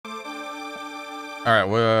Alright,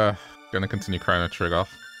 we're gonna continue Chrono Trigger.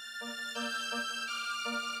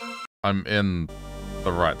 I'm in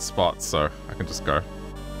the right spot, so I can just go.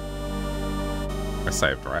 I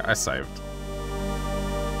saved, right? I saved.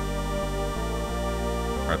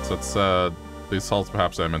 Alright, so it's, these holes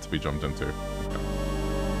perhaps are meant to be jumped into. Okay.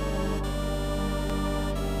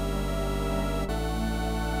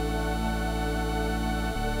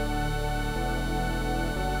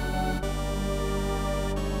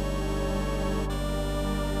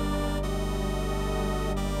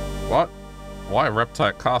 What? Why a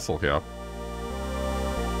Reptite Castle here?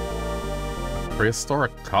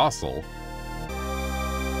 Prehistoric castle?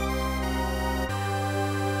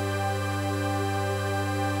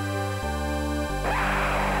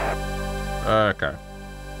 Okay.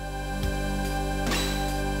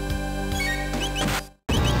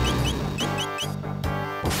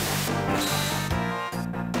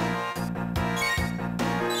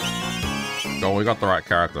 Oh, we got the right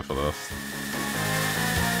character for this.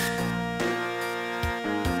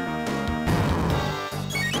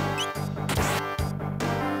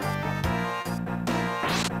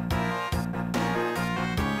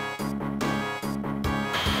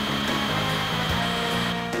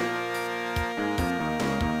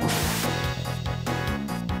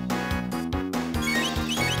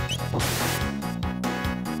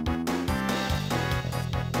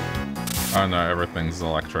 Oh no, everything's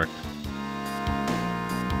electric.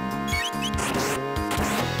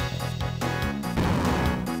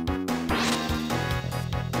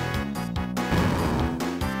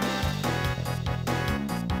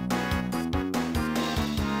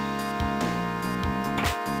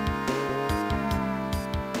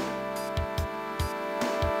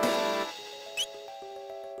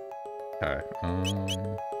 Okay,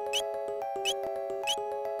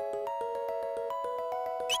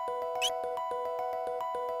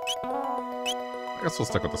 I guess we'll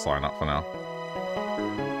stick with this lineup for now.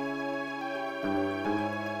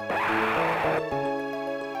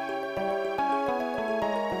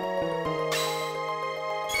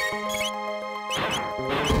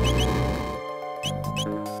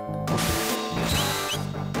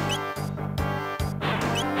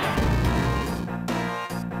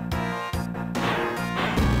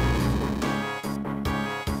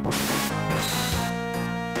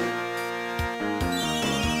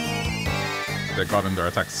 They got in their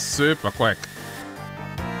attack super quick.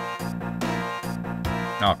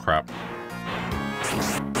 Oh crap.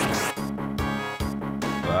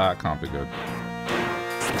 That can't be good.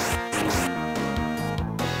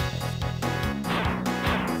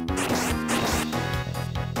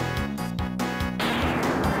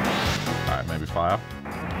 Alright, maybe fire.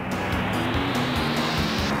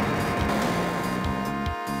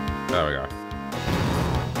 There we go.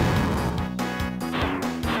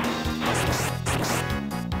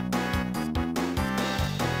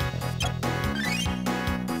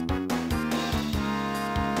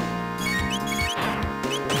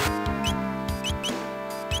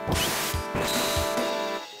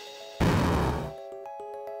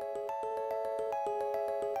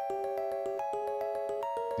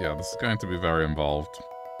 Yeah, this is going to be very involved.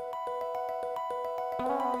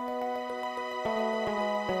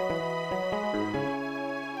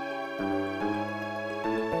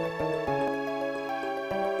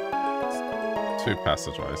 It's 2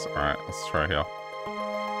 passageways. Alright, let's try here.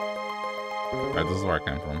 Alright, this is where I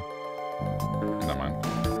came from. Never mind.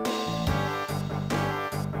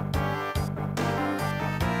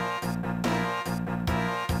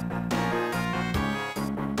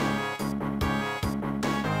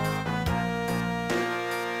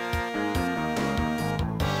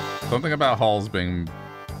 Something about holes being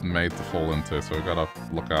made to fall into, so we've got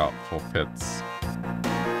to look out for pits.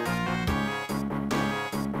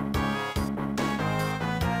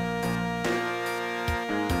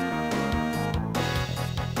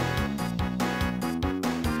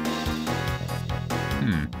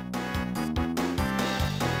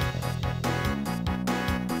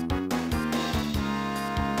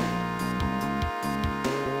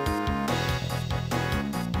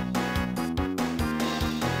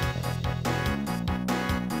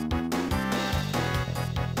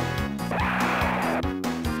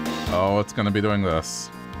 Oh, it's gonna be doing this.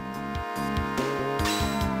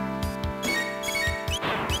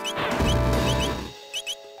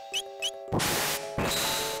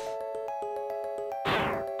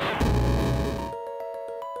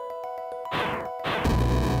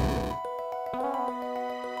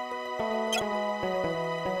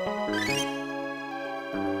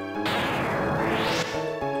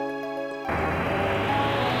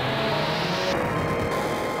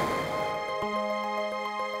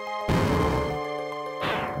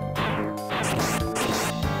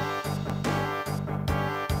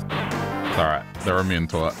 alright. They're immune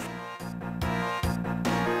to it.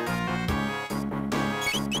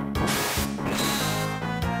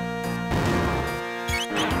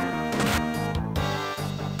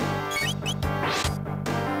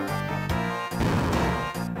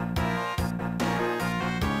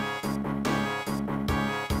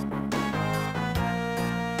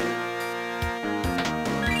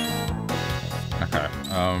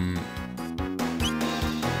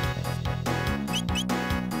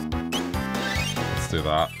 Do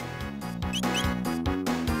that.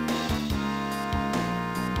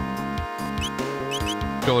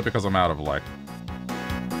 Purely because I'm out of, like,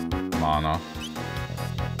 mana.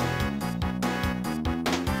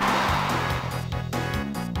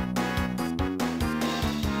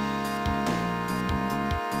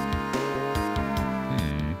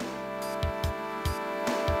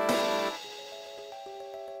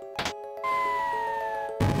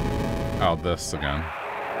 Oh, this again.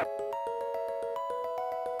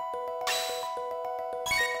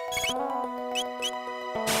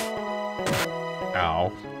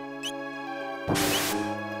 Ow.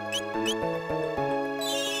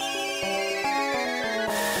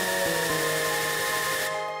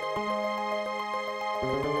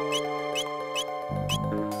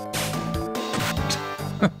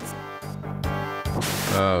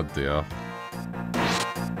 Oh dear.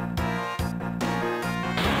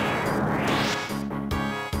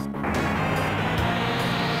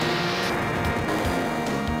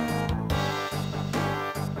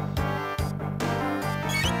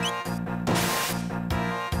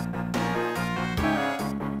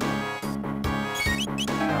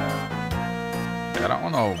 I don't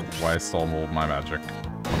want to waste all my magic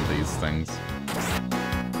on these things.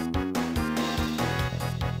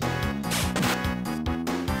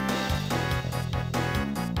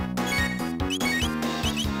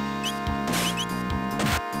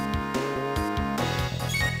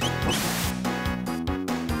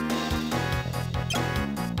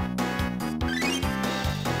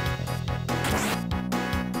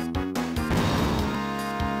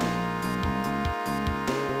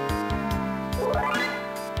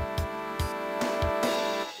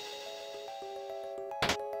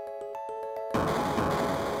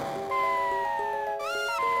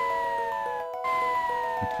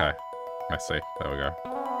 Okay, I see. There we go.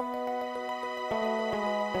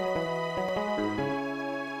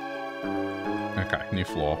 Okay, new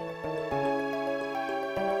floor.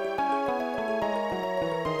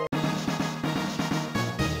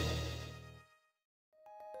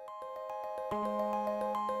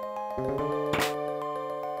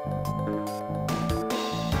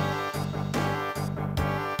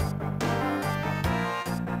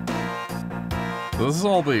 This is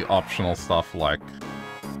all the optional stuff, like...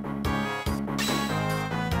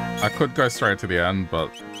 I could go straight to the end,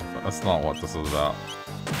 but that's not what this is about.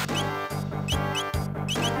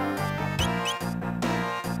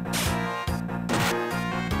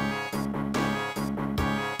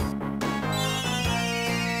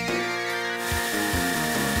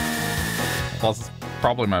 Plus, it's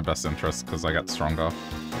probably my best interest, because I get stronger.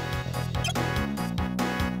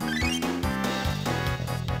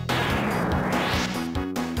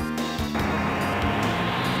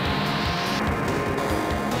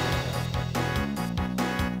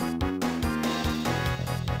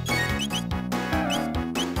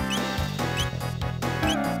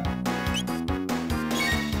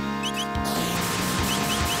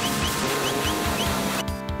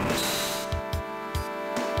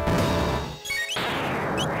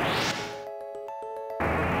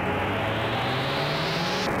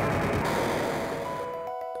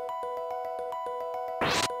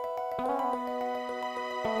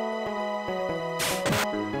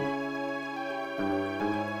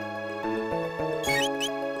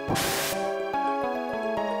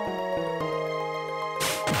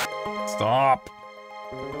 Stop!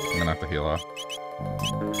 I'm gonna have to heal her.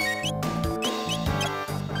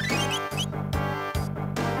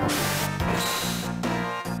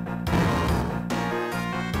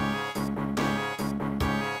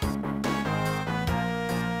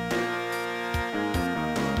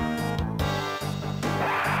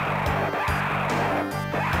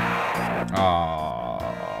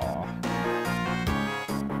 Oh.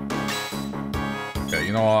 Okay,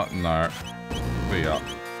 you know what? No. See ya.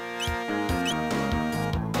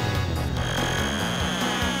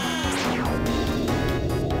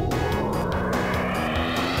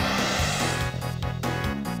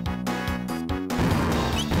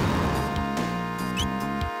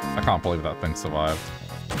 I can't believe that thing survived.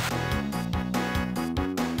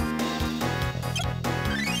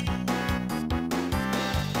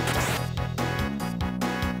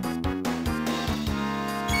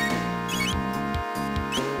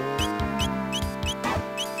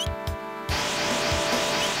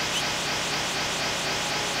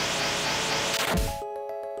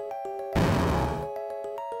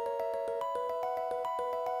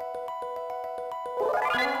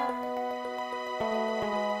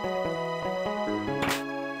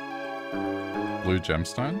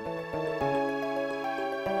 gemstone?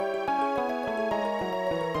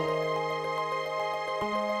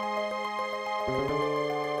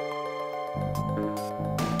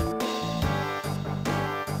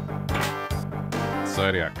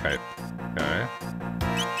 Zodiac cape. Okay.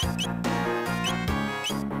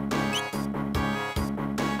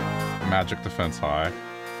 Magic defense high.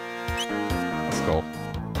 That's cool.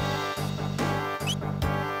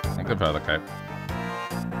 I'll give her the cape.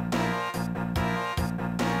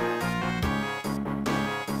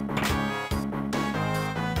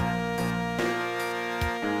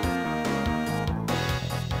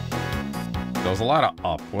 There was a lot of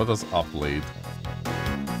up. Where does up lead?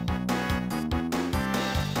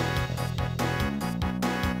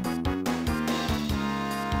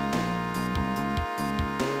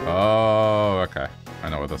 Oh, okay. I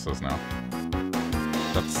know where this is now.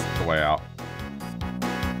 That's the way out.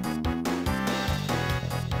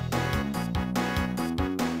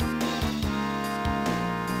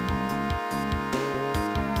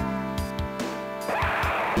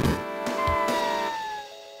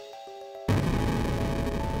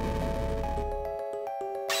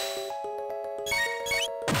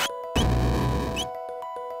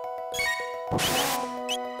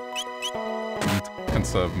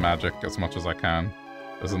 Conserve magic as much as I can,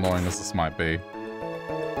 as annoying as this might be.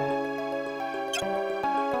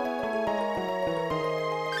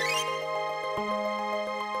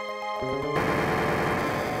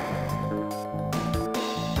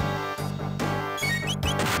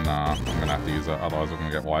 Nah, I'm gonna have to use it, otherwise we're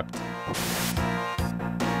gonna get wiped.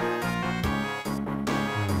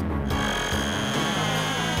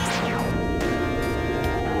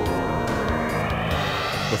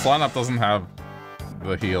 This lineup doesn't have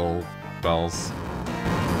the heal spells.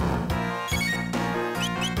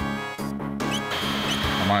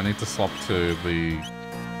 I might need to swap to the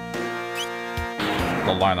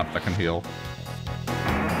lineup that can heal.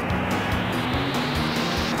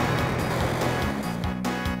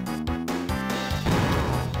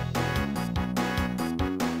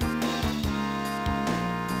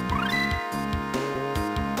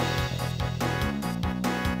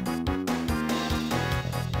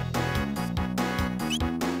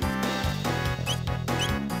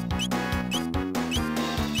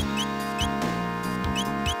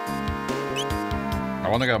 I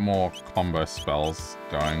want to get more combo spells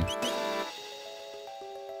going.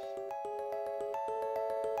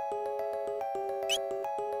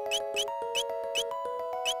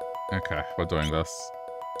 Okay, we're doing this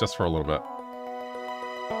just for a little bit.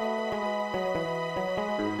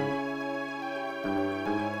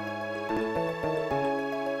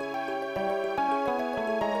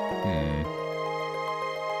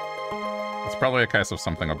 It's probably a case of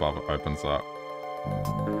something above opens up.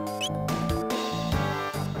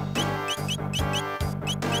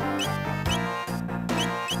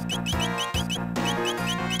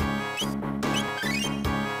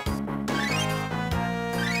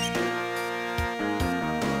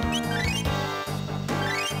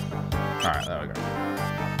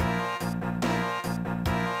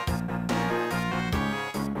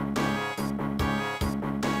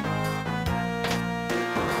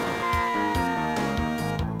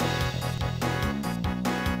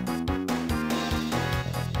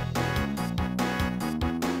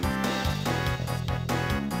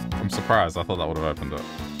 I thought that would have opened it.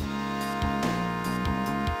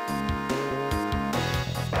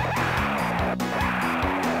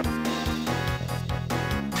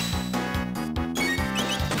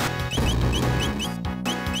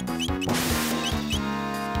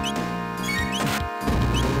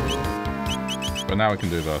 But now we can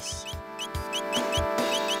do this.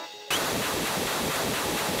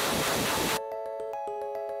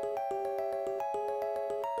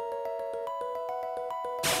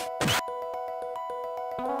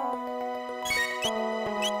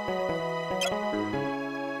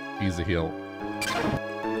 Easy heal.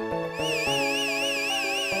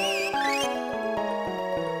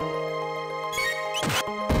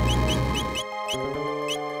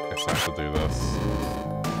 Guess I have to do this.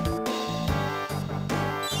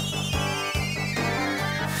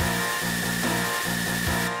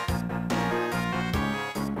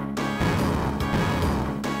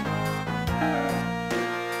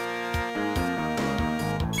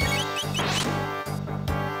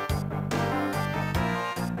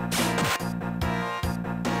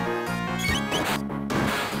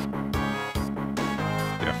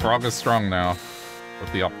 Frog is strong now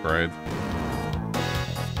with the upgrade.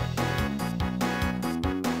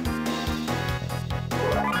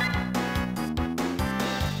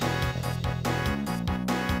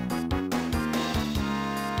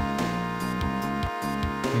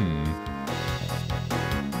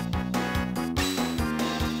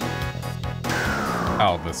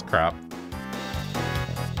 Oh, this crap.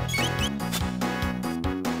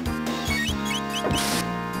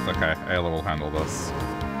 Okay, Ayla will handle this.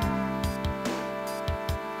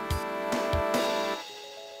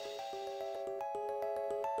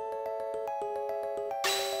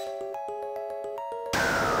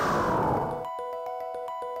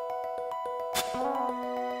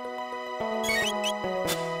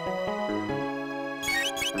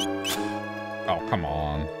 Oh, come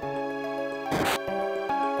on.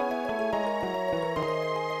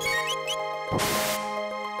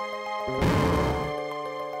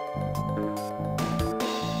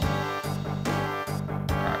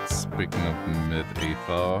 Alright, speaking of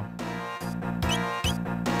mid-ether...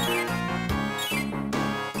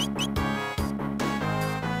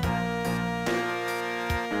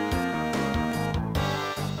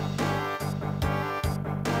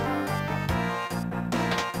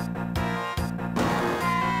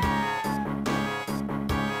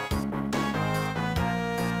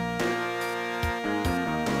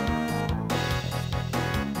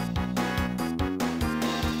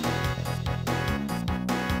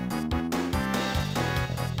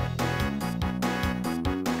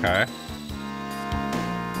 Okay.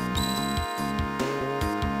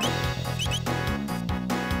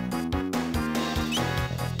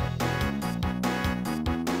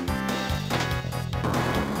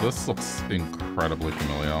 This looks incredibly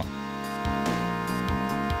familiar.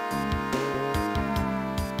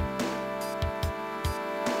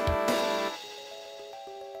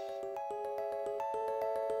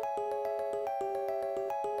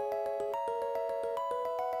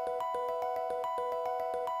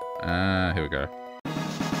 Here we go.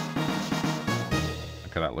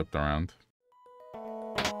 Okay, that looped around.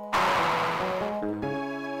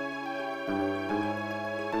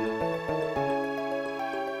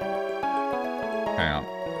 Hang on.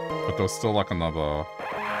 But there was still like another...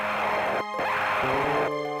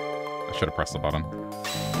 I should have pressed the button.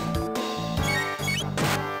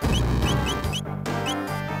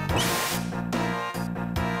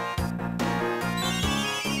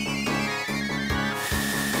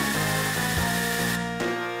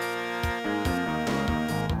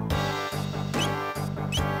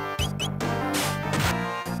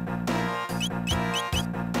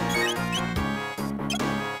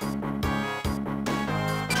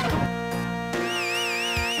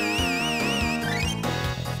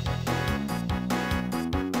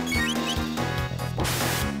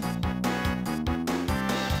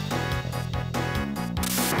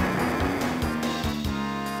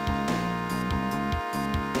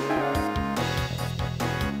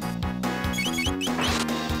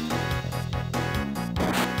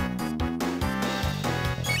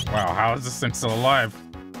 Wow, how is this thing still alive?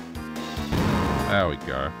 There we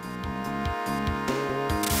go.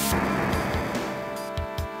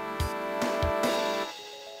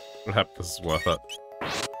 I hope this is worth it.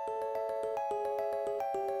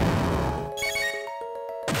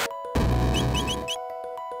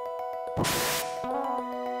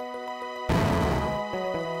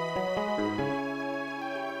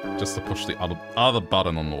 Just to push the other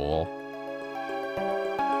button on the wall.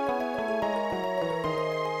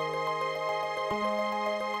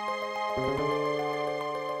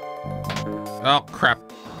 Oh, crap.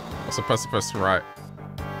 I was supposed to press right.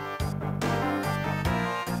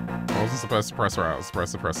 I wasn't supposed to press right, I was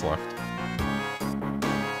supposed to press left.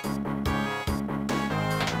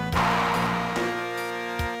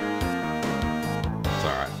 It's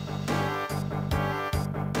alright.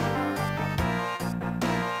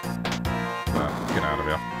 Get out of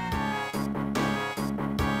here.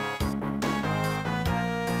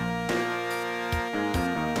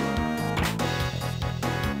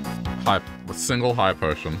 A single high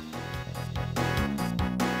potion.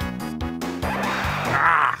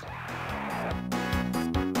 Ah!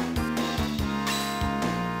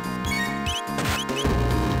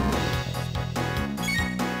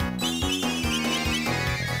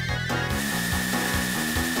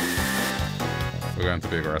 We're going to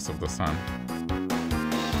be aggressive this time.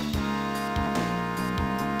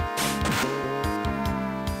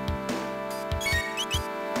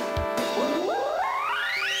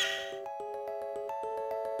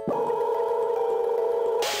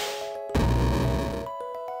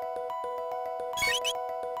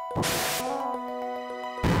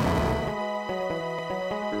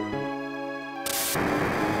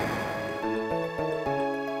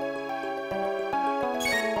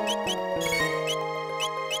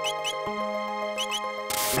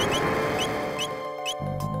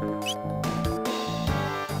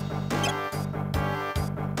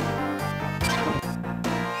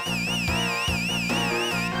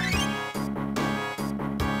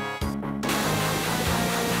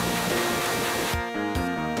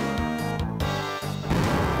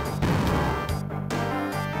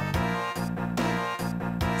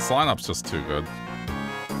 This lineup's just too good.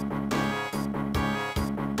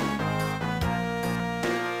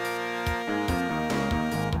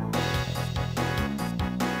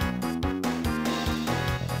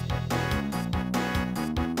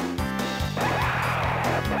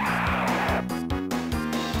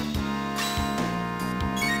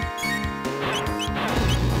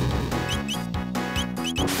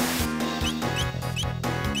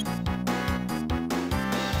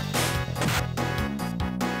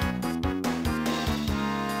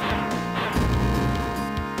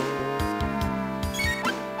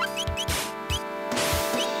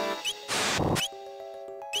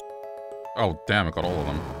 Oh, damn, I got all of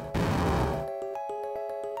them.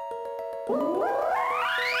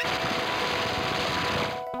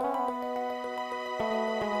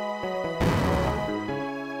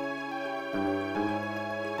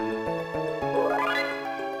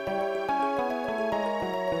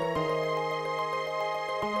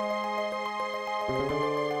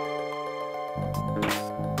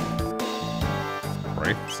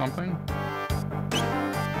 Break something?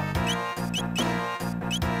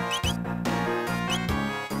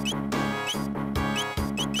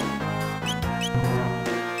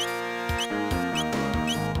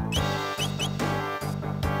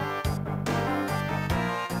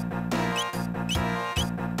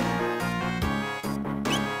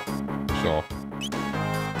 Sure.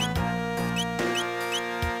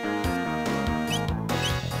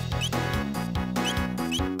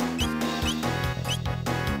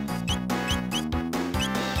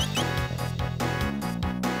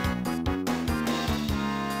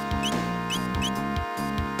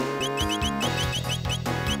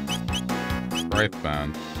 Right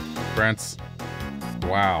band. Grants.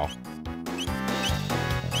 Wow.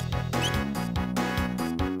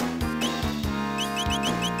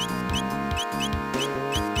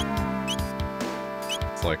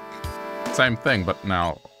 It's like same thing, but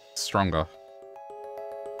now stronger.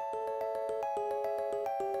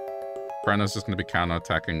 Chrono's just gonna be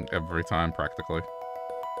counter-attacking every time, practically.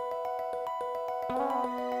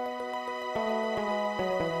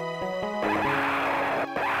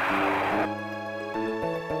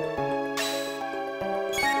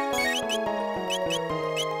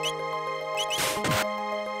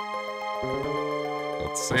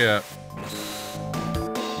 Let's see it.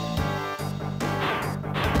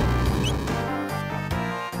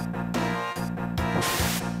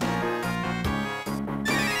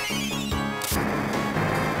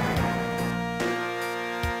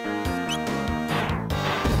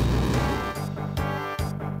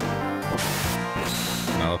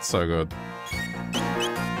 No, that's so good.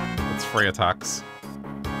 It's free attacks.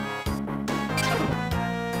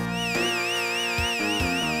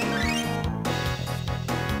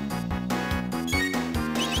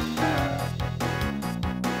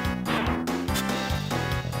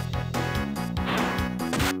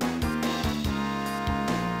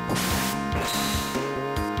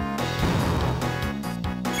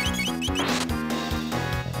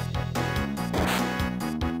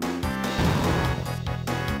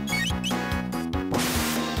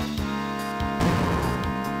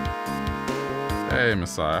 Hey,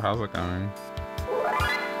 Messiah, how's it going?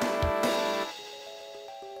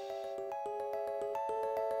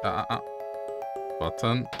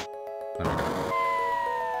 Button. There we go.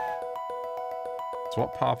 So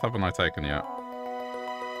what path haven't I taken yet?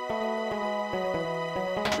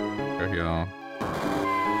 Go here.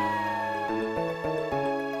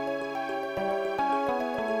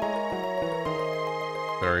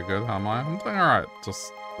 Very good, how am I? I'm doing alright.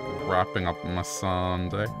 Just wrapping up my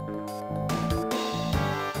Sunday.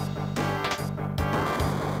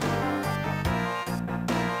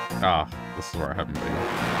 Ah, this is where I haven't been.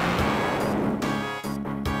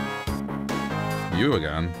 You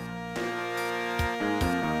again.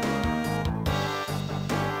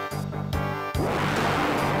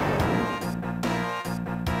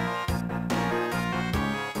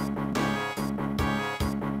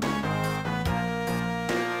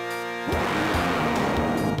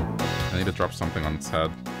 I need to drop something on its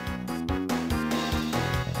head.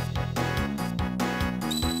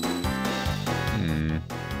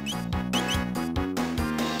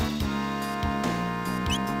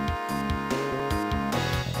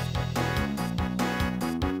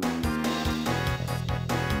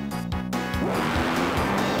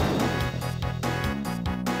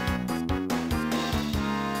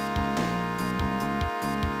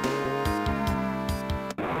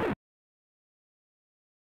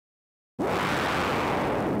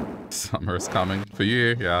 Summer is coming. For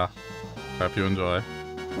you, yeah. Hope you enjoy.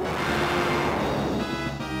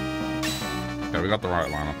 Okay, we got the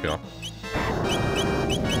right line up here.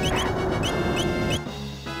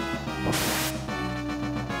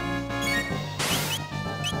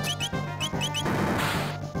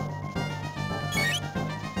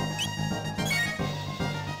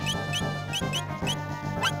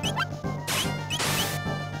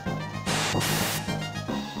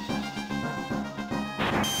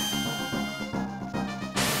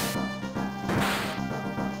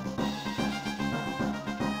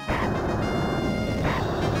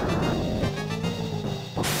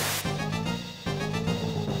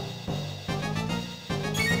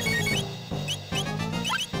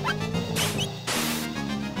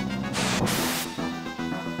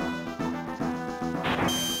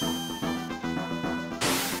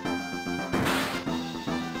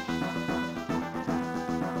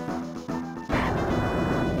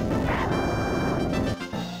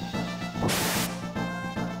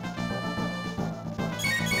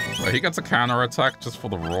 he gets a counter attack just for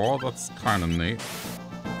the roar. That's kind of neat.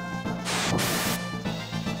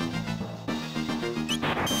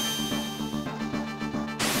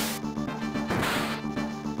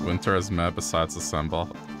 Winter is meh besides December.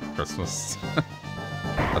 Christmas.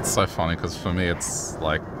 That's so funny because for me it's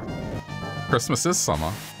like Christmas is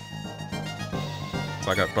summer.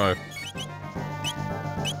 So I got both.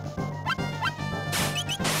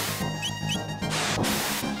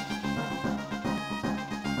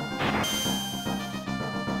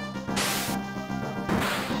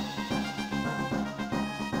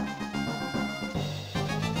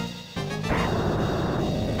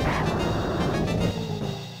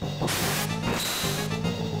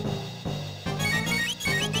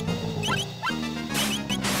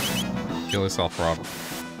 Kill yourself, Rob.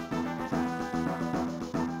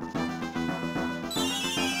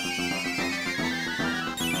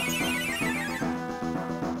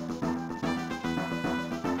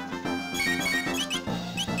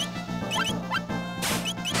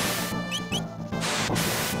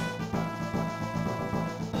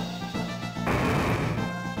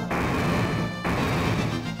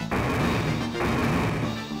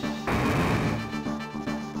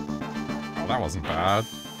 Oh, that wasn't bad.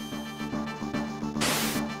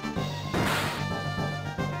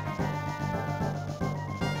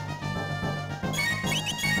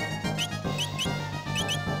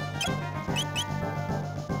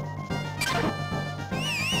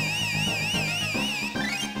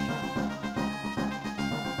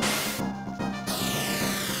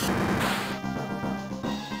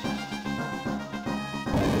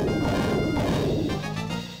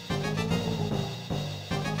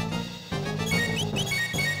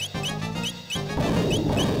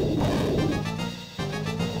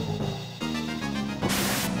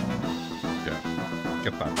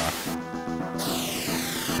 Get that back.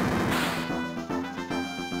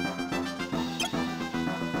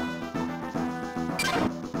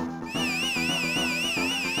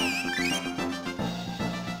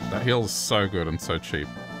 That heal's so good and so cheap.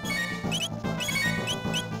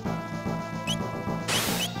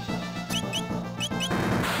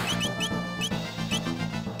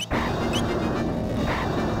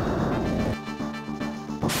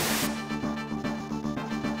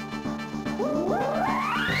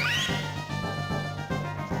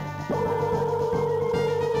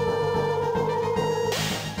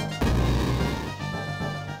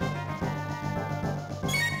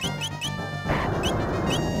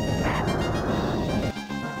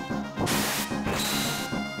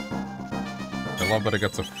 I love that it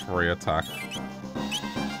gets a free attack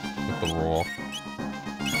with the roar.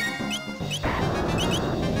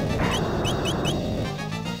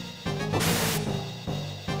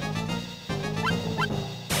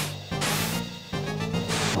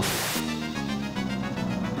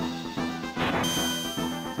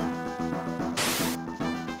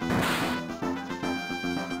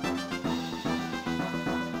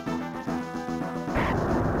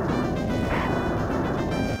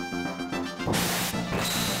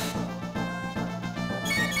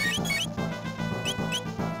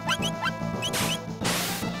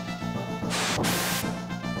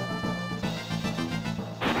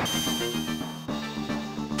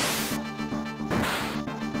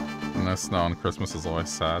 No snow on Christmas is always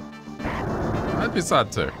sad. I'd be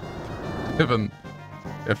sad too. Even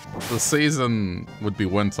if the season would be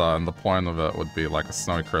winter and the point of it would be like a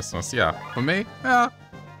snowy Christmas. Yeah, for me, yeah.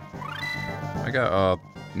 I get a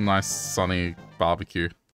nice sunny barbecue.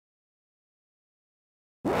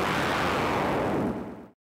 The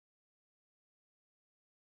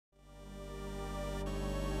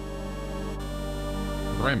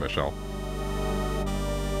rainbow shell.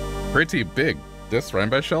 Pretty big. This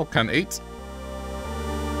rainbow shell can eat.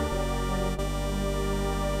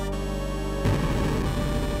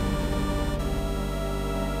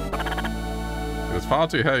 It is far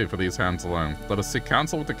too heavy for these hands alone. Let us seek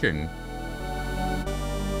counsel with the king.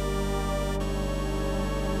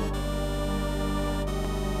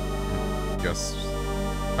 Guess.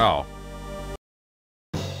 Oh.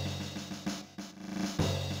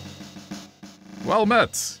 Well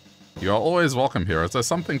met. You are always welcome here. Is there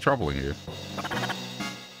something troubling you?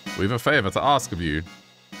 We have a favor to ask of you.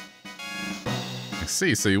 I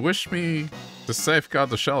see, so you wish me to safeguard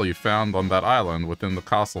the shell you found on that island within the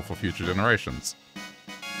castle for future generations.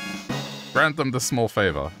 Grant them this small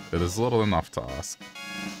favor. It is little enough to ask.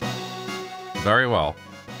 Very well.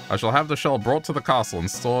 I shall have the shell brought to the castle and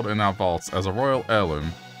stored in our vaults as a royal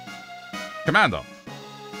heirloom. Commander!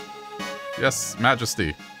 Yes,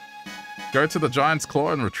 Majesty. Go to the Giant's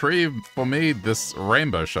Claw and retrieve for me this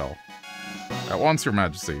rainbow shell. At once, Your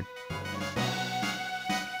Majesty.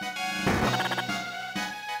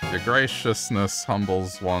 Your graciousness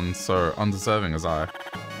humbles one so undeserving as I.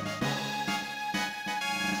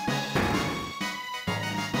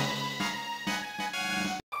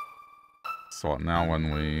 So what, now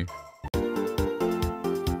when we...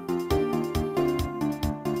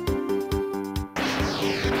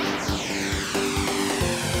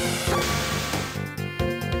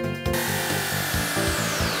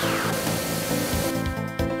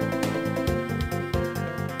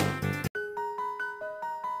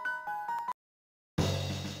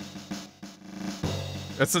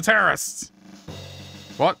 It's a terrorist!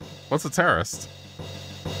 What? What's a terrorist?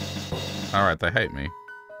 Alright, they hate me.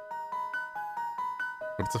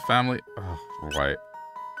 But it's a family... Oh, wait.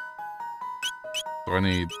 Do I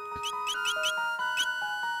need...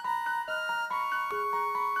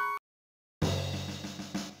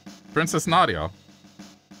 Princess Nadia.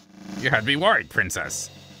 You had me worried,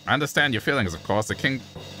 Princess. I understand your feelings, of course. The king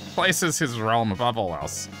places his realm above all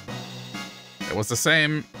else. It was the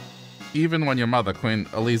same even when your mother, Queen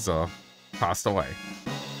Eliza, passed away.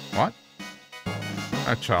 What?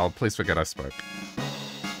 Oh, child, please forget I spoke.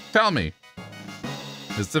 Tell me.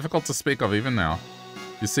 It's difficult to speak of even now.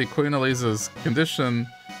 You see, Queen Eliza's condition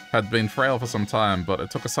had been frail for some time, but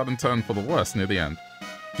it took a sudden turn for the worse near the end.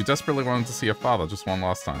 She desperately wanted to see her father just one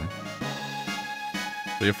last time.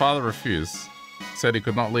 But your father refused, said he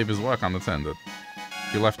could not leave his work unattended.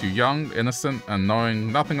 He left you young, innocent, and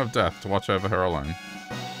knowing nothing of death to watch over her alone.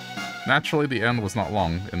 Naturally, the end was not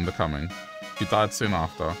long in the coming. She died soon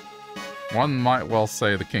after. One might well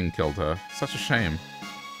say the king killed her. Such a shame.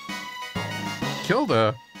 Killed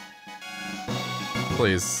her?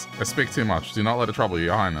 Please, I speak too much. Do not let it trouble you,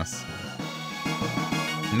 Your Highness.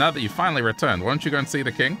 Now that you finally returned, won't you go and see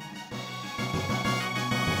the king?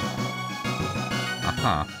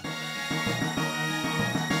 Uh-huh.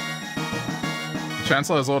 The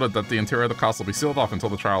Chancellor has ordered that the interior of the castle be sealed off until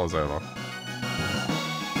the trial is over.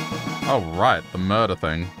 Oh, right, the murder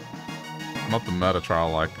thing. Not the murder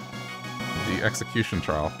trial, like the execution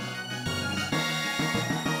trial.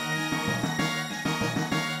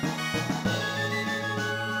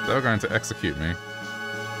 They were going to execute me.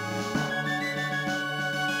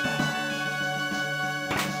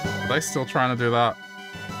 Are they still trying to do that?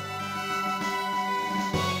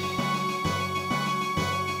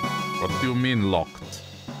 What do you mean locked?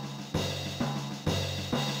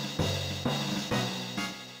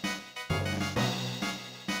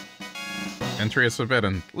 Entry is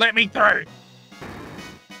forbidden. Let me through!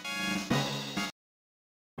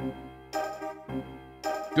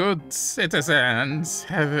 Good citizens,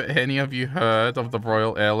 have any of you heard of the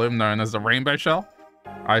royal heirloom known as the rainbow shell?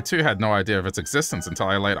 I too had no idea of its existence until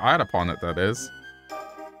I laid eyes upon it, that is.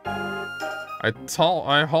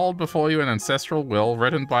 I hold before you an ancestral will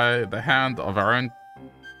written by the hand of our own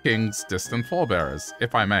king's distant forebearers,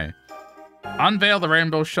 if I may. Unveil the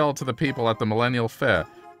rainbow shell to the people at the Millennial Fair,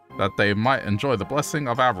 that they might enjoy the blessing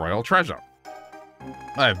of our royal treasure.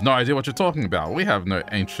 I have no idea what you're talking about. We have no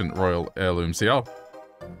ancient royal heirlooms here.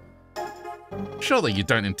 Surely you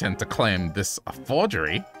don't intend to claim this a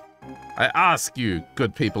forgery? I ask you,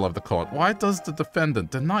 good people of the court, why does the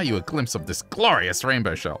defendant deny you a glimpse of this glorious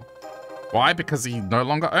rainbow shell? Why? Because he no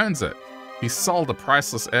longer owns it. He sold a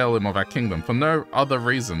priceless heirloom of our kingdom for no other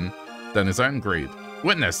reason than his own greed.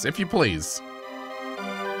 Witness, if you please.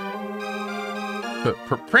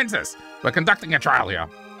 Princess, we're conducting a trial here.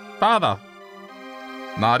 Father.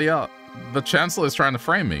 Nadia, the Chancellor is trying to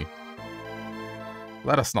frame me.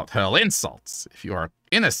 Let us not hurl insults. If you are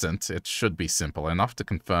innocent, it should be simple enough to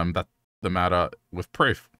confirm that the matter with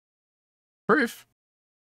proof. Proof?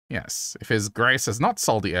 Yes. If His Grace has not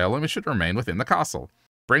sold the heirloom, it should remain within the castle.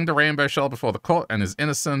 Bring the rainbow shell before the court, and his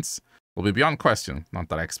innocence will be beyond question. Not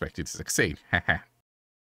that I expect you to succeed.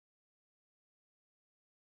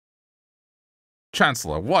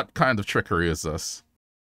 Chancellor, what kind of trickery is this?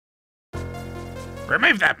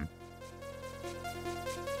 Remove them!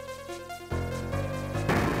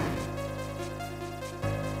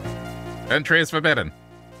 Entry is forbidden.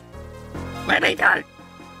 Let me go!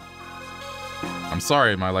 I'm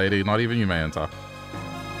sorry, my lady, not even you may enter.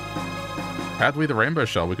 Had we the rainbow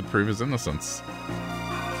shell, we could prove his innocence.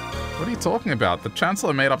 What are you talking about? The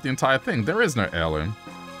Chancellor made up the entire thing. There is no heirloom.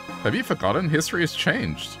 Have you forgotten? History has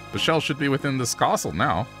changed. The shell should be within this castle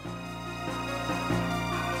now.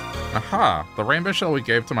 Aha! The rainbow shell we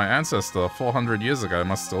gave to my ancestor 400 years ago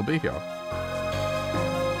must still be here.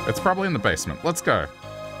 It's probably in the basement. Let's go.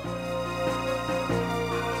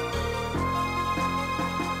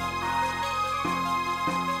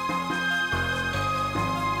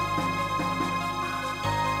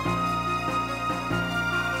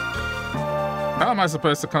 How am I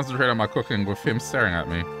supposed to concentrate on my cooking with him staring at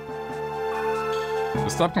me?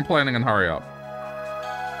 Just stop complaining and hurry up.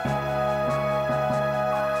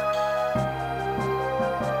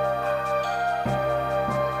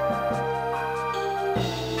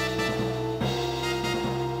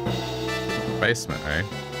 Basement, eh?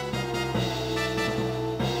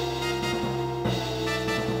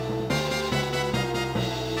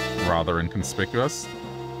 Rather inconspicuous.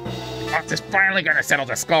 Fox is finally gonna settle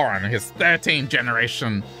the score on his 13th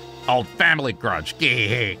generation old family grudge.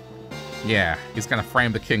 Yeah, he's gonna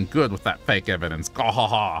frame the king good with that fake evidence.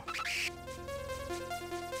 Gahaha.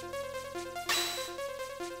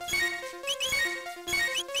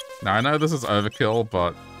 Now I know this is overkill,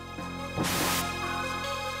 but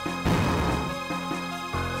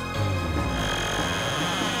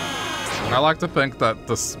I like to think that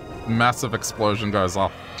this massive explosion goes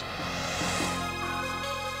off.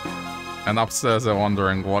 And upstairs they're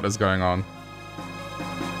wondering what is going on.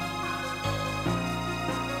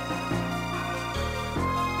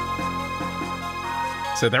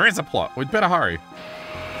 So there is a plot. We'd better hurry.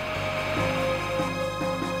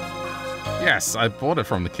 Yes, I bought it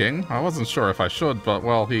from the king. I wasn't sure if I should, but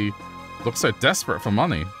well, he looks so desperate for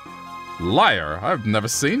money. Liar! I've never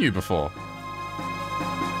seen you before.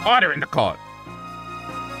 Order in the court.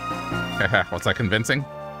 Haha, what's that, convincing?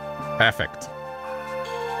 Perfect.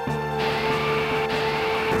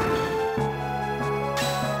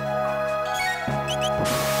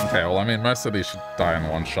 Okay, well, I mean, most of these should die in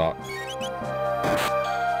one shot.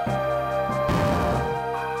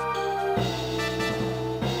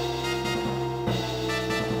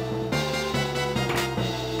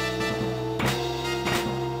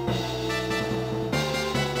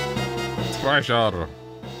 Treasure.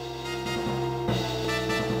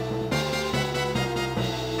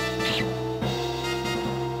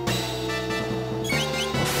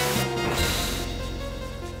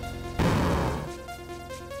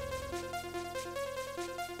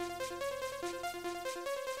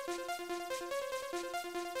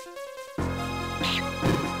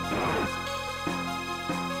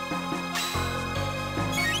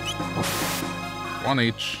 One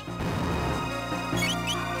each.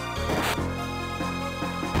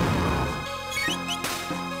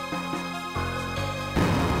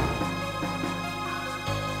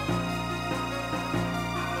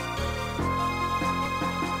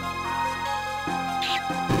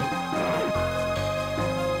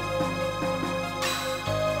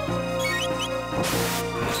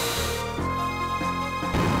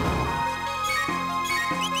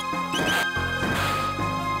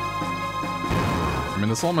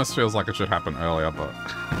 This almost feels like it should happen earlier, but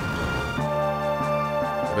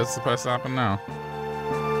it is supposed to happen now.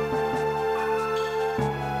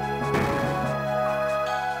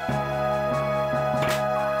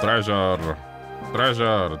 Treasure!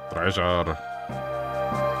 Treasure! Treasure!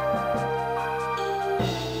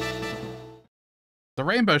 The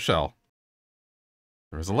rainbow shell!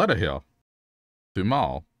 There is a letter here. To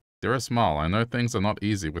Mal. Dearest Mal, I know things are not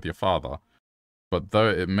easy with your father. But though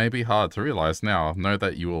it may be hard to realize now, know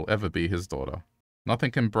that you will ever be his daughter.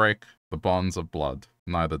 Nothing can break the bonds of blood,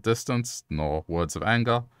 neither distance nor words of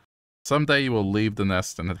anger. Someday you will leave the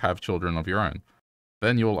nest and have children of your own.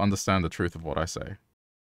 Then you will understand the truth of what I say.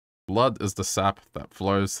 Blood is the sap that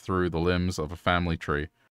flows through the limbs of a family tree.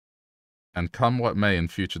 And come what may in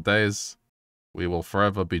future days, we will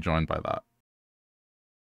forever be joined by that.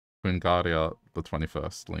 Quingaria the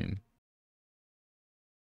 21st, Lean.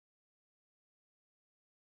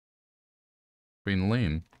 Queen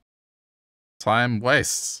Lean. Time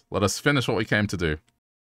wastes. Let us finish what we came to do.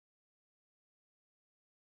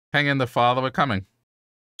 Hang in there, father, we're coming.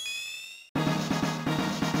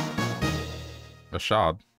 A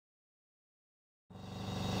shard.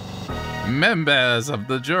 Members of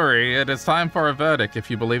the jury, it is time for a verdict. If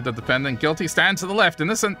you believe the defendant guilty, stand to the left,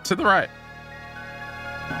 innocent to the right.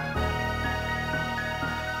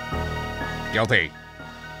 Guilty.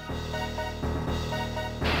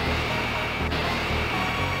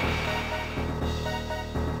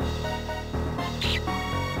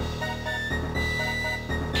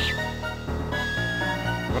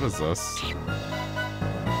 What is this?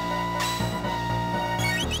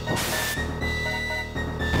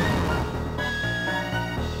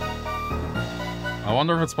 I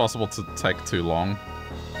wonder if it's possible to take too long.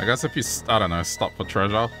 I guess if you, I don't know, stop for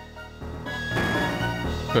treasure.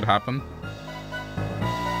 Could happen.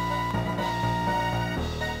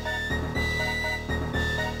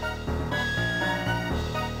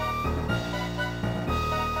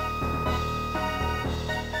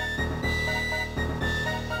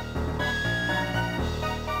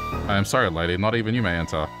 I am sorry, lady. Not even you may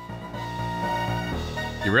enter.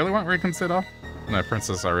 You really won't reconsider? No,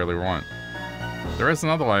 princess, I really won't. There is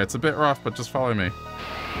another way. It's a bit rough, but just follow me.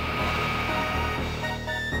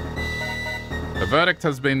 A verdict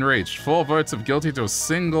has been reached. 4 votes of guilty to a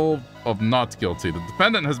single of not guilty. The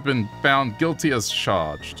defendant has been found guilty as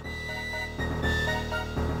charged.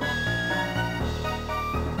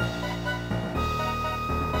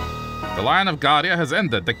 The Lion of Guardia has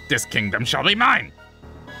ended. This kingdom shall be mine.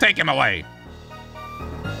 Take him away.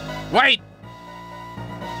 Wait!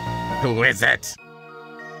 Who is it?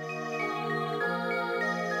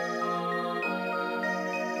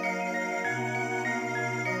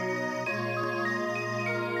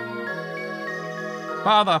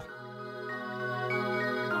 Father.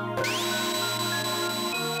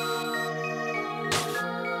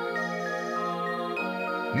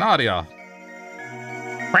 Nadia.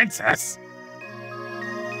 Princess.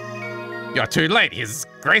 You're too late. His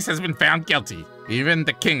Grace has been found guilty. Even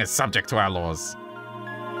the king is subject to our laws.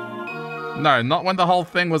 No, not when the whole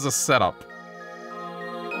thing was a setup.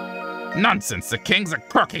 Nonsense. The king's a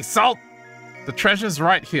crook. He sold. The treasure's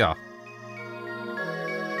right here.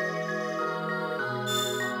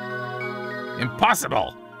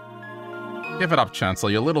 Impossible! Give it up,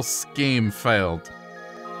 Chancellor. Your little scheme failed.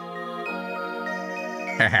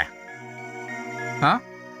 Heh. Huh?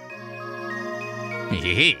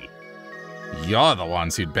 Hehehe. You're the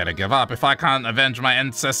ones who'd better give up. If I can't avenge my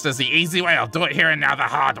ancestors the easy way, I'll do it here and now the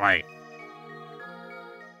hard way.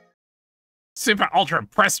 Super Ultra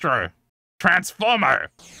Presto! Transformo!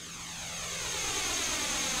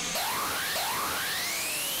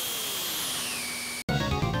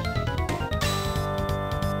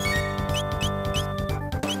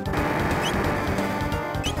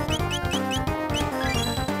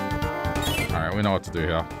 Alright, we know what to do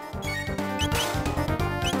here.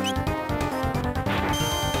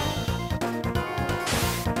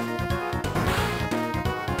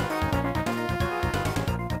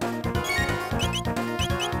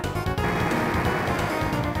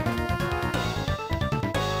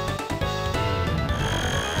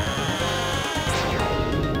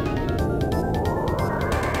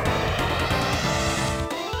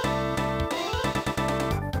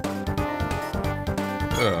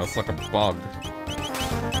 It's like a bug.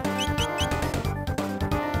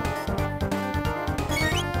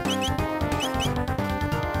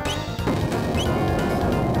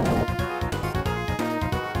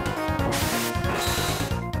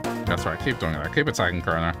 That's right, keep doing that. Keep attacking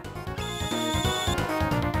Chrono.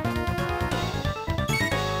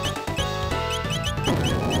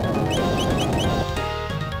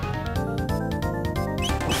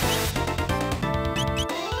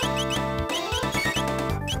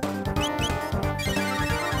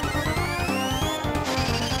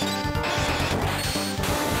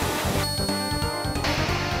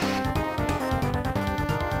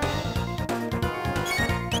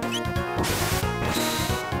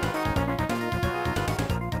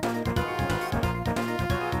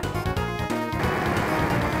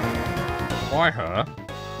 Why her?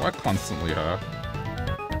 Why constantly her?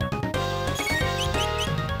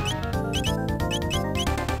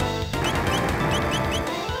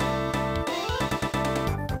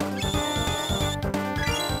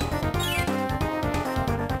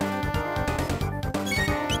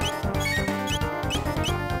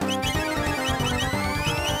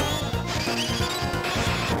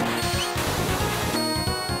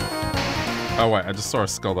 Oh wait, I just saw a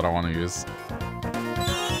skill that I want to use.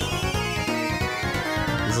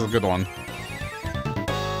 This is a good one.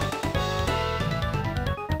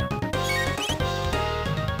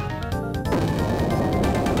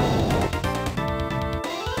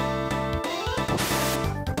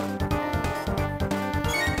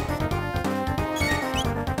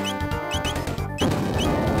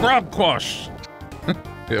 Grab Quash!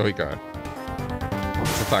 Here we go.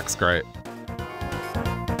 This attack's great.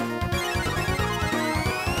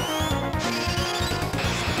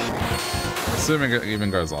 Assuming it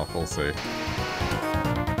even goes off, we'll see.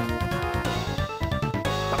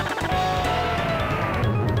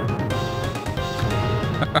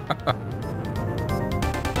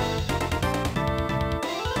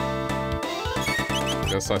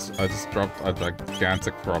 Guess I just dropped a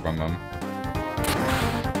gigantic frog on them.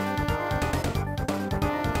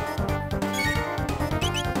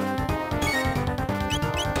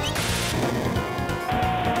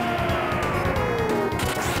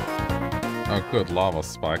 Oh, good, lava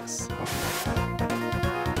spikes.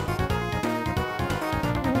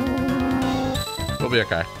 We'll be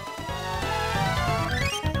okay.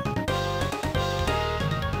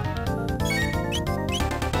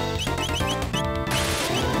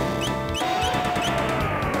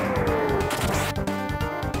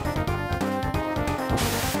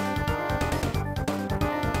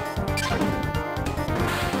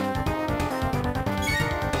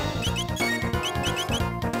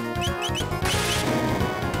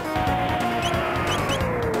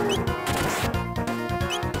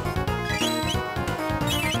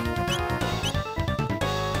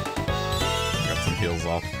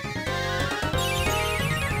 off.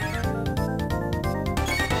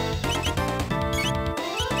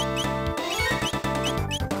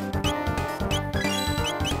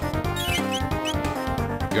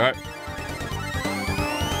 Go.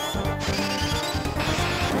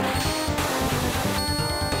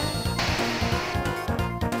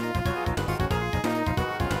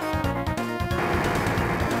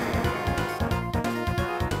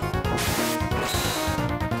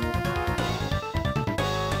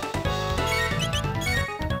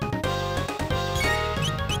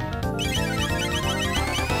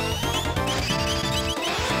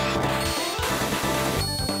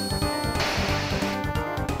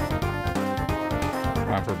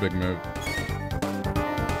 Time for a big move.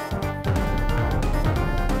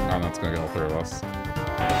 Oh, that's gonna get all three of us.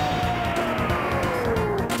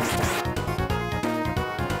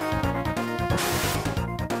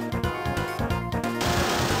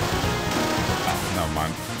 Oh, never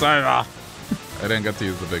mind. It's over. I didn't get to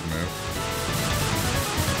use the big move.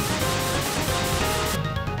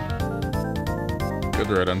 Good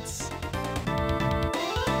riddance.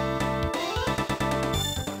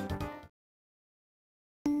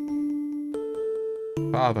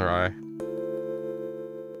 Father,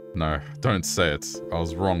 No, don't say it. I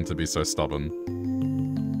was wrong to be so stubborn.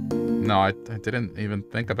 No, I didn't even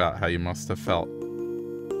think about how you must have felt.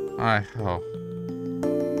 I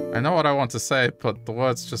know what I want to say, but the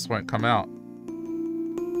words just won't come out.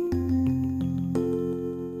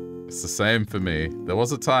 It's the same for me. There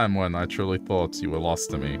was a time when I truly thought you were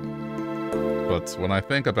lost to me. But when I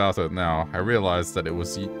think about it now, I realize that it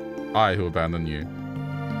was I who abandoned you.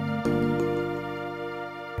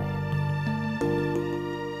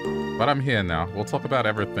 But I'm here now. We'll talk about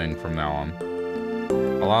everything from now on.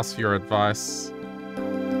 I'll ask for your advice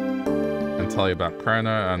and tell you about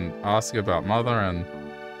Chrono and ask you about Mother and...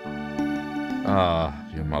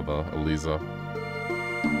 your mother, Eliza.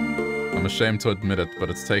 I'm ashamed to admit it, but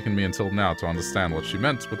it's taken me until now to understand what she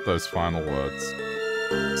meant with those final words.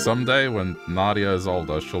 Someday, when Nadia is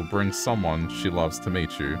older, she'll bring someone she loves to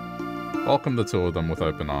meet you. Welcome the two of them with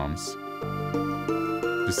open arms.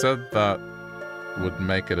 She said that would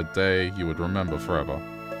make it a day you would remember forever.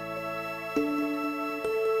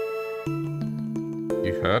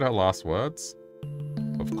 You heard her last words?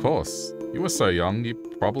 Of course. You were so young, you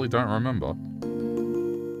probably don't remember.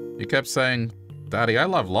 You kept saying, Daddy, I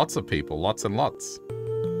love lots of people, lots and lots.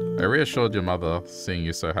 I reassured your mother, seeing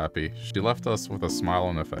you so happy. She left us with a smile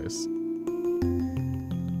on her face.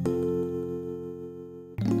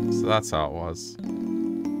 So that's how it was.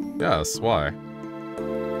 Yes, why?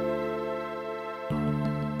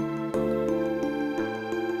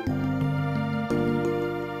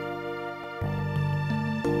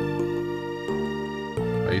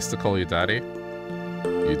 I used to call you Daddy.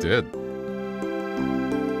 You did.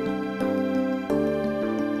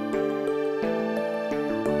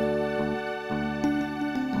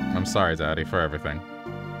 I'm sorry, Daddy, for everything.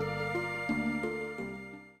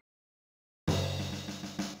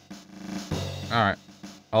 Alright.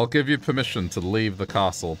 I'll give you permission to leave the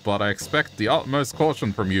castle, but I expect the utmost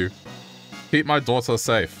caution from you. Keep my daughter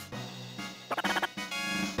safe.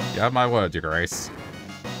 You have my word, Your Grace.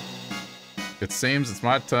 It seems it's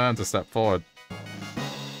my turn to step forward.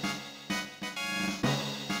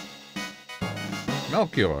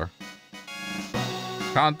 Melchior.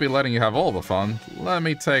 Can't be letting you have all the fun. Let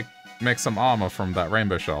me make some armor from that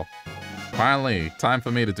rainbow shell. Finally, time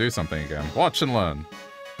for me to do something again. Watch and learn.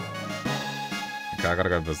 Okay, I gotta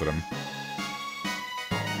go visit him.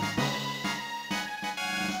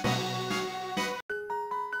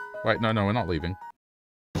 Wait, no, we're not leaving.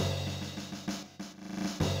 I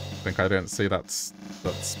think I didn't see that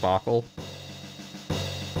sparkle.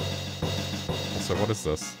 Also, what is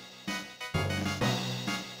this?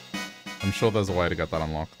 I'm sure there's a way to get that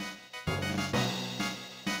unlocked.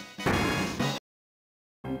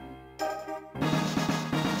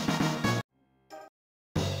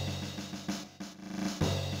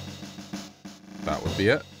 That would be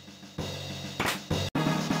it.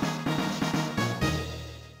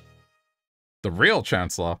 The real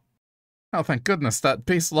Chancellor? Oh, thank goodness, that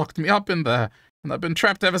beast locked me up in there, and I've been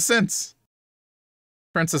trapped ever since.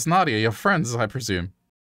 Princess Nadia, your friends, I presume.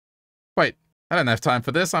 Wait, I don't have time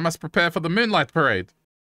for this. I must prepare for the Moonlight Parade.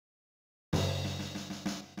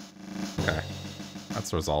 Okay,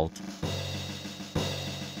 that's resolved.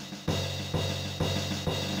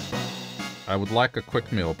 I would like a quick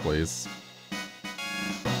meal, please.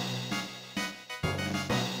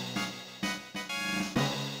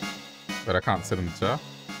 But I can't sit in the chair.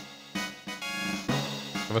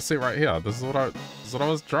 Have a seat right here. This is what I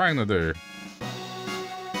was trying to do.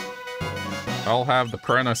 I'll have the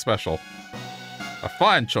Chrono special. A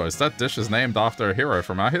fine choice. That dish is named after a hero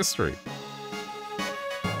from our history.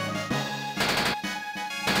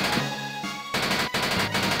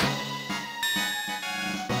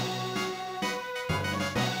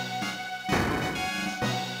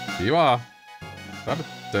 You are. Is that a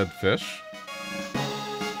dead fish?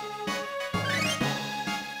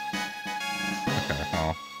 Okay,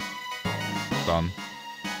 well. Done.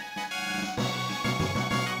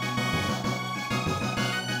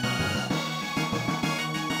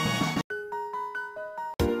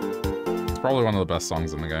 It's probably one of the best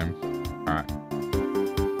songs in the game. Alright.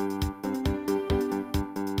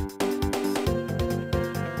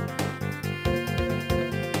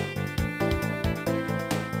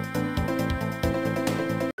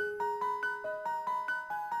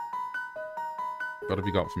 What have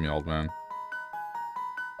you got for me, old man?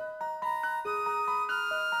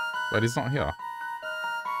 Wait, he's not here.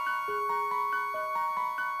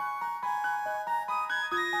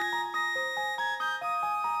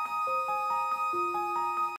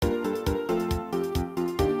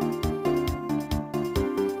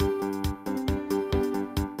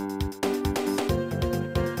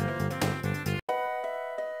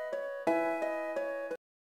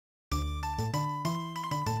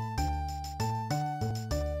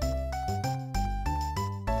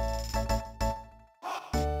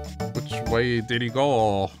 Which way did he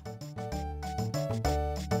go?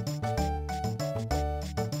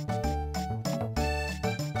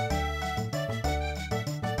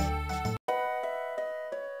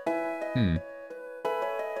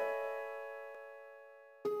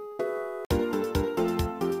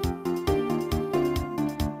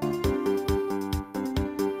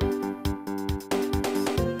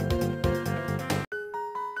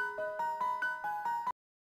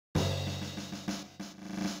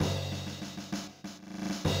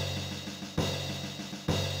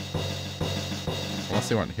 Unless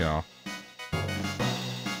he went here.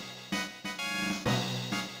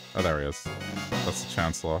 Oh, there he is. That's the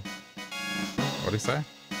Chancellor. What did he say?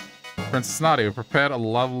 Princess Nadia, we prepared a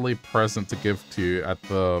lovely present to give to you at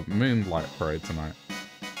the Moonlight Parade tonight.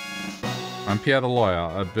 I'm Pierre the lawyer.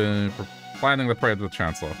 I've been planning the parade with the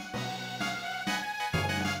Chancellor.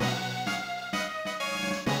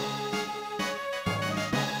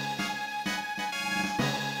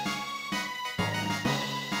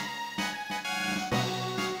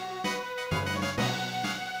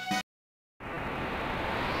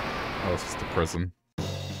 Oh, it's just a prison.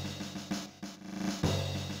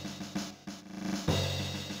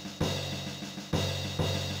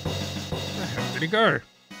 Where the heck did he go?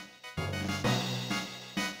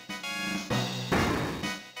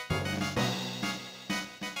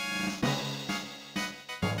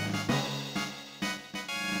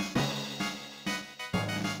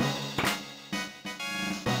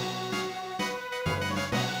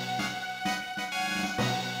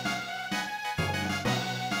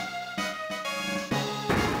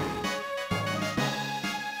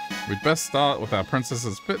 We'd best start with our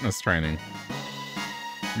princess's fitness training.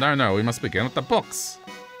 No, we must begin with the books.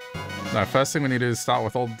 No, first thing we need to do is start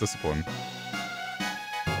with all the discipline.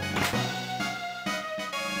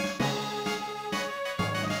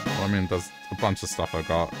 Well, I mean, there's a bunch of stuff I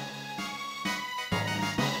got.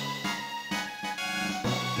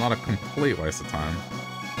 Not a complete waste of time.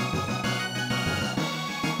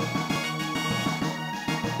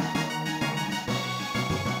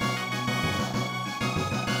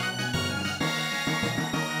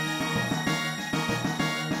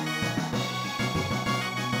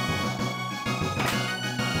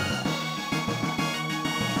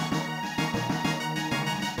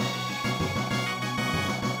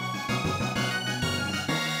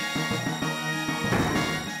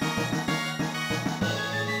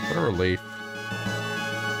 Relief.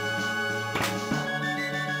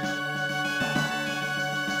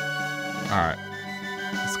 Alright.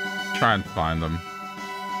 Let's try and find them.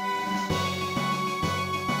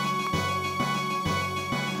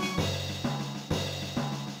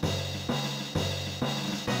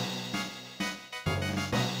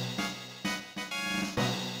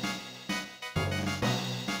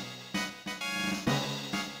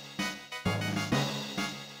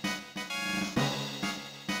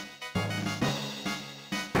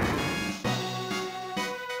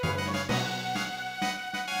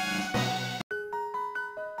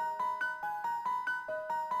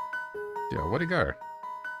 Yeah, where'd he go?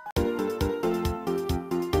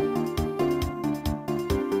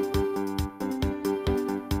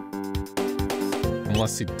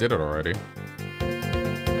 Unless he did it already.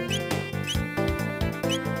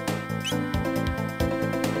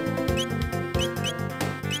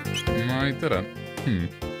 No, he didn't.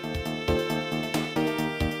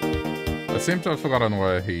 I seem to have forgotten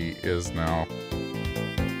where he is now.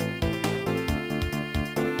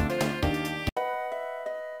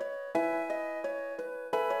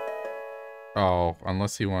 Oh,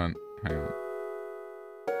 unless he went... Hang on.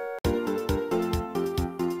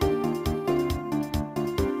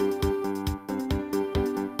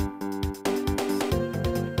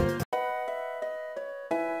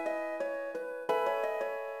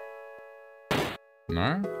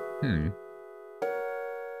 No?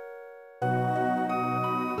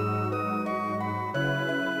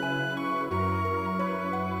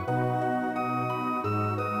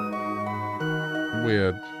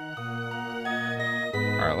 Weird.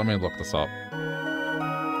 Alright, let me look this up.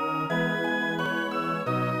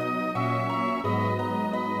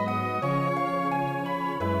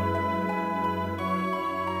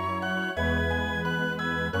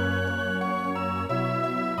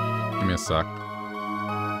 Give me a sec.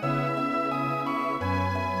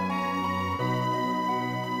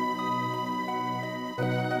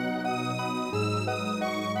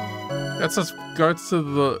 Let's just go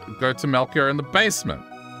to Melchior in the basement.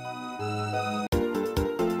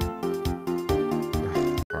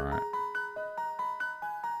 Alright.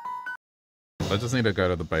 I just need to go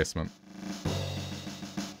to the basement.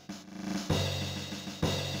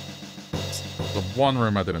 The one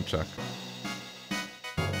room I didn't check.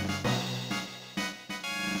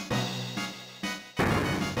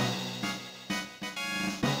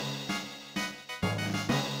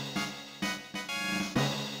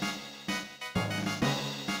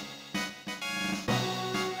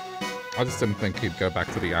 I just didn't think he'd go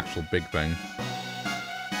back to the actual big thing.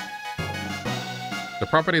 The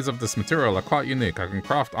properties of this material are quite unique. I can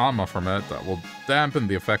craft armor from it that will dampen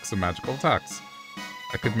the effects of magical attacks.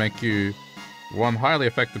 I could make you 1 highly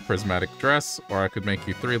effective prismatic dress, or I could make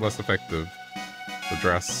you 3 less effective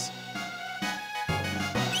dress.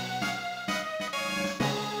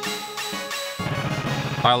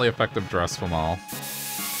 Highly effective dress for Mal.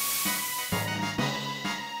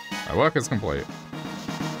 My work is complete.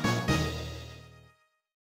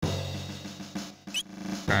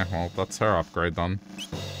 Okay, well, that's her upgrade done.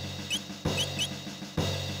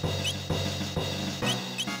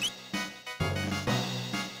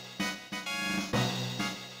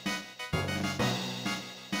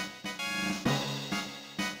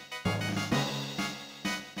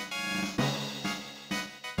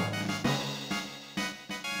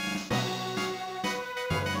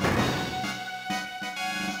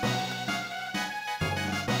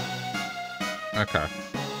 Okay.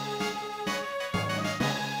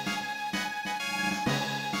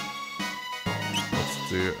 Let's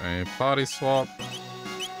do a party swap.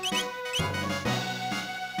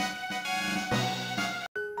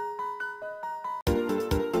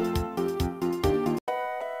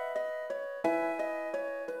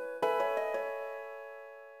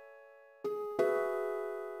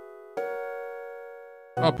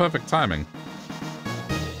 Oh, perfect timing.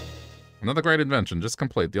 Another great invention, just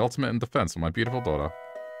complete. The ultimate in defense of my beautiful daughter.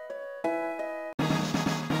 Go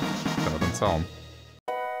and tell him.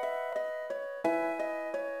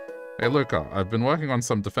 Hey, Luca, I've been working on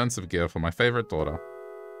some defensive gear for my favorite daughter.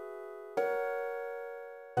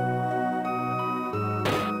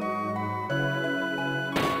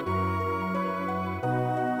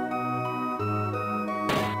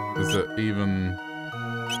 Is it even...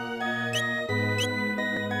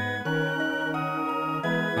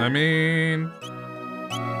 I mean...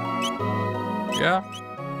 yeah.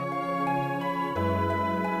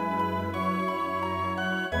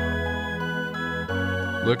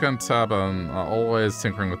 Luca and Taban are always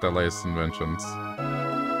tinkering with their latest inventions.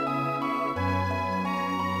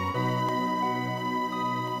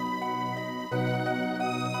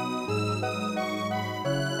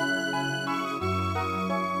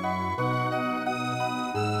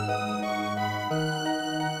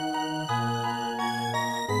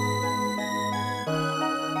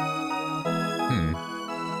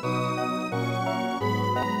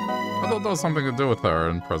 I thought there was something to do with her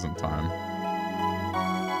in present time.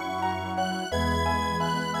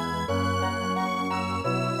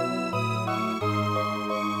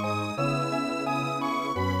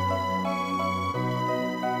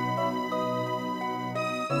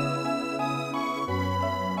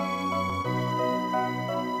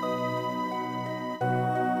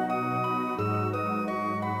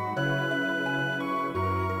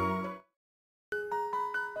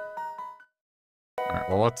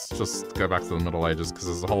 Well, let's just go back to the Middle Ages, because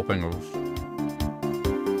there's the whole thing of...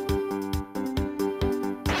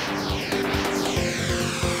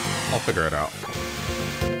 I'll figure it out.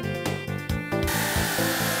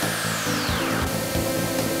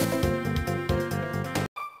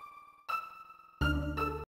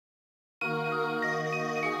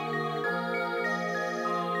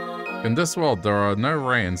 In this world, there are no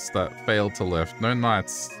rains that fail to lift, no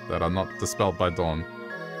nights that are not dispelled by dawn.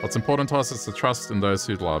 What's important to us is to trust in those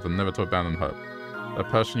who love and never to abandon hope. That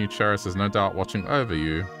person you cherish is no doubt watching over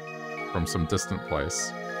you from some distant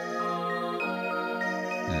place.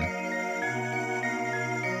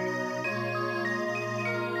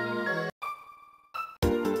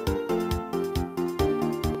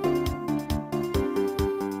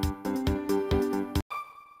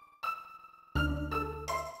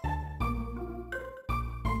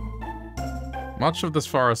 Much of this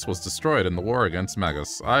forest was destroyed in the war against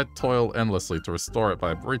Magus. I toil endlessly to restore it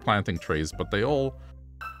by replanting trees, but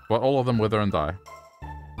all of them wither and die.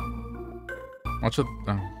 Much of...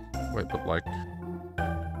 wait, but like...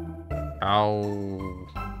 How...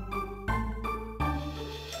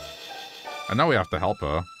 I know we have to help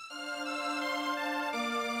her.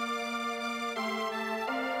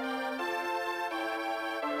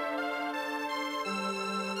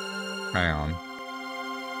 Hang on.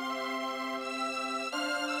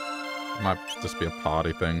 Might just be a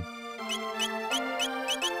party thing.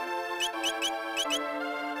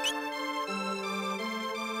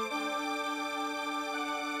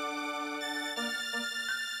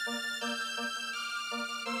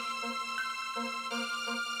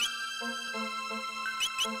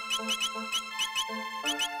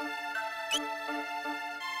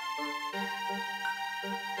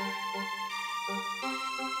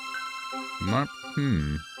 Nope.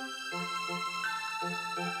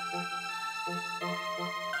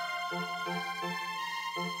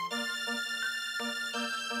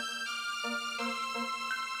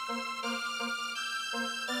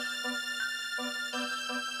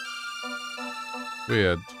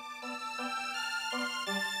 Weird.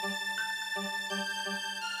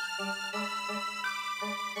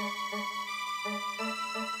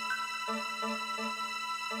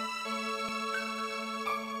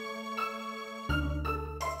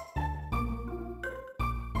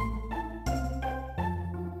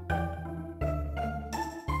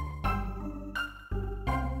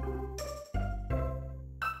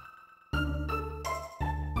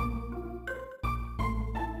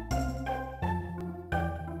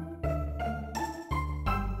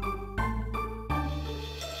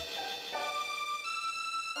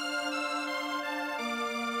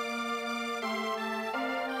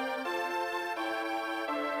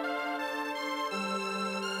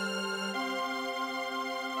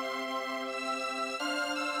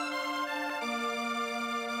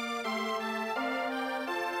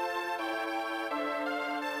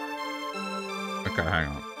 Okay, hang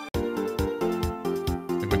on.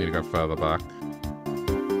 I think we need to go further back.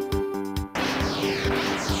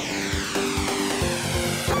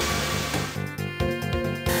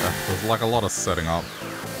 Yeah, there's like a lot of setting up.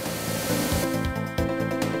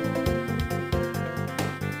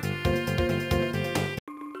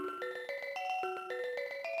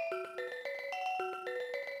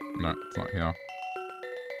 No, it's not here.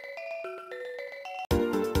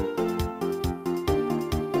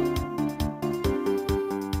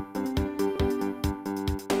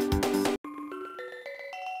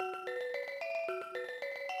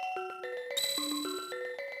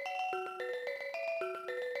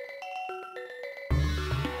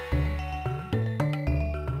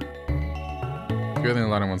 You're the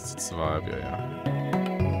only one wants to survive, yeah.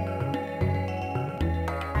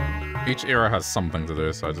 Each era has something to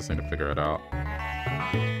do, so I just need to figure it out.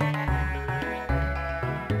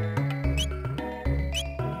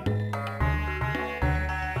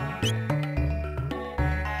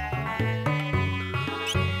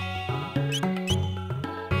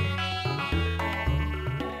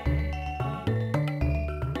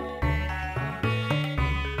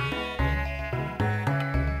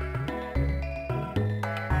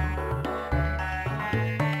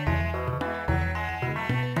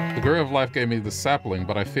 The Guru of Life gave me this sapling,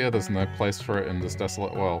 but I fear there's no place for it in this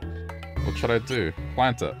desolate world. What should I do?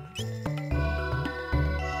 Plant it.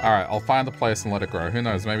 Alright, I'll find a place and let it grow. Who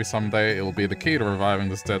knows, maybe someday it will be the key to reviving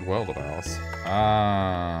this dead world of ours.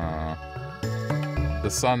 Ah.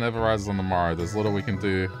 The sun ever rises on the morrow. There's little we can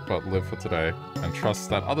do but live for today, and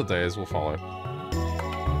trust that other days will follow.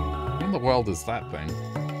 What in the world is that thing?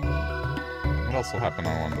 What else will happen,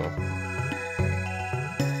 I wonder?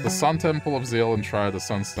 The Sun Temple of Zeal and Try the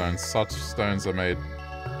Sunstones. Such stones are made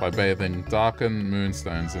by bathing darkened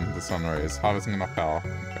moonstones in the sun rays, harvesting enough power.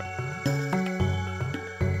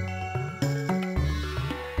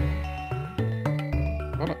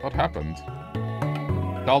 Okay. What happened?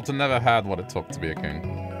 Dalton never had what it took to be a king.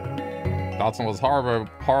 Dalton was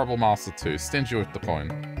horrible master too, stingy with the coin.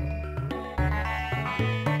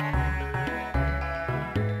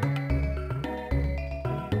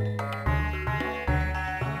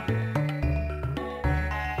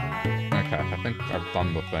 I think I've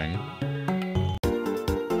done the thing.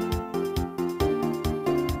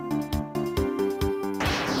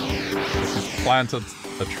 She's planted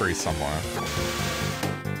a tree somewhere.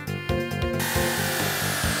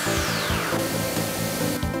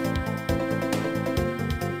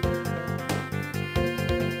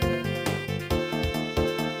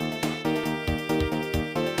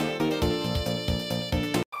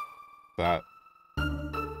 That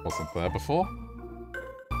wasn't there before.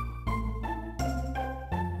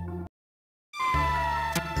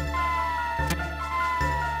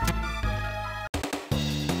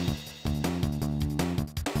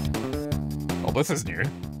 Oh, this is new.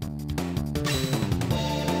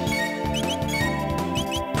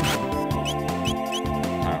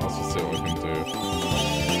 Alright, let's just see what we can do.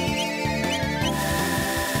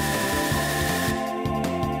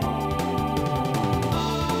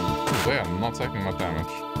 So yeah, I'm not taking that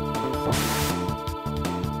damage.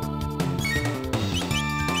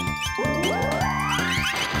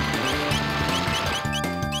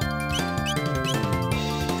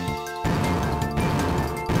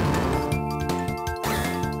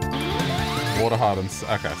 Water hardens.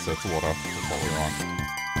 Okay, so it's water. That's what we want.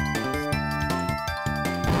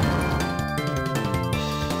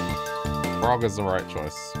 Frog is the right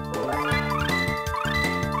choice.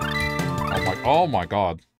 Oh my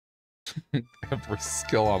god. Every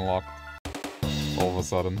skill unlocked. All of a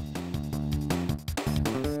sudden.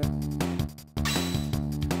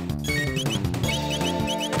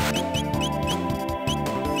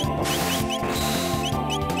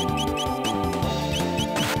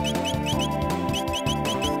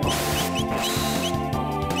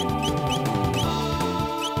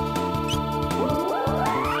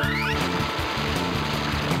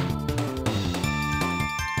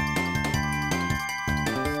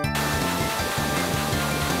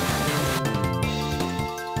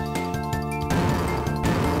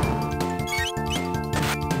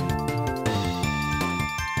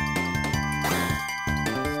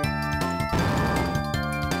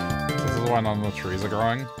 None of the trees are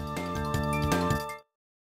growing.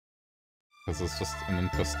 Because it's just an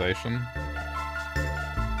infestation.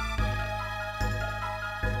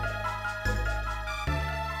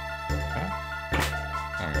 Okay.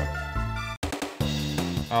 There we go.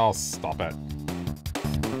 Oh, stop it.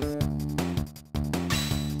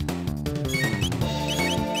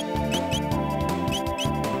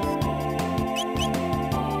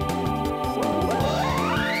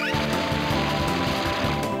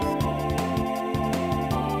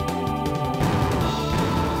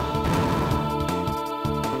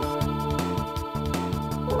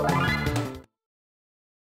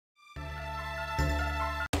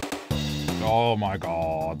 Oh my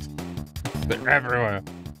god. They're everywhere.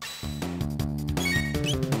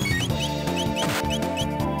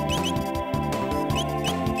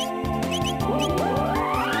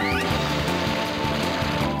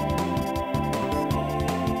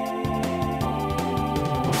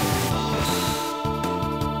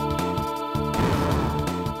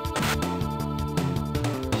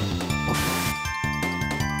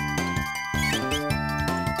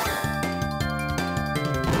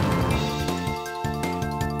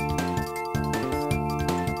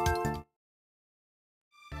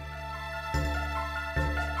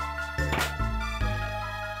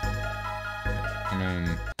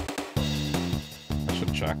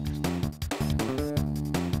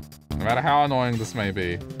 No matter how annoying this may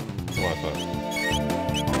be, it's worth it.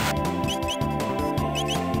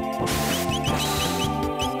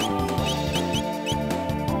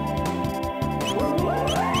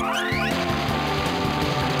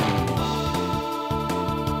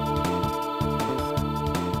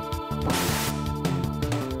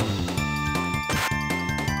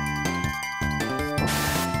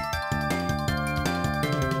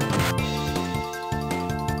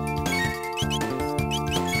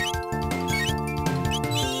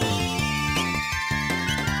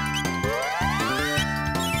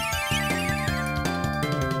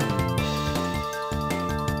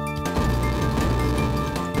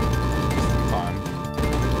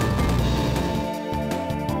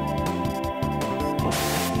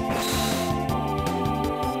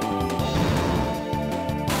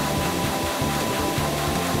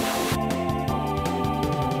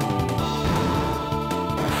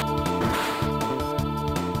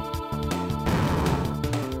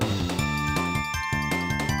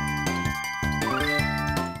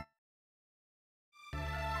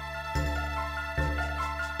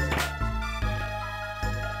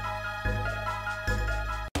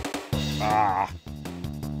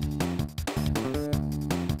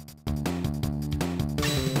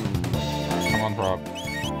 Come on, Frog.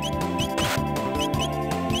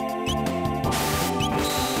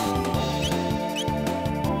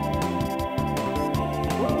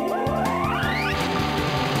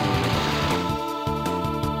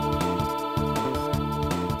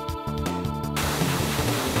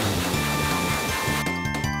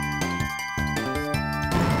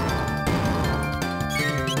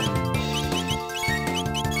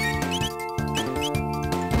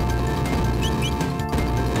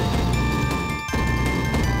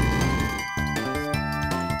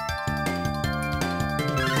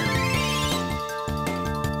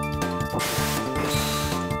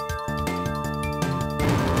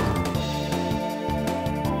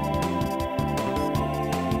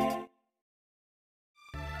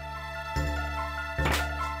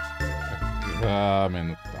 I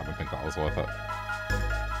mean, I don't think that was worth it.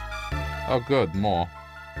 Oh, good, more.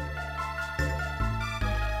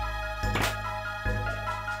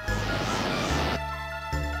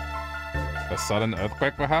 A sudden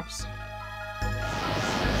earthquake, perhaps?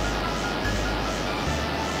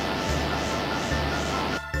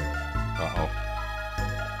 Uh-oh.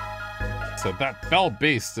 So that fell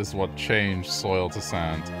beast is what changed soil to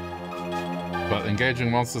sand. But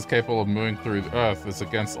engaging monsters capable of moving through the earth is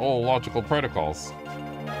against all logical protocols.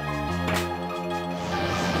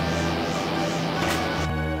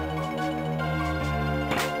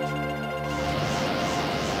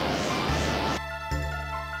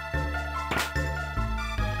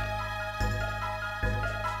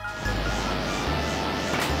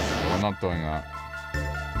 We're not doing that.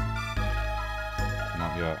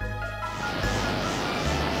 Not yet.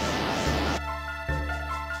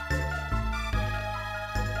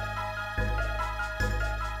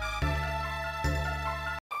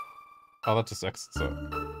 Oh, that just exits it.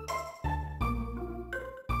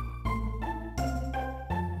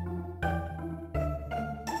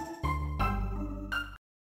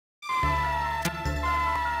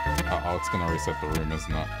 Uh-oh, it's gonna reset the room,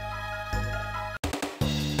 isn't it?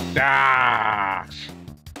 Ah!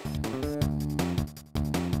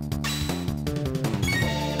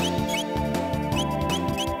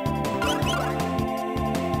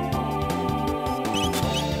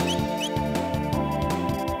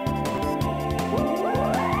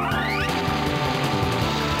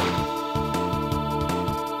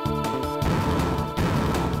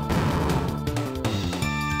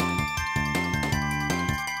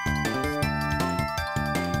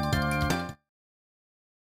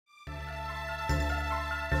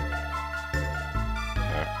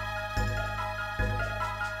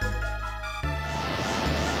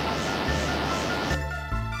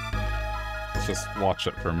 Just watch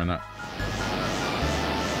it for a minute.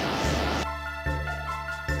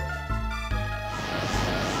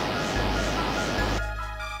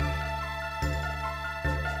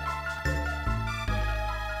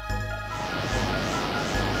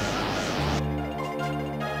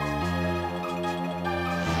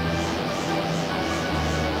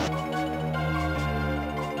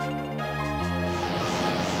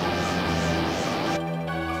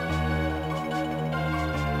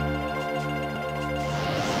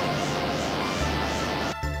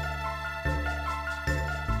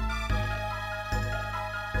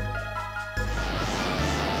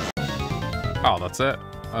 Oh, that's it?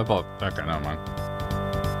 I thought... Okay, never mind.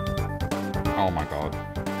 Oh my god.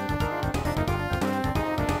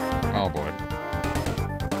 Oh boy.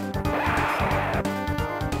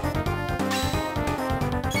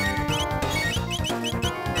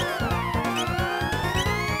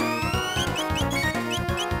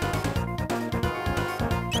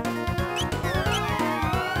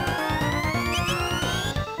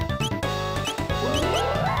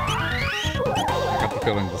 I got the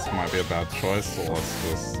feeling this might be a bad choice, so let's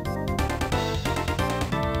just...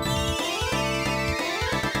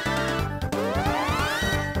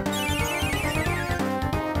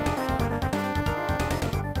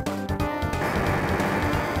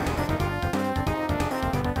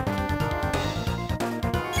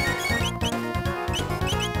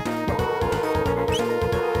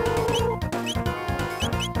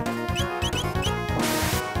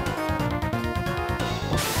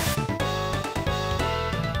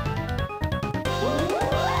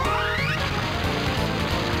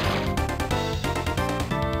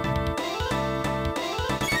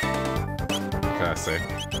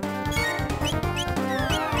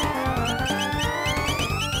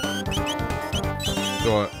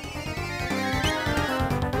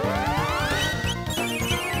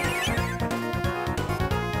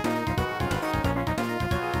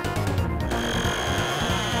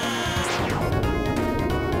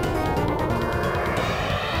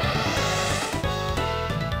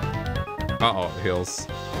 Uh-oh, it heals.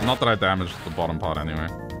 Not that I damaged the bottom part anyway.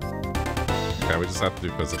 Okay, we just have to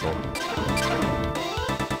do physical.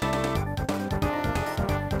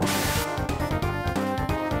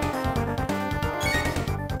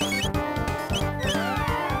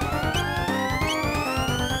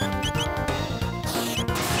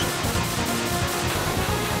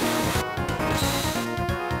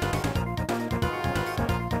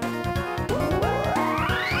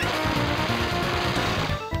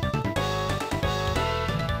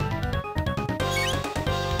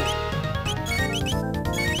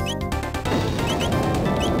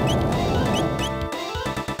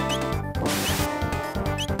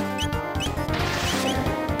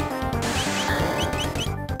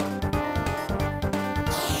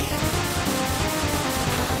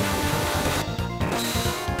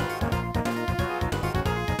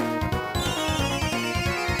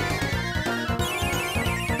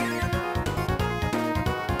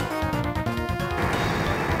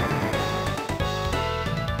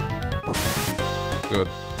 Good.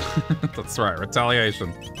 That's right,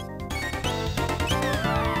 retaliation.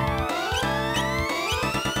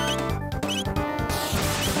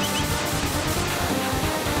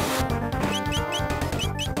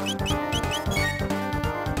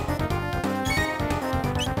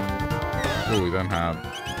 Oh, we don't have...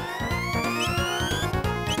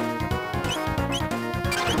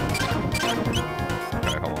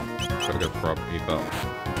 Okay, hold on. Gotta get prop, eat that.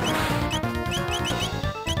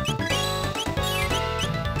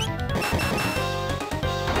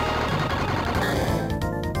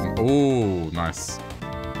 Ooh, nice.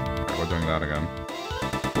 Okay, we're doing that again.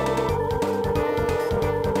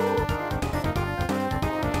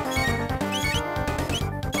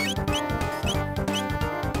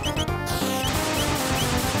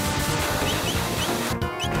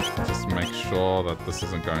 Just make sure that this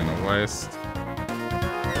isn't going to waste.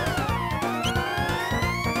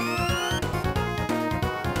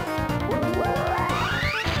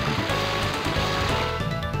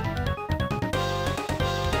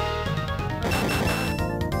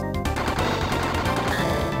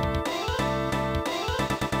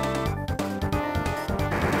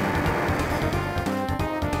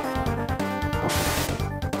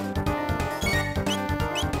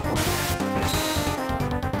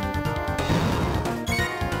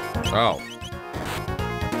 Oh.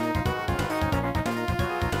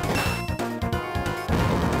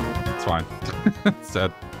 It's fine. It's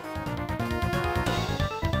dead.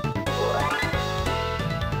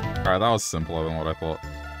 Alright, that was simpler than what I thought.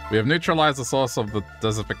 We have neutralized the source of the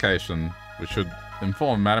desertification. We should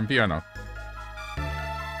inform Madame Fiona.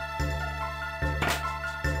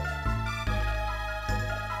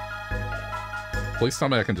 Please tell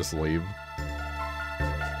me I can just leave.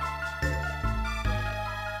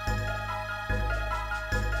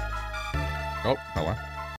 Oh, hello.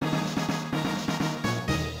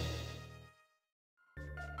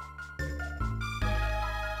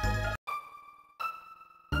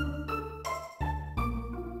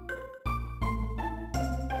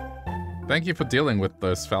 Thank you for dealing with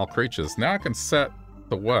those foul creatures. Now I can set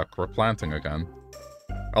to work replanting again.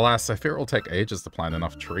 Alas, I fear it will take ages to plant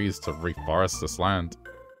enough trees to reforest this land.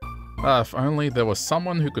 If only there was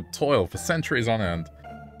someone who could toil for centuries on end.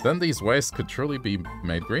 Then these wastes could truly be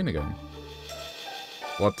made green again.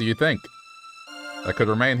 What do you think? I could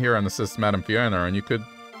remain here and assist Madame Fiona, and you could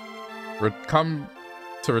come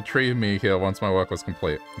to retrieve me here once my work was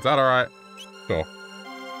complete. Is that alright? Sure.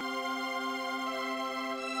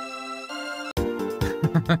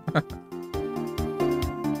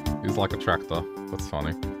 He's like a tractor. That's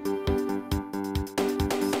funny.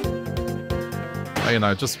 You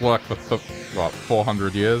know, just work for, what,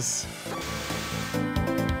 400 years?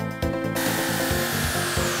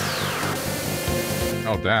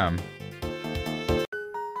 Oh, damn.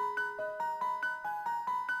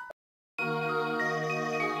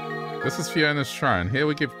 This is Fiona's shrine. Here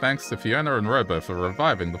we give thanks to Fiona and Robo for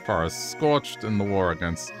reviving the forest scorched in the war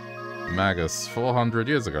against Magus 400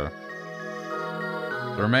 years ago.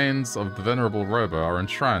 The remains of the venerable Robo are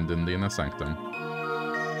enshrined in the inner sanctum.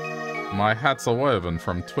 My hats are woven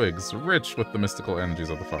from twigs rich with the mystical energies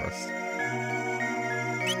of the forest.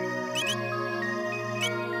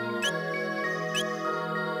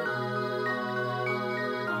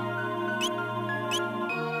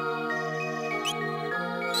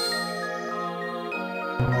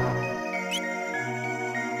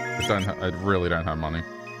 I really don't have money.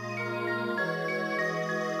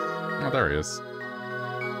 Oh, there he is.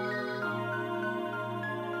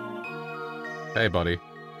 Hey, buddy.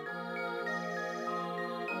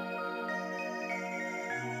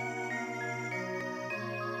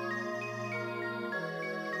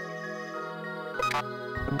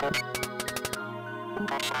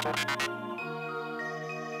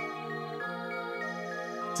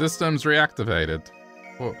 Systems reactivated.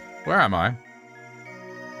 Where am I?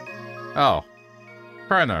 Oh.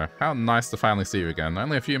 Chrono, how nice to finally see you again.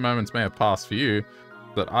 Only a few moments may have passed for you,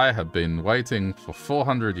 but I have been waiting for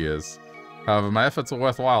 400 years. However, my efforts are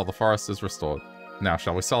worthwhile. The forest is restored. Now,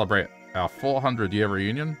 shall we celebrate our 400-year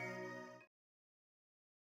reunion?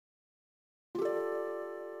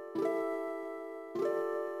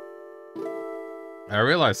 I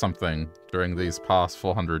realized something during these past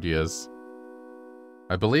 400 years.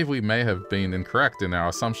 I believe we may have been incorrect in our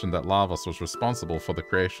assumption that Lavos was responsible for the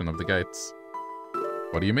creation of the gates.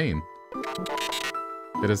 What do you mean?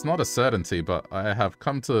 It is not a certainty, but I have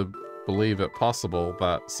come to believe it possible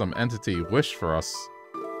that some entity wished for us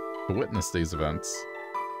to witness these events.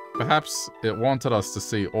 Perhaps it wanted us to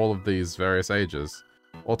see all of these various ages.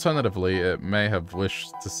 Alternatively, it may have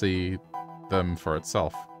wished to see them for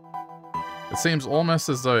itself. It seems almost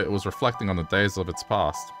as though it was reflecting on the days of its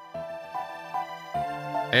past.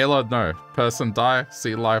 Ayla, no. Person die,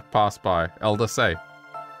 see life pass by. Elder say.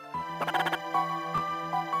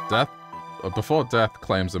 Death? Before death,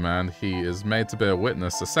 claims a man, he is made to bear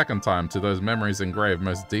witness a second time to those memories engraved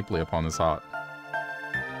most deeply upon his heart.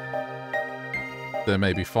 There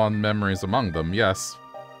may be fond memories among them, yes,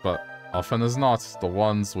 but often as not, the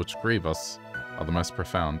ones which grieve us are the most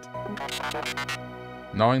profound.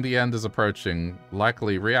 Knowing the end is approaching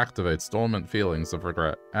likely reactivates dormant feelings of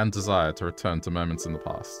regret and desire to return to moments in the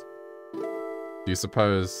past. Do you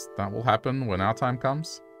suppose that will happen when our time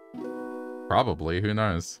comes? Probably, who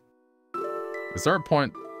knows? Is there a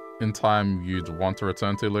point in time you'd want to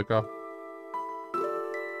return to, Luca?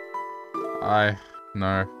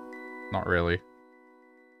 No, not really.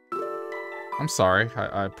 I'm sorry,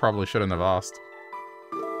 I probably shouldn't have asked.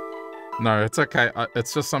 No, it's okay.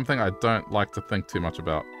 It's just something I don't like to think too much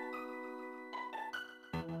about.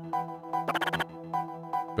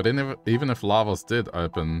 But even if Lavos did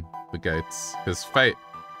open the gates, his fate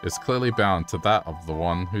is clearly bound to that of the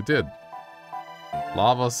one who did.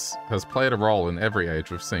 Lavos has played a role in every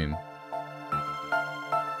age we've seen.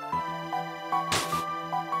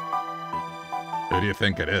 Who do you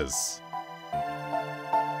think it is?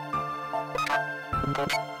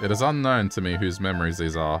 It is unknown to me whose memories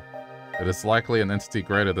these are. It is likely an entity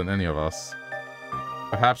greater than any of us.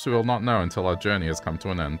 Perhaps we will not know until our journey has come to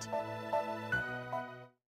an end.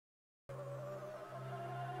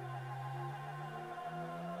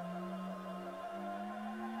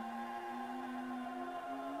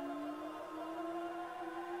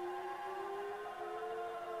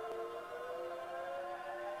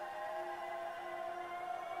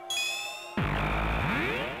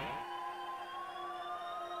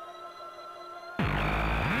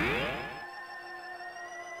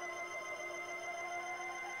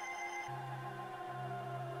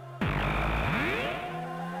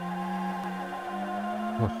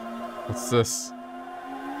 What's this?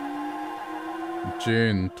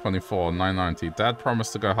 June 24, 990. Dad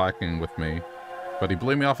promised to go hiking with me, but he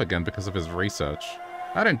blew me off again because of his research.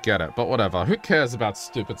 I don't get it, but whatever. Who cares about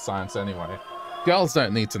stupid science anyway? Girls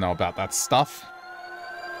don't need to know about that stuff.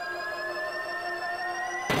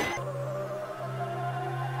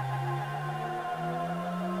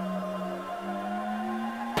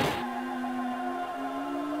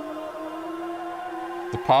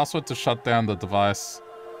 The password to shut down the device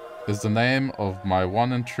is the name of my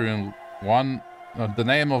one true love.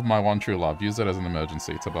 Use it as an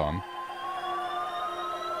emergency, Taban.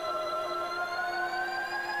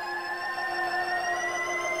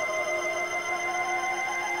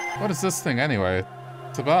 What is this thing anyway?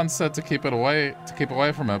 Taban said to keep away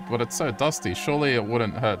from it, but it's so dusty. Surely it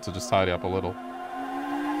wouldn't hurt to just tidy up a little.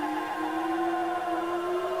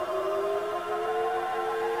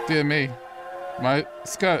 Dear me. My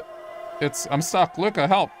skirt. I'm stuck. Luca,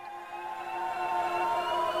 help.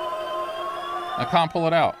 I can't pull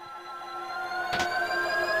it out.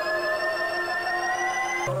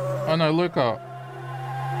 Oh no, Luca.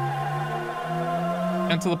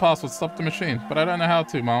 Enter the password. Stop the machine. But I don't know how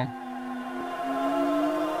to, Mom.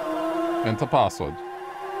 Enter password.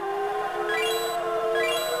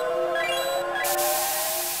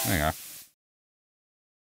 There you go.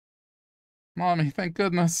 Mommy, thank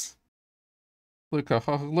goodness. Luca,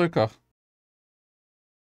 oh, Luca.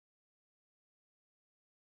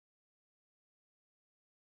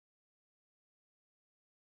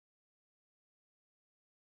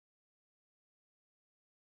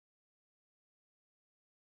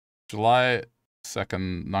 July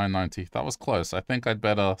 2nd, 990. That was close. I think I'd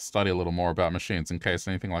better study a little more about machines in case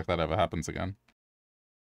anything like that ever happens again.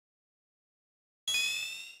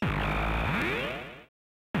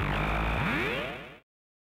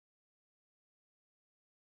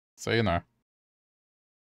 So, you know.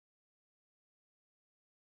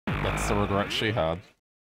 That's the regret she had.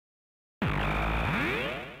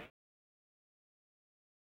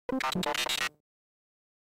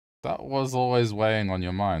 That was always weighing on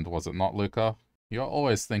your mind, was it not, Luca? You're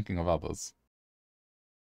always thinking of others.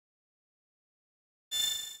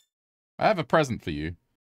 I have a present for you.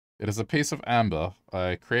 It is a piece of amber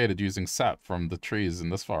I created using sap from the trees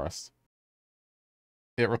in this forest.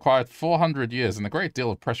 It required 400 years and a great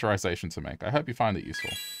deal of pressurization to make. I hope you find it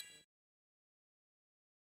useful.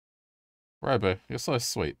 Robo, you're so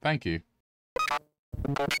sweet. Thank you.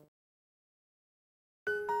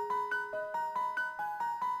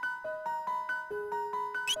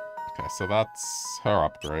 Okay, so that's her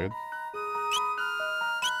upgrade.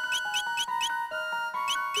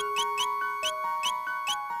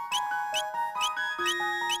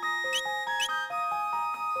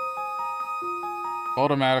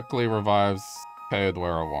 Automatically revives KO'd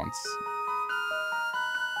wearer once.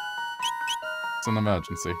 It's an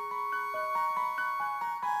emergency.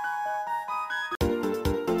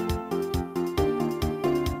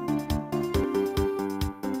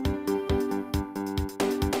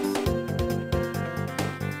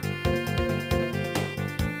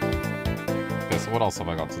 Okay, so what else have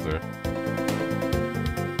I got to do?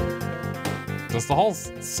 There's the whole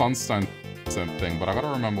Sunstone thing, but I gotta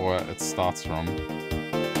remember where it starts from.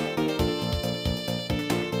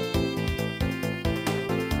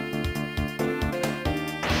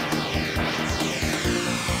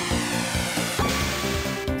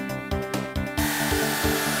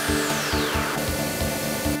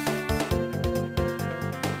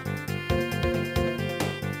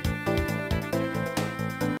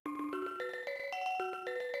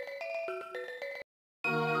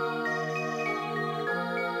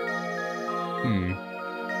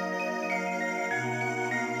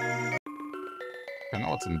 I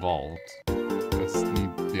know what's involved. Just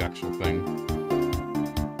need the actual thing.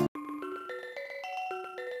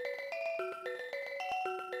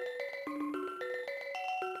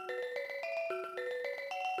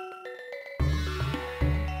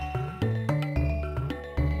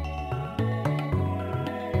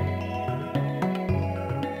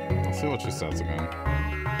 I'll see what she says again.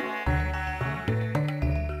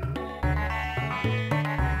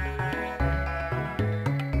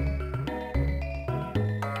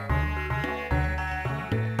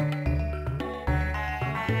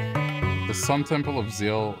 The Sun Temple of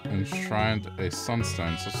Zeal enshrined a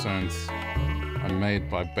sunstone. Sunstones are made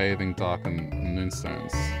by bathing darkened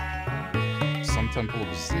moonstones. Sun Temple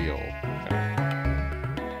of Zeal. Okay.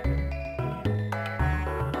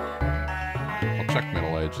 I'll check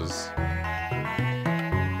Middle Ages.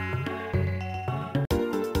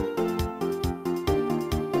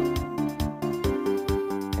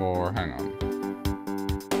 Or hang on.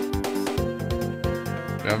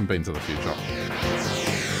 We haven't been to the future.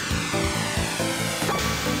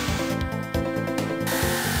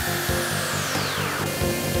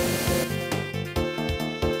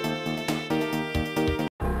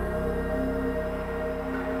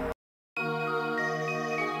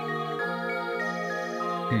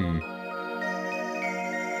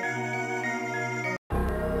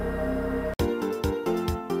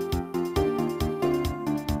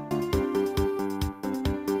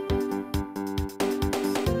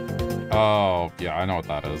 Oh, yeah, I know what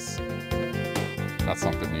that is. That's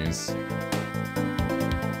not good news.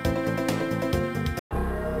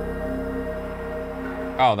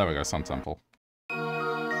 Oh, there we go, Sun Temple.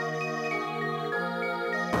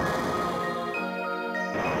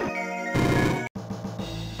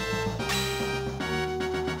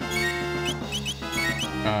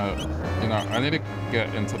 You know, I need to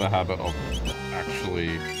get into the habit of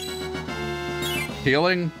actually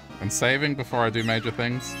healing and saving before I do major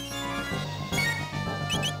things.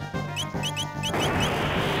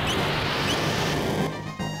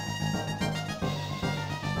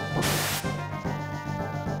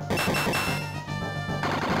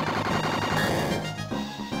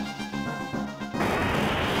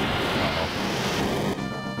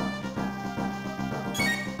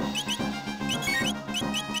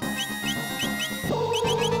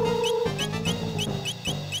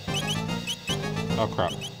 Oh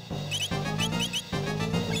crap.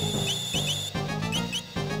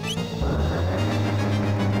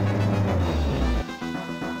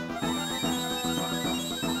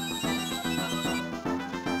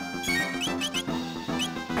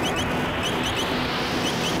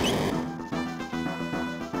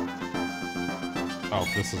 Oh,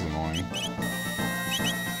 this is annoying.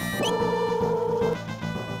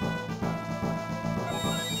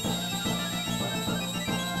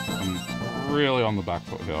 I'm really on the back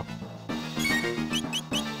foot here.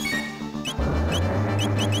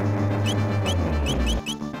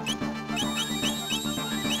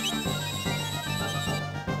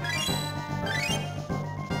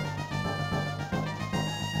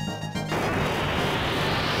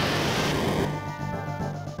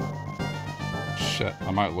 Shit,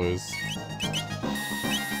 I might lose.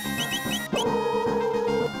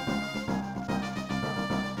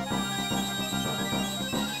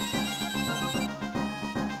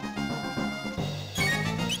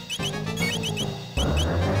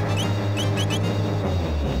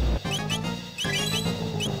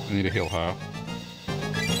 I need to heal her.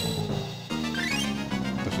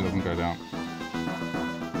 So she doesn't go down.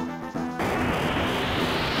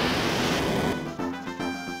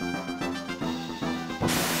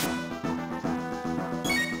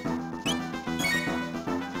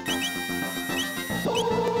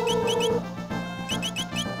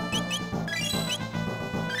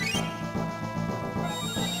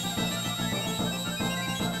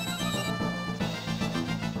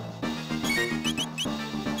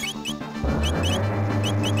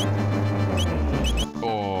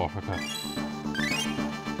 okay.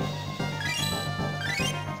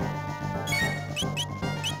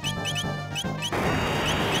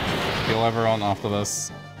 Kill everyone after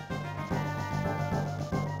this.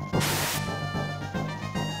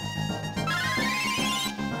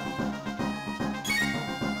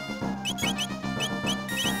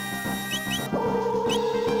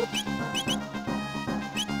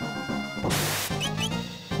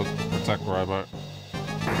 Protect Robo.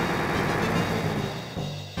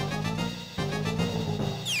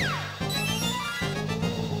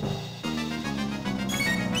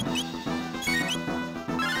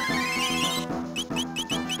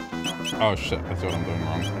 Oh shit, that's what I'm doing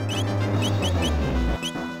wrong.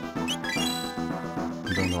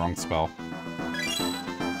 I'm doing the wrong spell.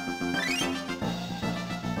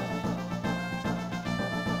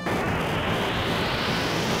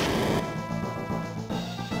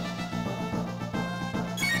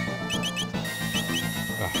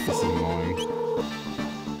 Ugh, this is annoying.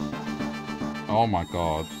 Oh my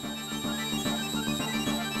god.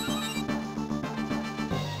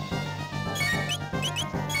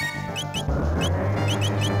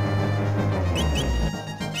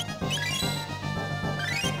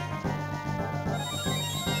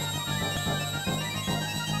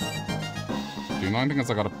 The annoying thing is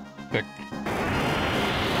I gotta pick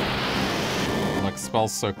like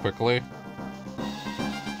spells so quickly.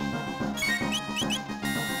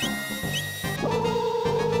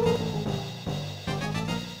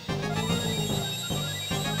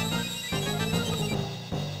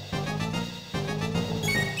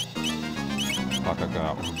 Fuck, I got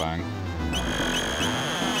out with a bang.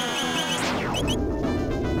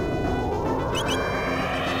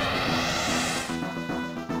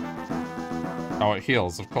 Oh, it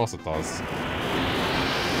heals. Of course it does.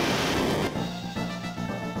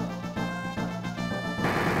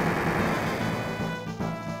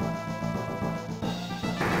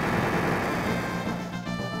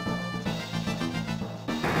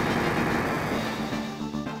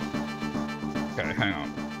 Okay, hang on.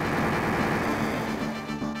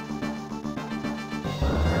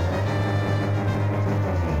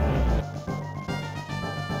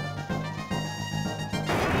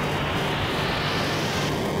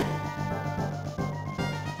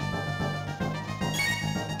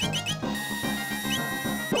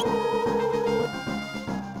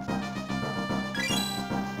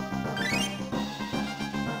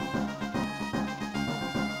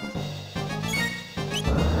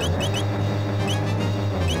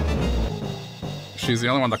 She's the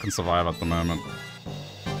only one that can survive at the moment.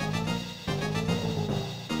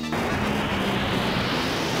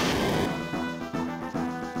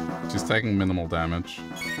 She's taking minimal damage.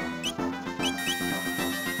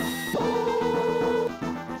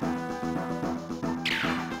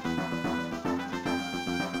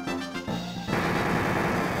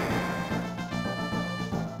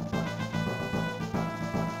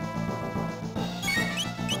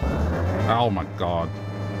 Oh my god.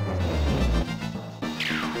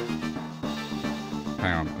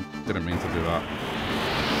 Hang on, I didn't mean to do that.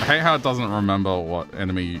 I hate how it doesn't remember what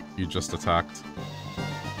enemy you just attacked.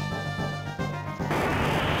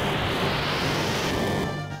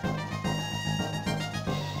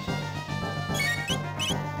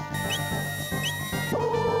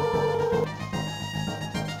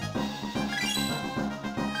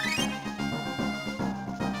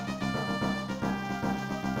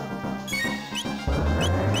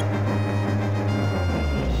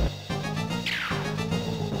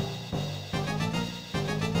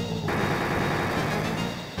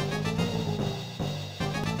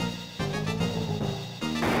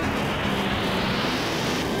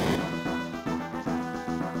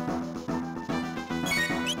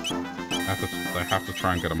 I have to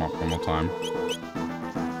try and get him off one more time.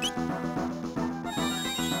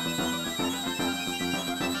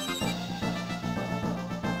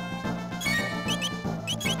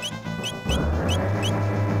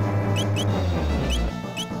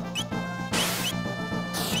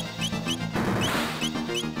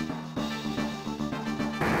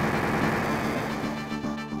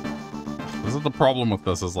 This is the problem with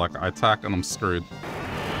this, is like I attack and I'm screwed.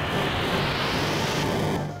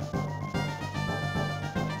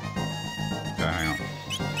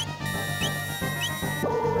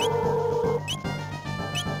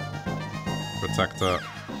 Protector.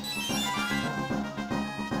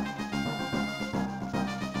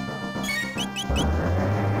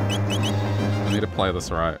 I need to play this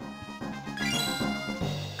right.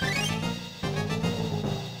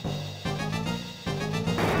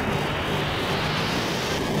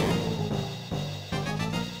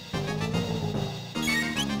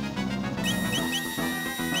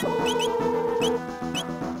 Okay,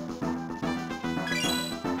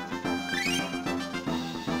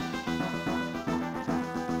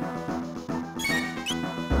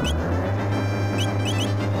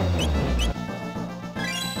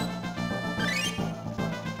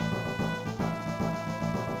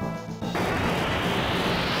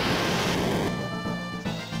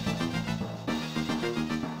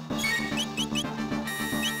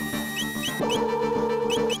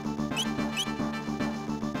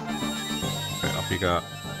 up you go.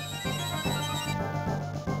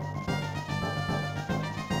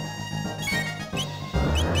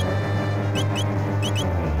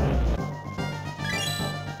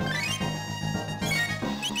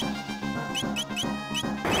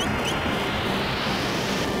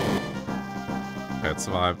 Okay, it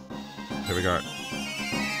survived. Here we go.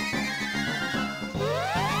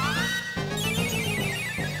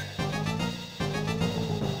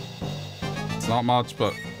 It's not much,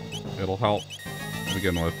 but it'll help to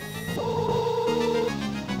begin with.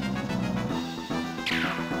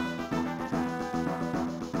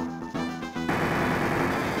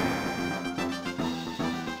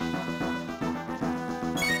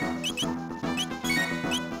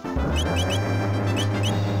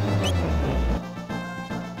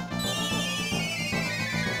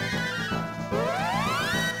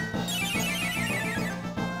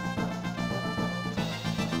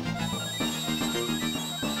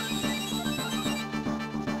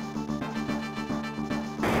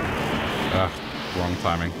 Wrong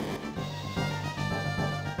timing.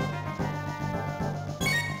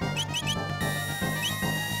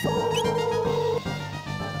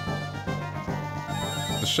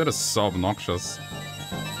 This shit is so obnoxious.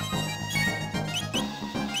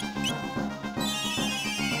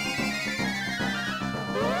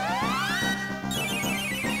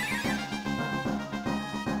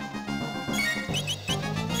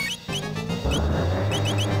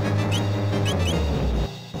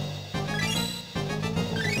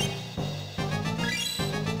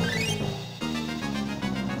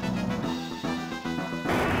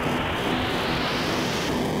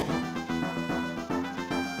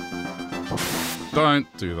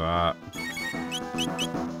 Don't do that.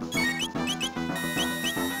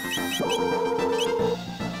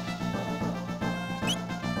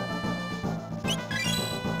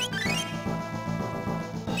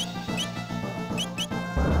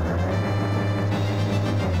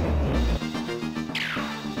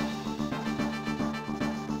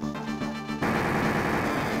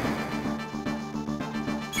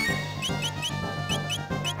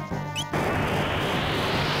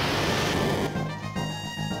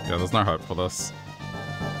 Yeah, there's no hope for this.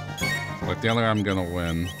 Like, the only way I'm gonna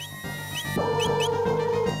win...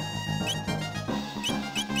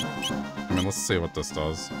 I mean, let's see what this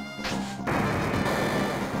does. It's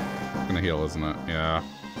gonna heal, isn't it? Yeah.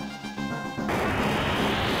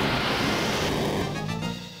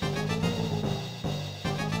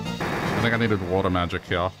 I think I needed water magic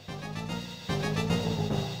here.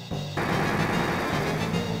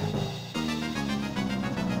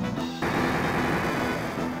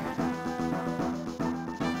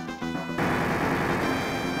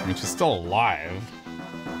 She's still alive.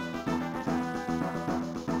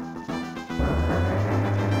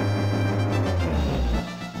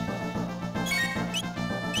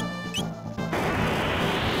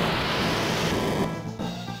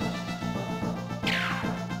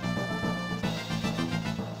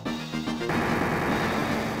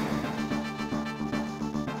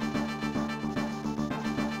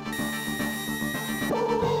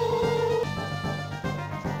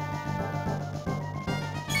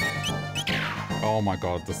 Oh my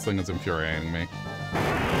god, this thing is infuriating me.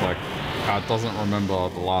 Like, how it doesn't remember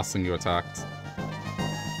the last thing you attacked.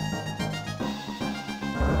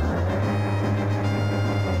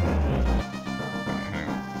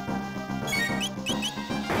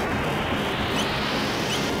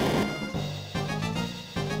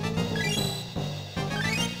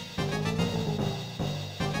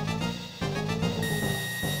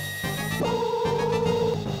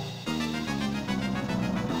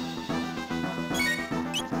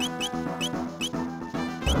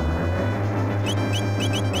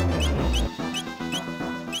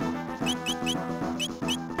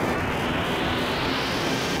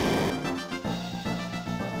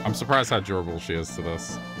 I'm surprised how durable she is to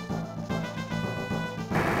this.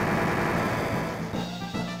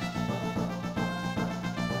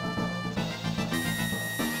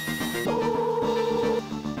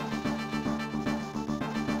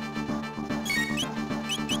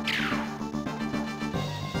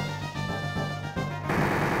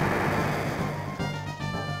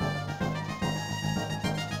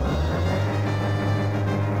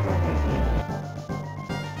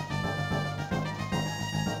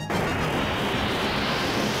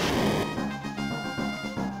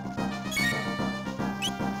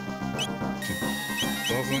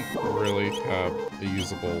 doesn't really have a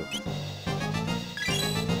usable...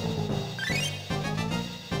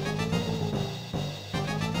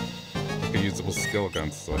 like a usable skill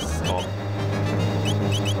against us. Stop.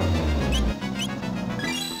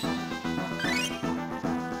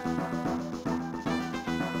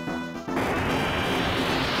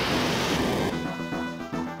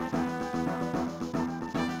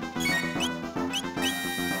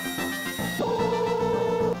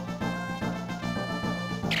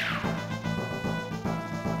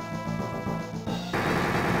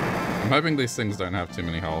 I'm hoping these things don't have too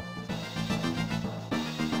many health.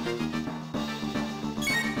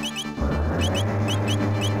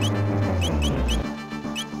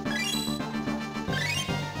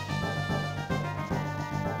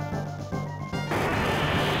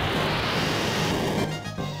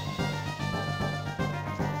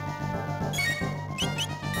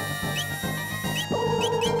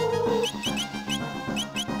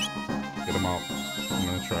 Get him up. I'm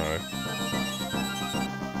gonna try.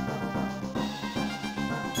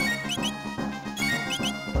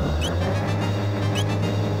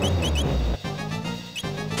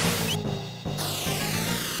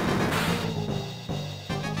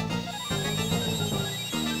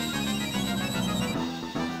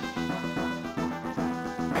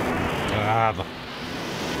 Ah,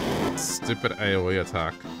 the stupid AoE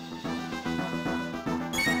attack.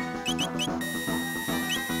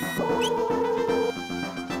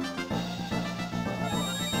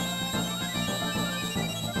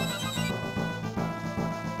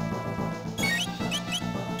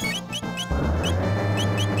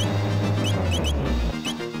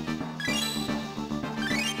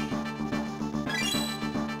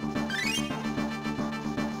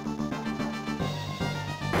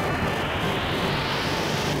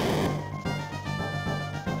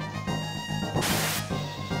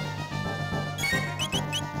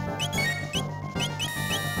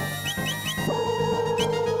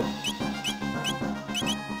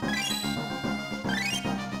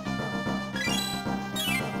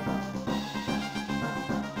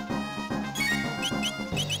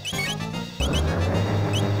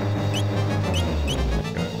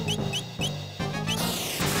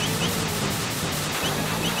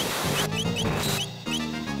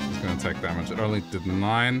 Damage. It only did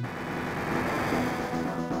 9.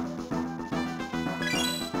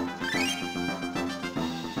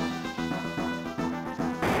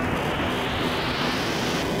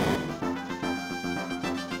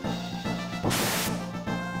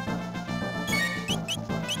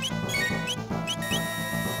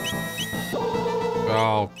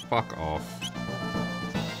 Oh, fuck off.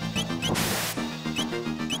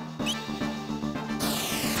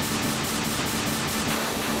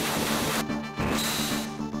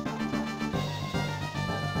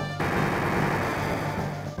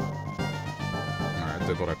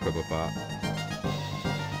 Did what I could with that.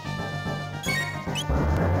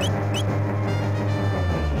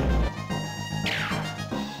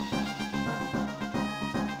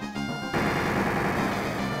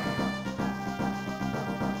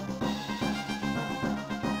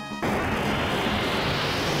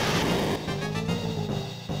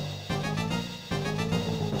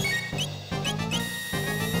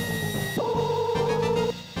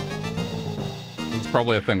 It's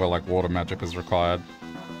probably a thing where like water magic is required.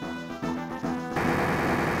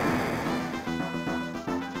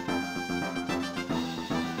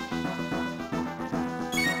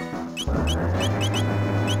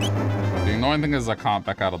 The annoying thing is I can't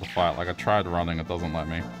back out of the fight. Like, I tried running, it doesn't let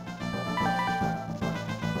me.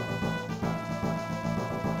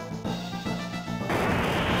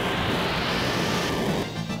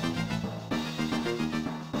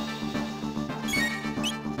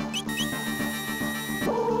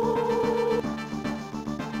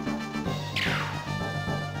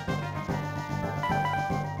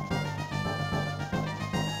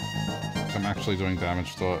 I'm actually doing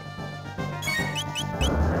damage to it.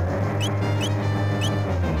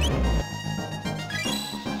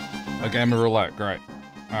 A game of roulette, great.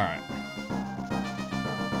 Alright.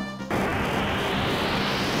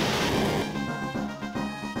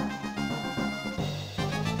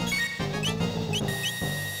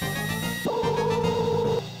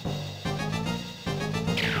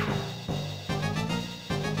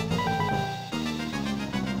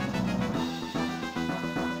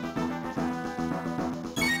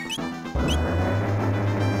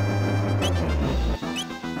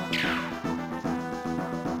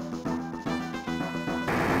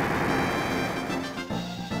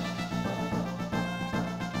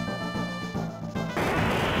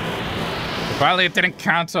 Finally, it didn't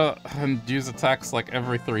counter and use attacks like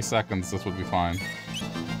every 3 seconds. This would be fine.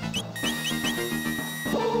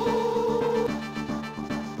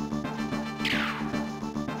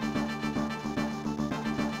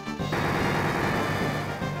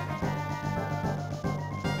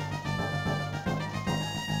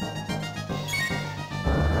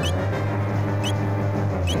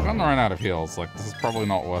 I'm gonna run out of heals. Like, this is probably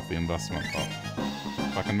not worth the investment, but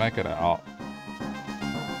if I can make it out.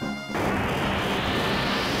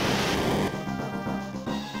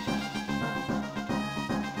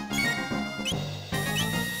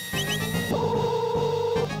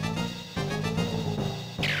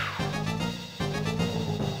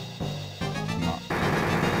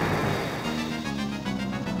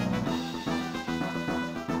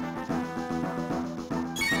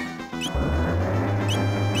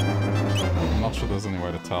 There's any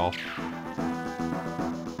way to tell.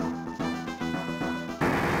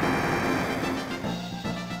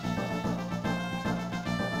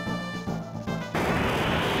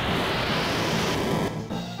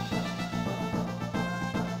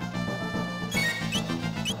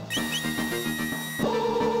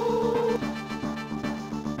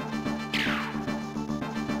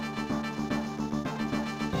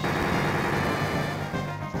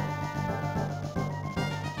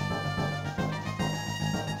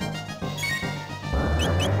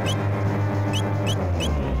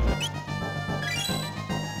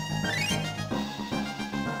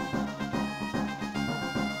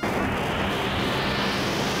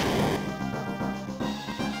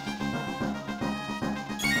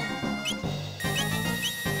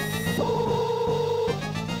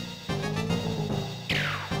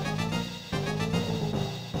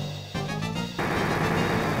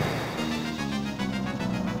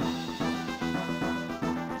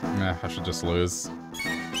 I should just lose.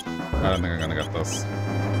 I don't think I'm gonna get this.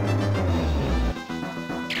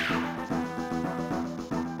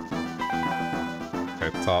 Okay,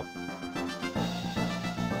 top.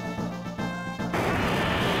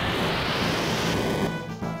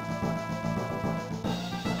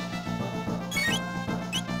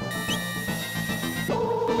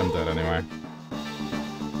 I'm dead anyway.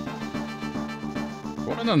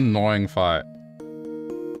 What an annoying fight.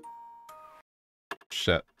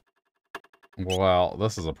 Shit. Well,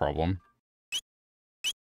 this is a problem.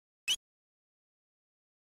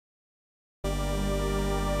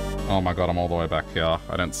 Oh my god, I'm all the way back here.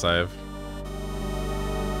 I didn't save.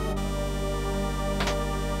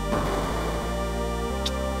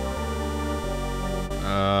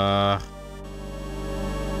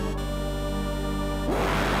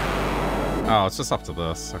 Oh, it's just up to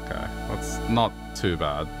this. Okay. That's not too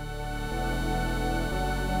bad.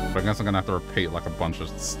 But I guess I'm gonna have to repeat like a bunch of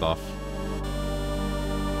stuff.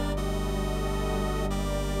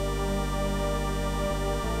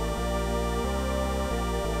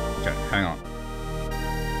 Okay, hang on.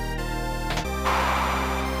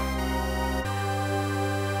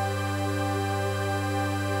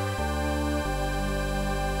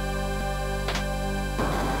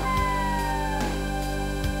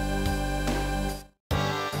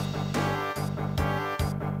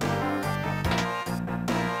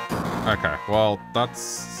 Okay, well,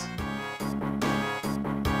 that's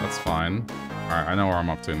fine. Alright, I know where I'm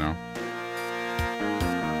up to now.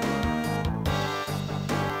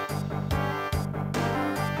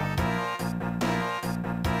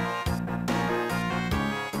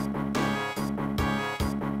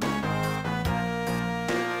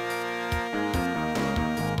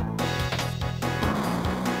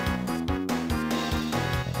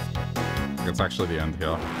 It's actually the end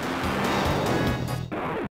here.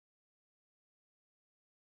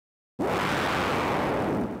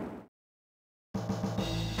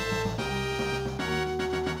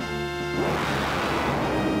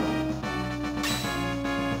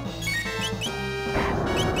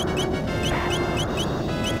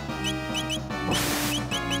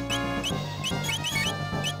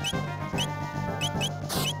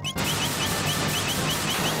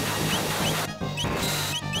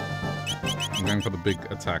 I'm going for the big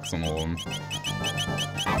attacks on all of them.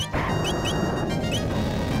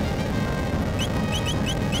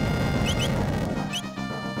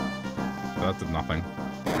 That did nothing.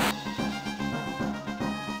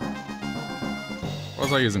 What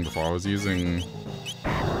was I using before? I was using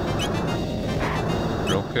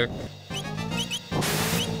drill kick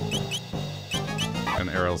and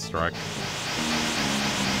aerial strike.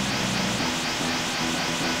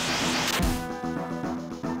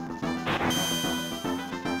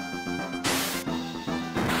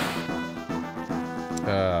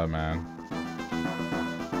 Oh, man.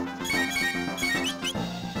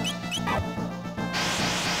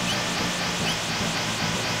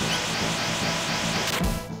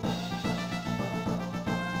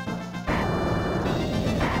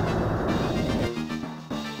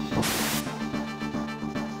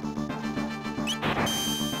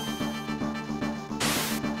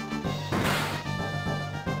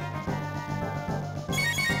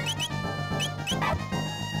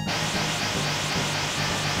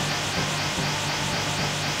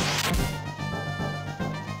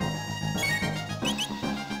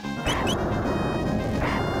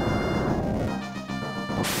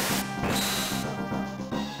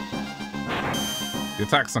 The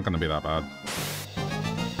attack's not going to be that bad.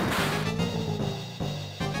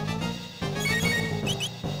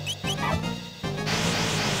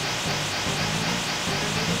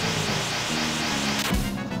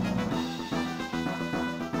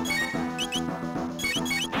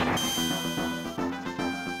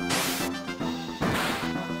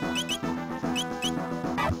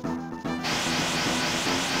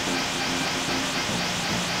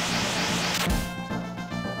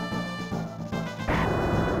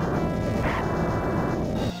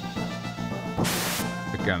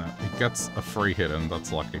 Again, it gets a free hit and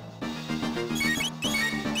that's lucky.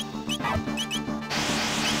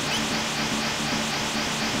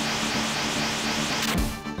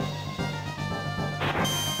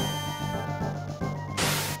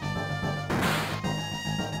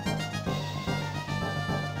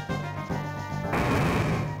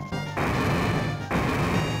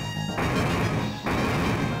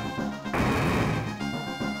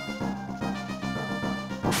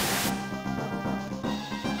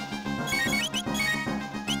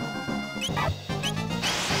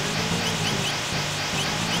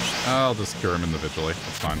 I'll just cure him individually.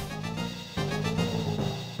 That's fine.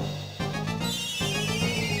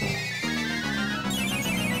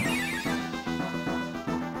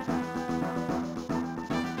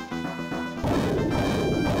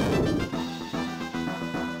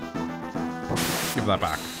 Give that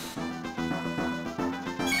back.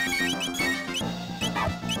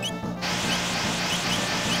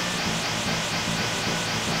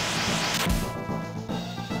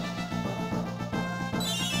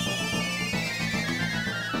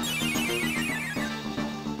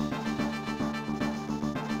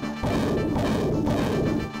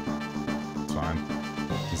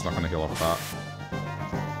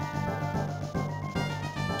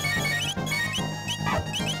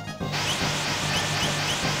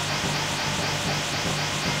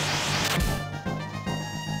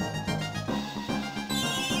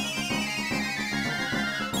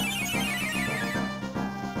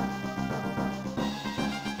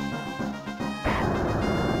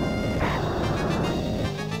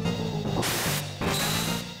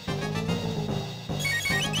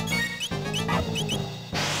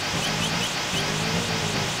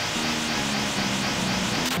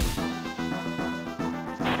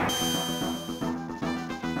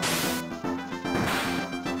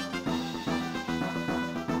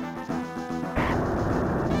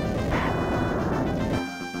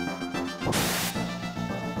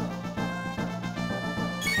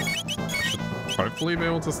 Hopefully be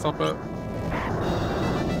able to stop it.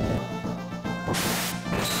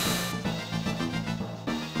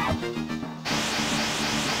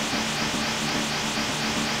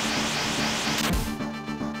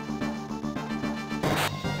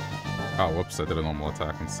 Oh, whoops, I did a normal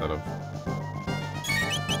attack instead of...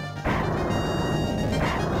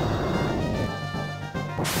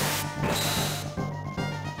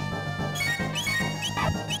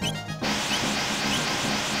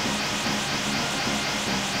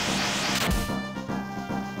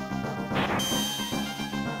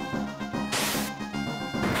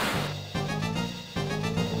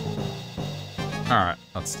 Alright,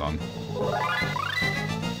 that's done.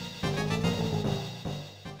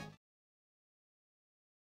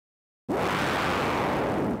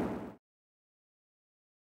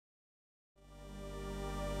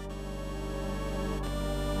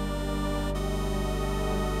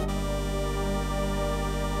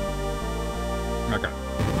 Okay.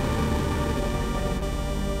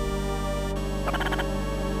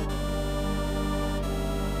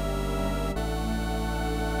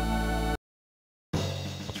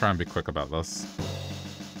 I'll try and be quick about this.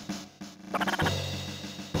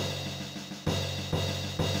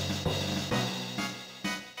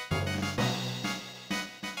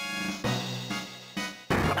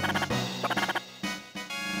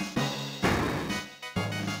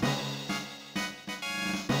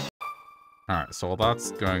 Alright, so while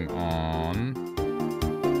that's going on...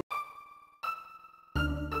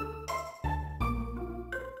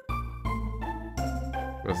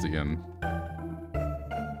 Where's the inn?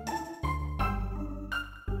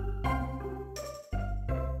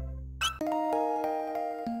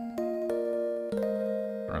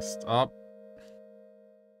 Rest up.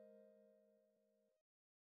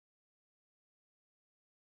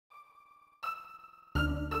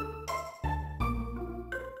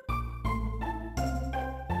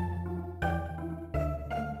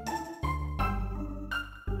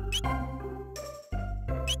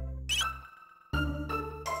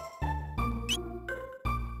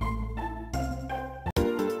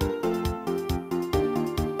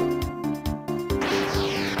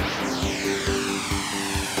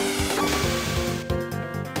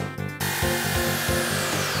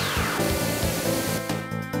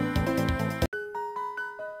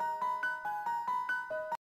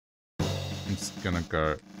 I'm just gonna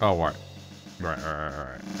go... Oh, wait. Right.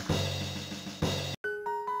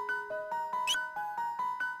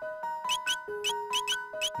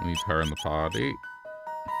 We need her in the party.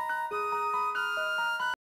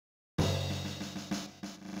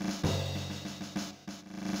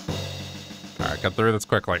 Alright, get through this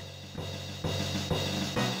quickly.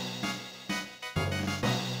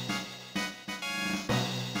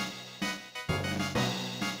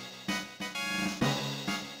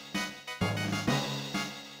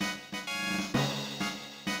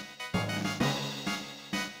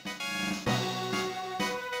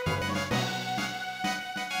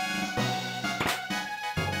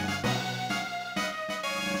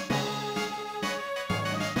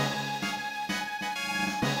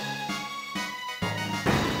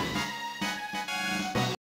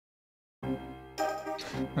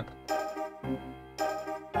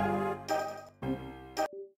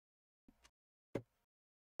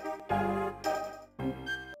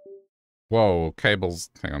 Whoa, cables.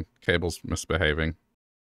 Hang on. Cable's misbehaving.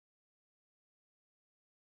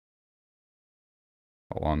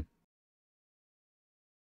 Hold on.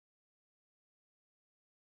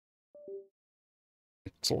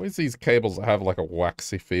 It's always these cables that have like a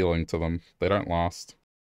waxy feeling to them. They don't last.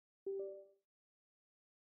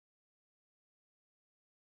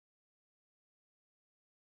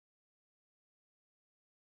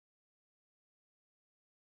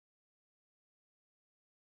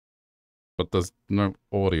 But there's no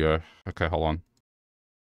audio. Okay, hold on.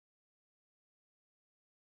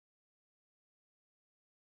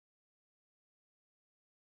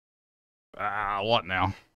 Ah, what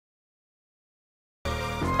now?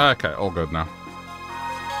 Okay, all good now.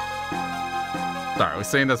 Sorry, we've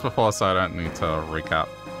seen this before, so I don't need to recap.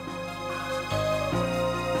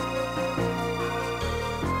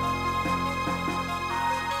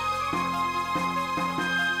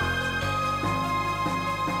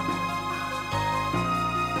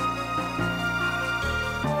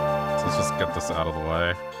 So let's just get this out of the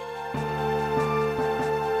way.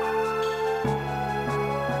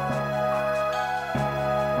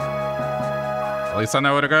 At least I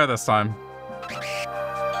know where to go this time.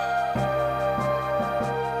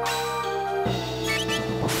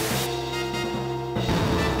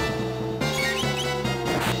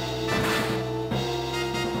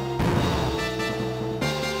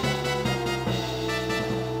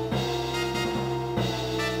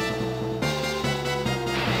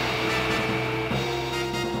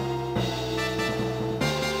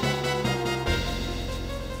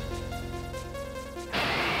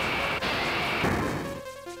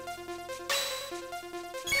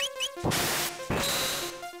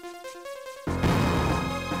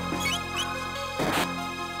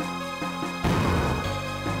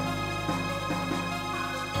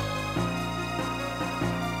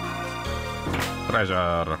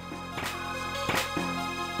 Treasure.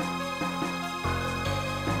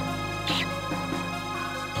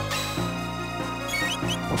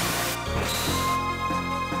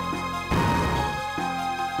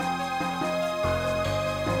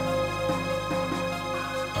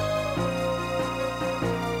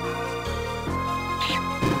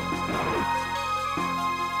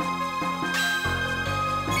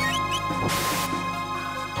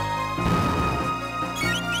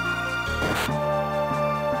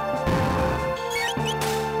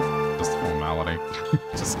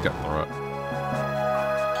 Just get through it.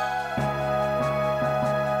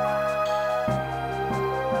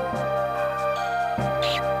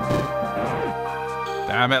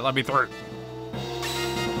 Damn it, let me through.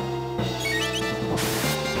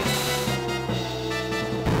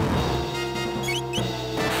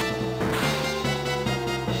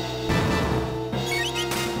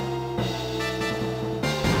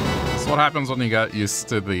 That's what happens when you get used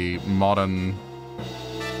to the modern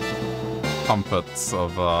comforts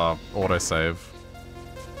of autosave.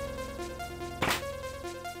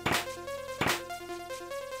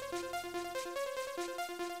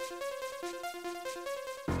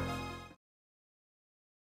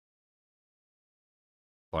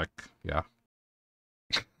 Like, yeah.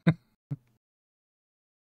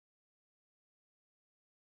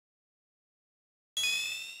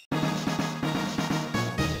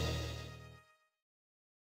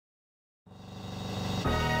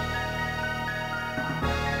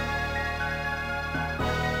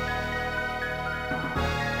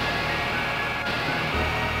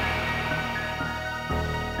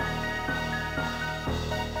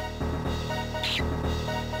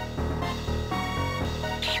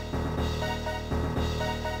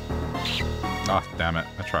 Ah, damn it.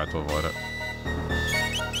 I tried to avoid it.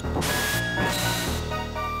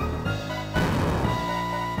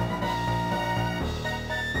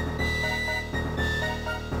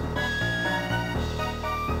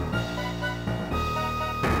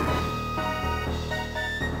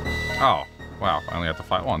 Oh, wow, I only have to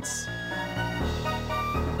fight once.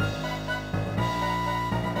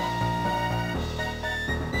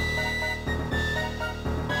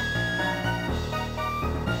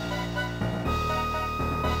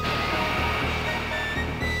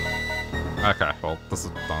 Okay, well, this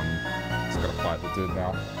is done. Just gotta fight the dude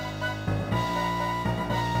now.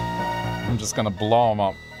 I'm just gonna blow him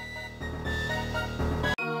up.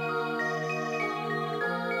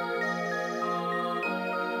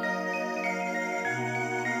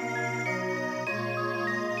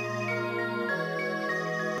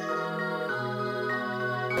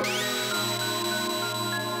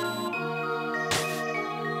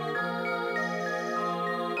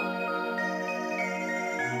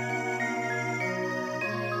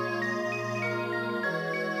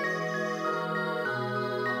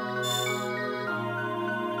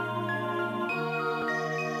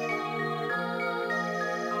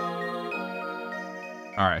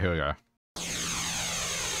 Alright, here we go.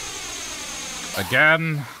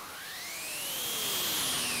 Again.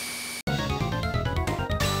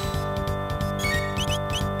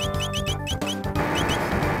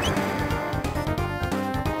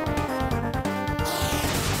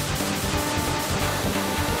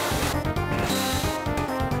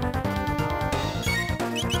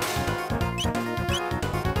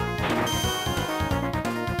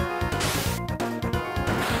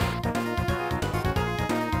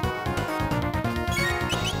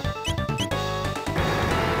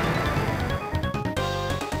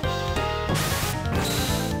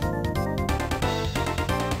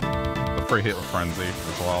 Hit with Frenzy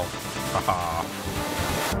as well. Haha.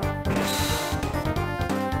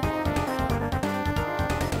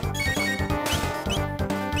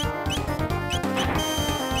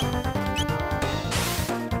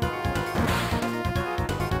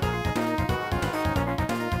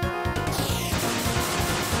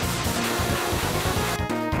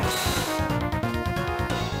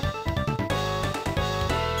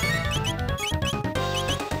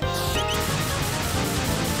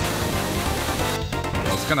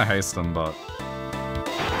 Gonna hasten, but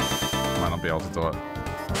might not be able to do it.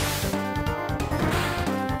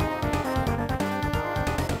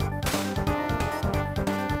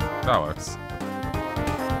 That works.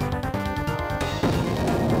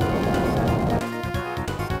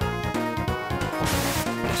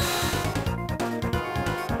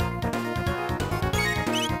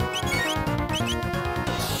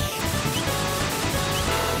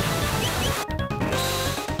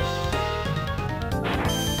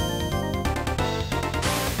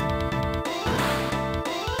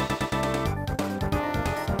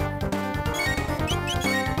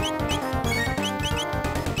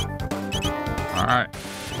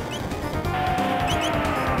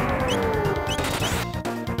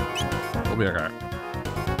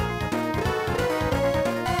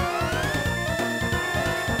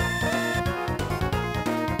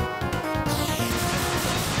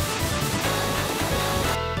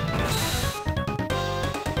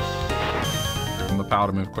 Power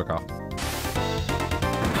to move quicker.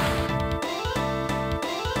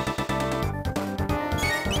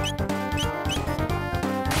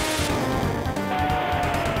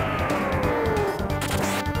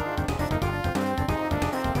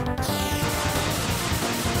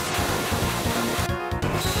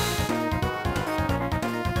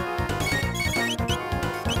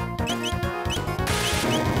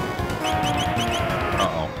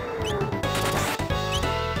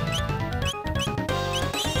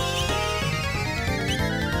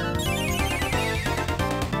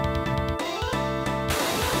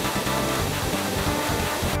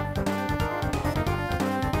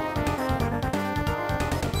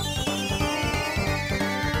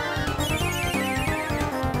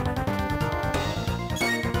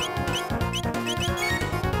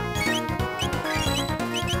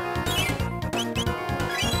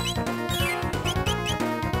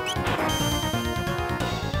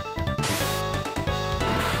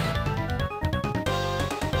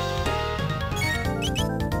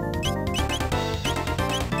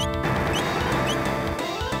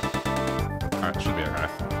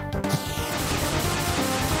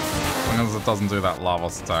 It doesn't do that lava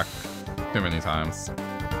stack too many times.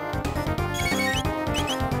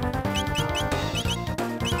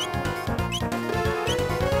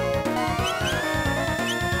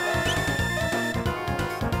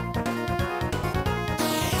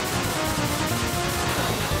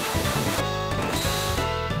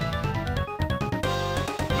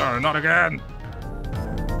 No, not again!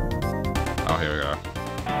 Oh, here we go.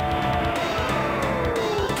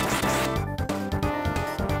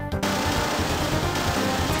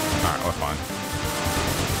 Alright, we're fine.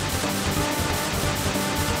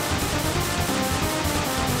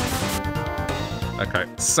 Okay,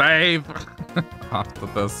 save after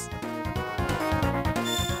this.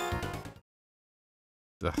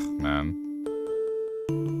 Ugh, man.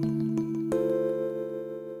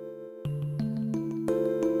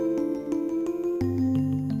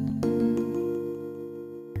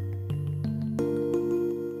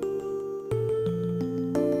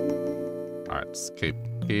 Alright, just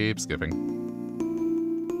keep skipping.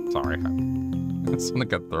 Sorry. I just want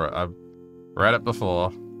to get through it. I've read it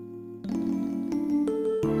before.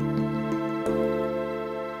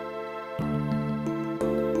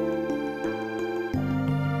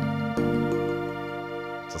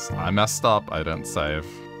 I messed up, I didn't save.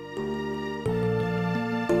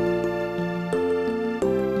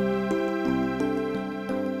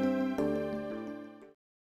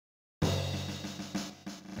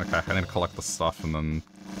 Okay, I need to collect the stuff and then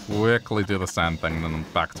quickly do the sand thing and then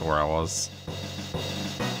back to where I was.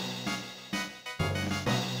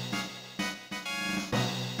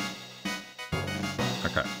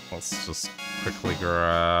 Okay, let's just quickly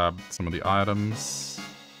grab some of the items.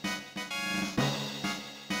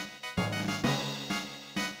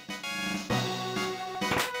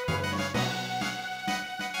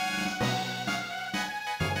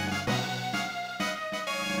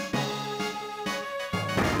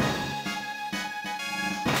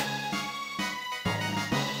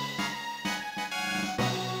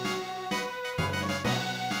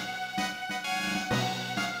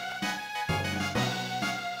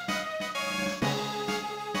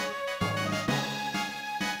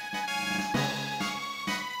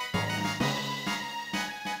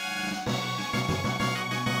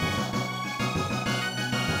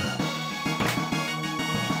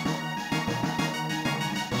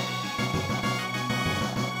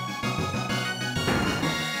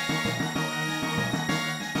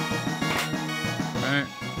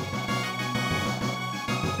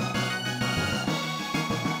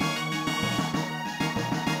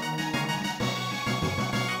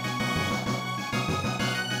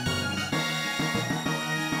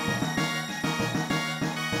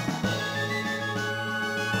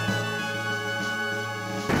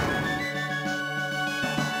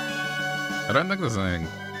 I don't think there's anything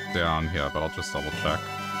down here, but I'll just double check.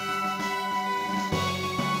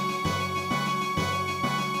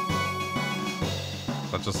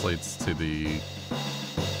 That just leads to the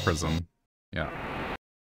prison. Yeah.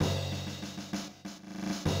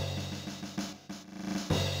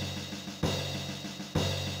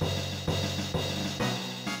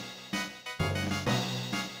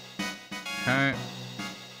 Okay.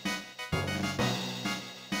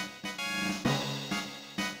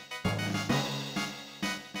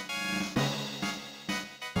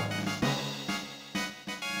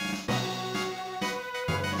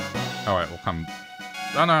 Alright, we'll come...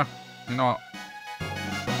 Oh no! You know what?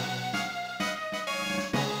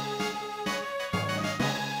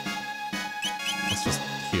 Let's just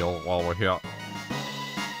heal while we're here.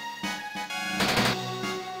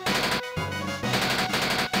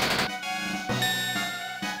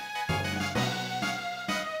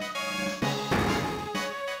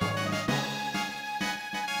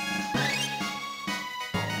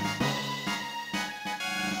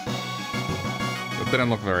 It didn't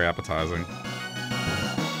look very appetizing.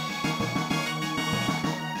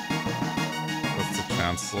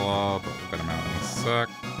 Chancellor, but we'll get him out in a sec.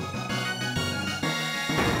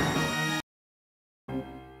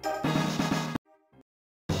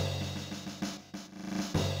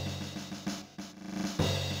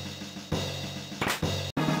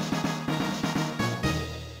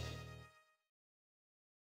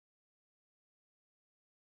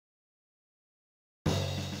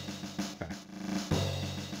 Okay.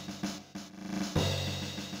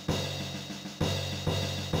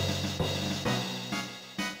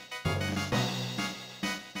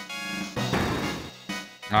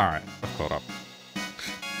 Alright, I've caught up.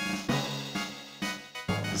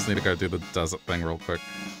 Just need to go do the desert thing real quick.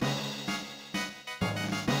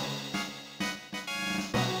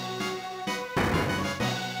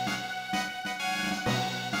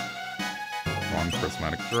 One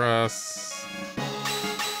prismatic dress.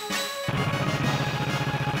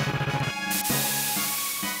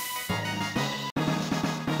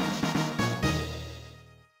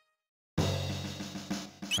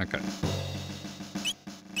 Okay.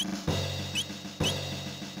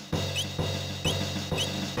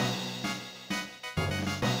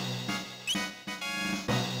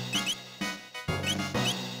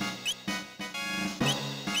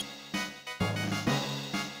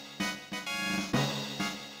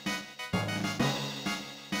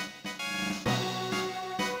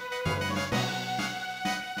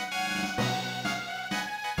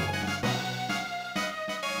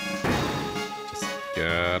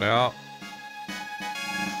 Get out.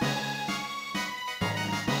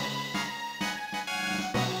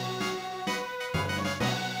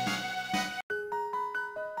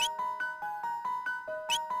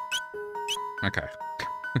 Okay.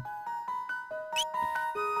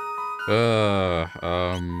 No.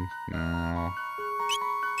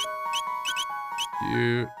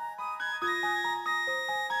 You...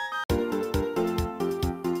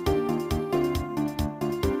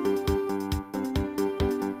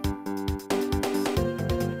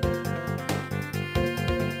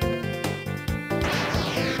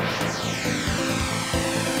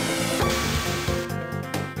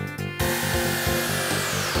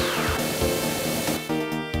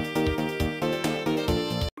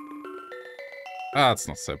 Ah, it's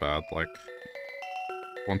not so bad, like,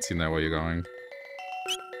 once you know where you're going.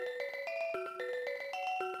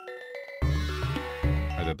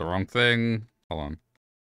 I did the wrong thing. Hold on.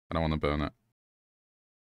 I don't want to burn it.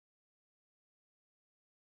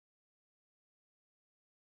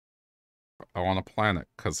 I want to plan it,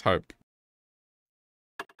 cause hope.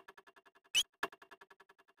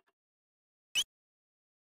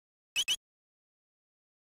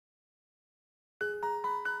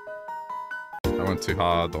 I went too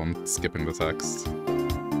hard on skipping the text.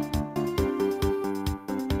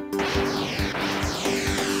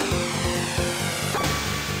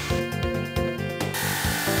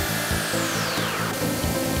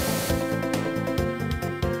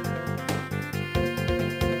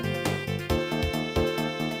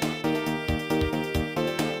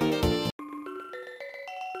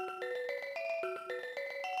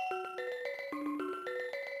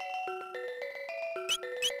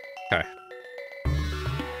 Okay.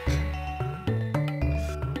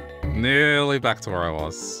 Nearly back to where I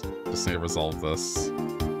was. Just need to resolve this.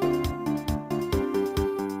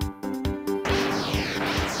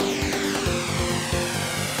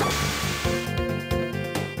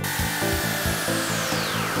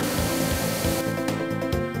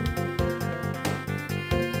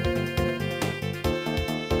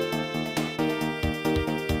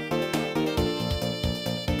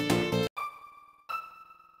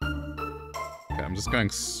 Okay, I'm just going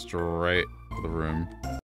straight for the room.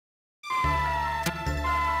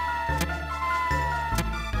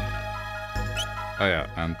 Oh yeah,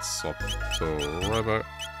 and swap to Robo.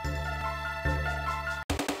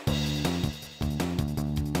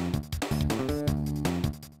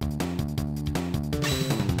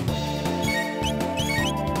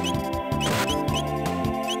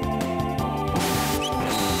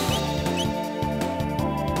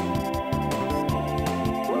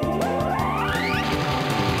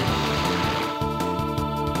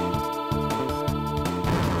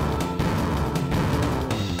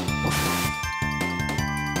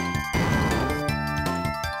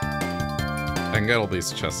 I can get all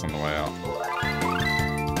these chests on the way out.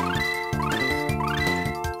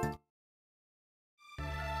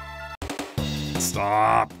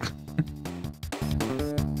 Stop!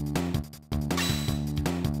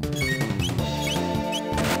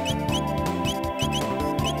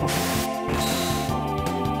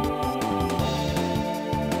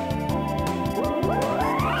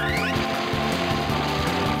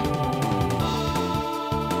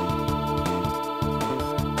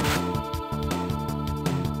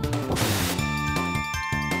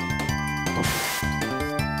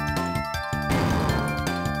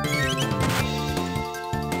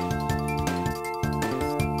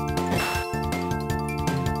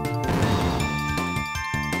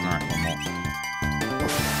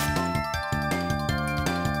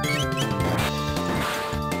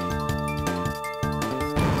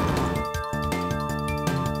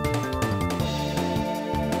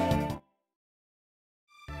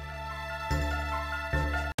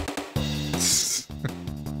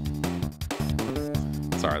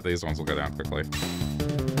 Sorry, these ones will go down quickly.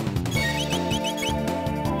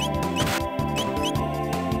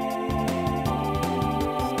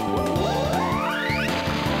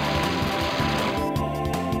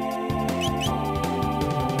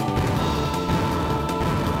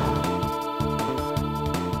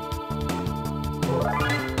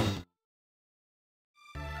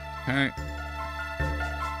 Okay.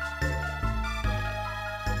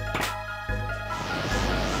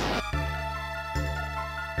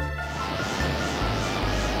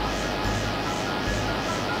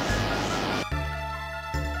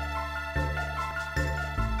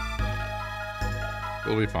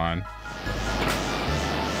 We'll be fine.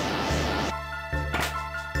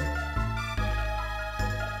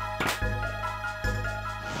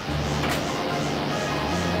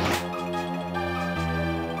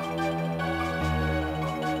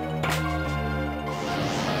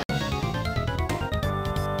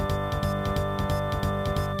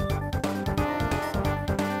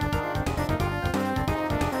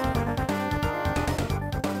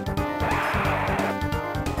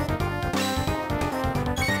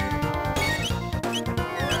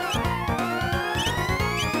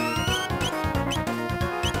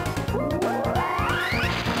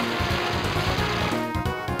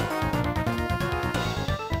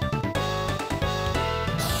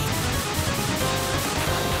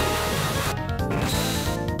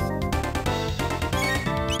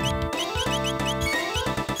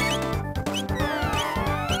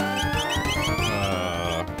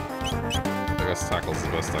 vehicles the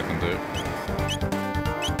best I can do.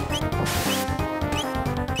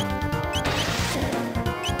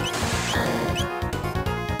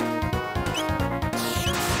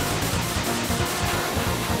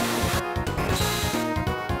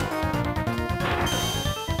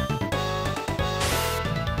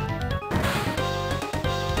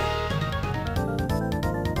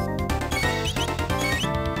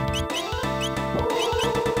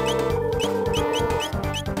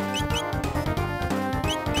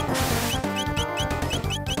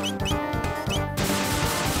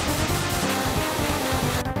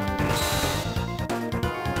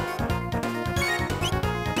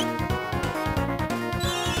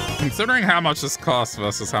 Considering how much this costs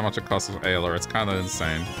versus how much it costs with Ayla, it's kind of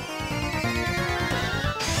insane.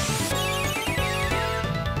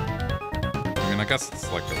 I mean, I guess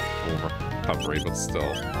it's like a full recovery, but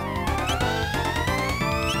still.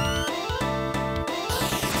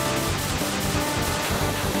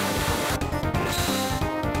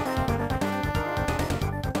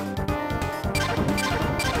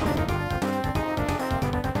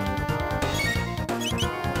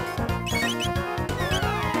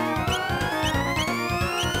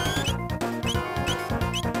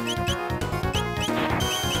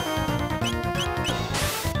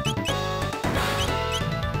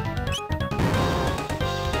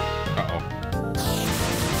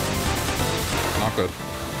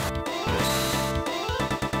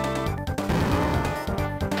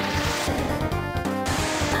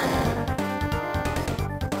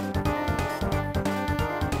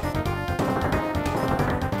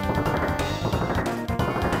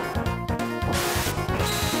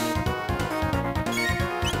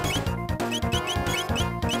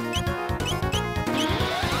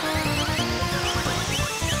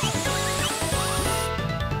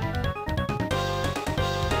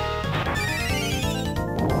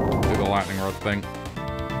 Thing.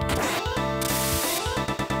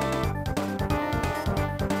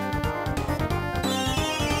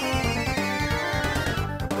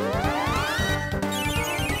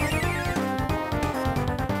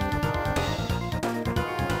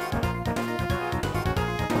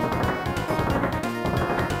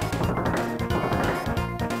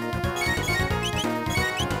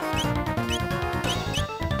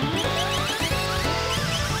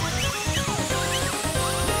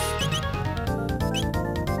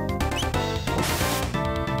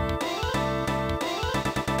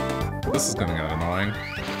 This is gonna get annoying.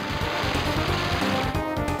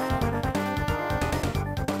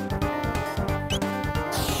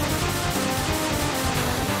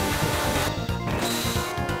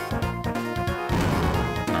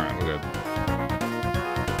 Alright, we're good.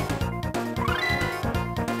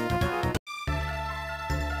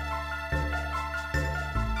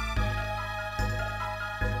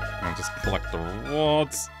 I'll just collect the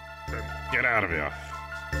rewards and get out of here.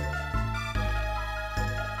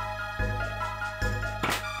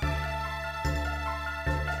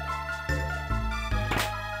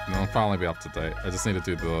 Finally be up to date. I just need to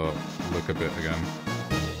do the look a bit again.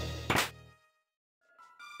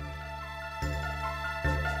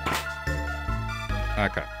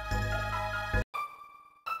 Okay.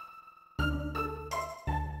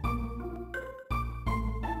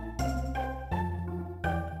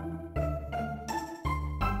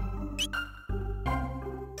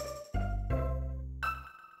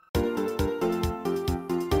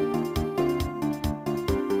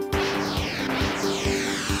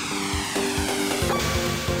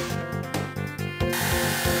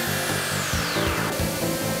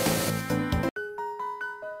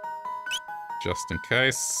 Just in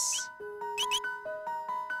case.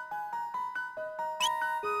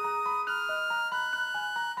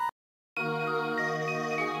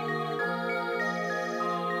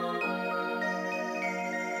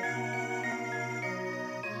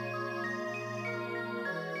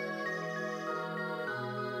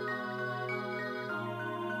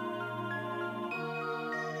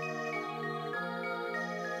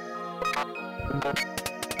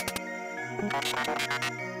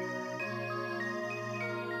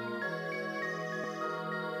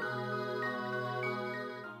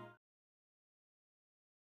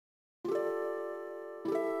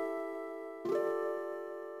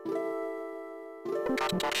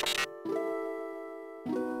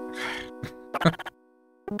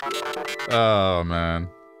 Oh, man.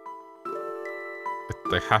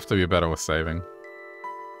 They have to be better with saving.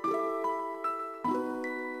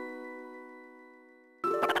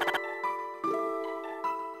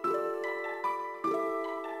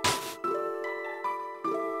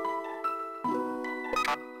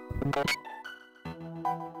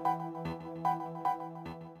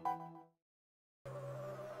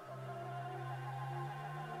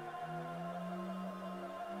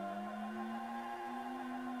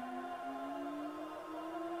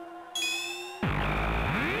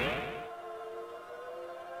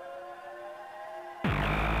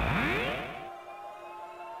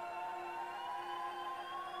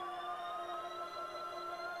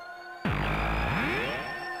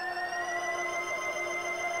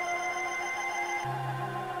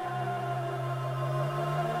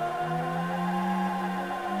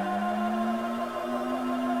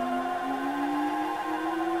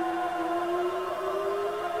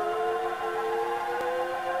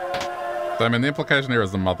 So, I mean, the implication here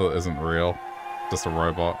is the mother isn't real. Just a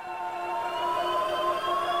robot.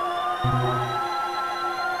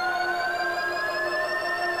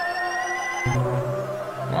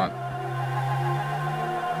 What?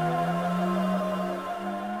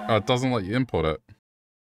 Oh, it doesn't let you input it.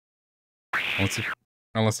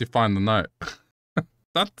 Unless you find the note.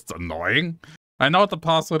 That's annoying. I know what the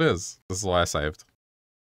password is. This is why I saved.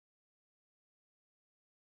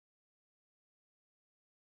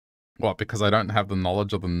 What, because I don't have the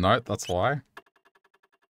knowledge of the note? That's why?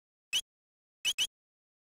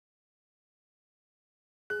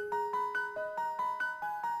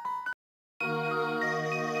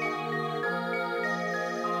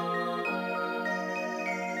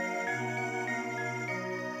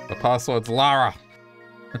 The password's Lara.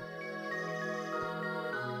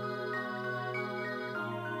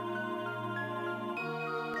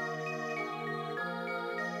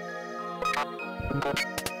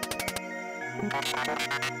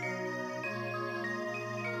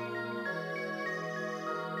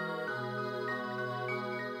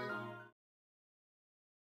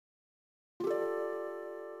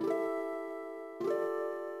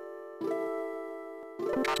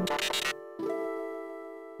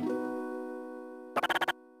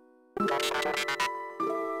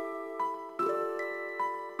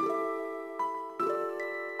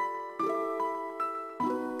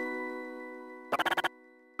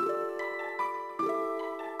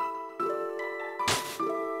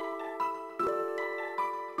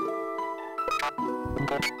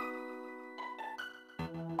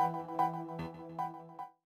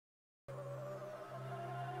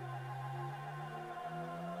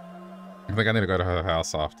 I think I need to go to her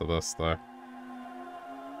house after this, though.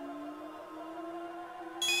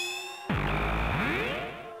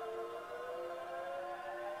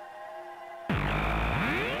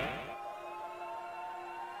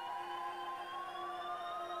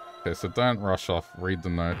 Okay, so don't rush off. Read the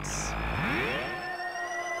notes.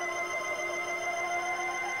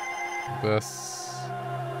 This...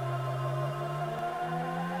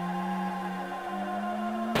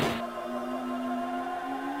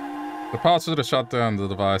 The password to shut down the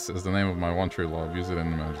device is the name of my one true love. Use it in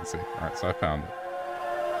emergency. Alright, so I found it.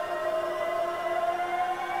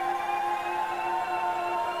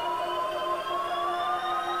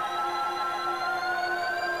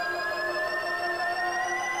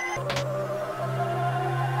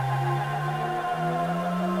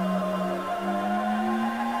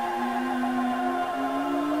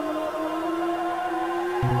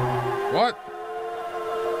 What?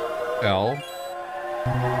 L.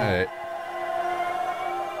 A.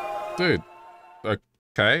 Dude.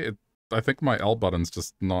 Okay. I think my L button's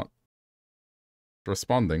just not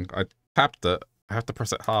responding. I tapped it. I have to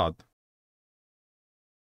press it hard.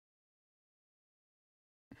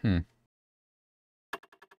 I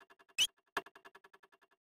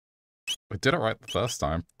did it right the first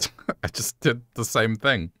time. I just did the same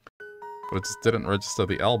thing. But it just didn't register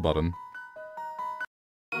the L button.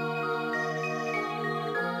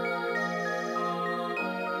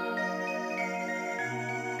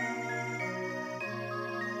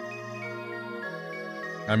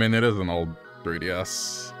 I mean, it is an old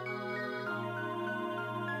 3DS.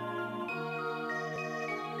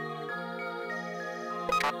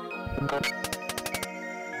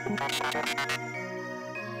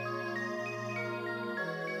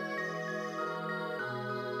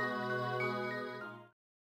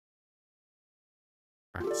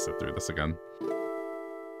 I have to sit through this again.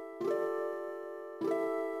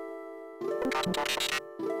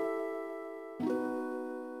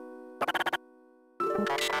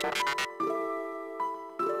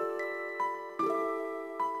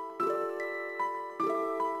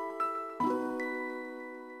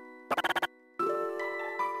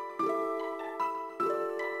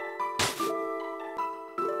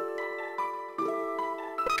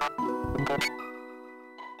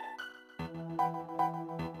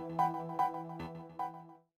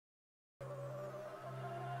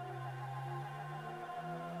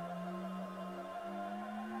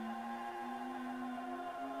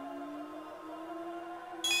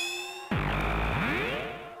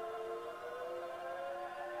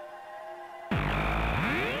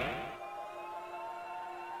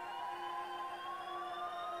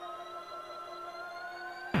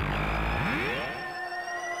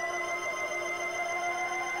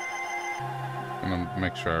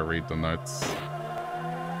 Make sure I read the notes.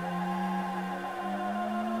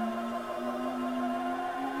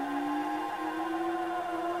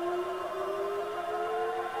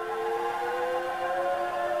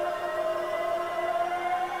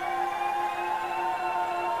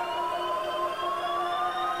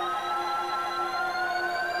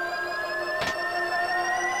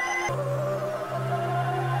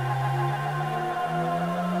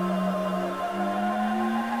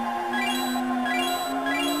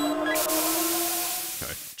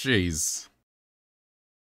 Jeez.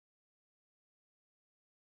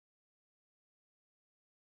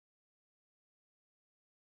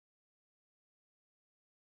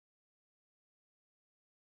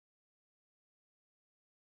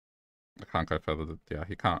 I can't go further. Yeah,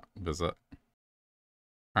 he can't visit.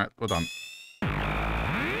 Alright, we're done.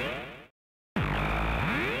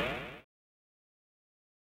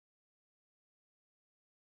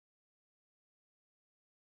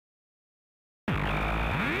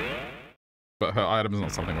 But her item is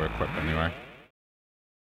not something we equip anyway.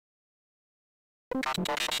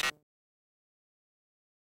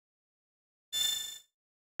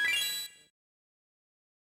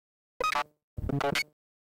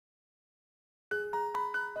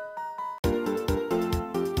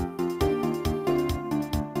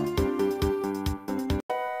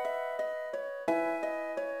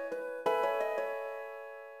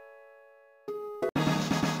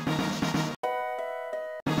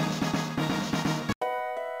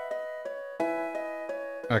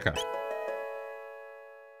 Okay.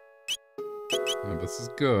 Oh, this is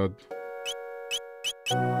good.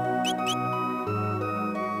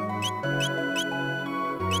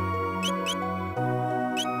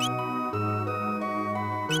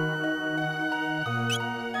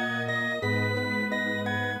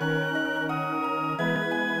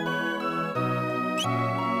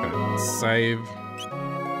 Okay, save.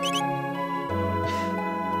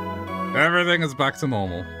 Everything is back to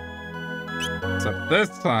normal. Except this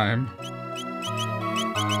time...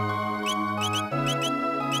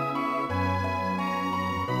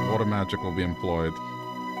 water magic will be employed.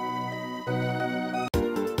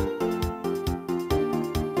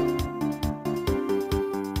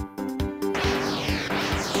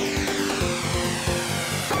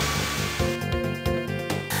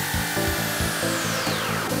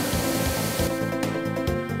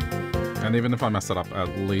 And even if I mess it up, at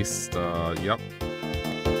least, yep.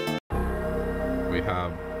 We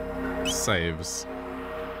have saves.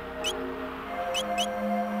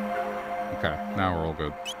 Okay, now we're all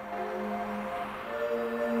good.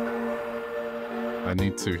 I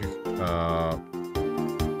need to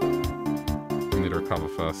recover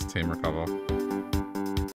first. Team recover.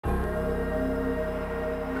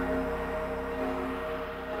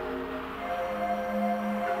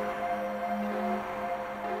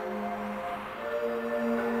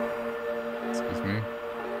 Excuse me.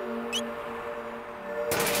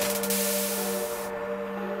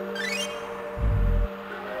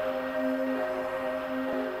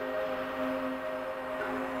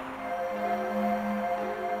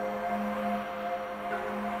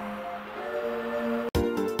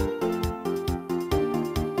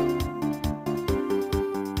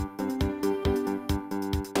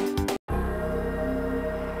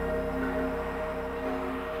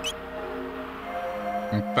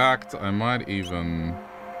 In fact, I might even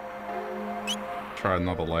try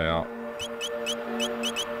another layout.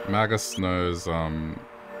 Magus knows,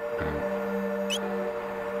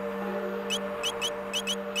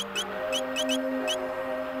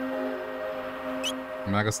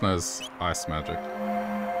 Magus knows ice magic.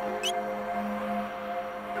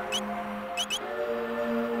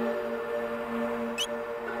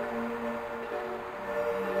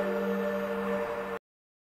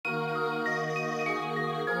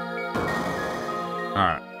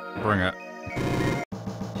 Alright, bring it.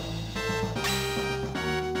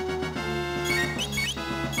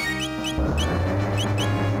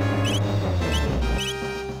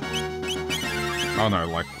 Oh no,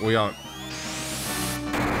 like, we are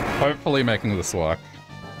hopefully making this work.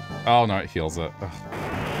 Oh no, it heals it. Ugh.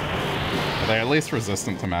 Are they at least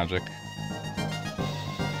resistant to magic?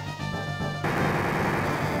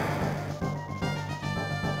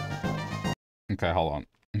 Okay, hold on.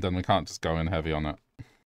 Then we can't just go in heavy on it.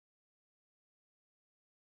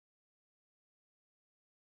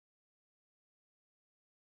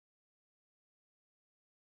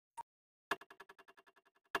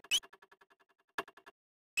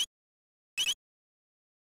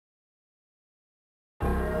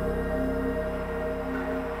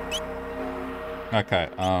 Okay,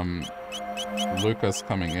 Luca's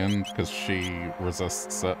coming in because she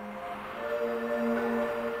resists it.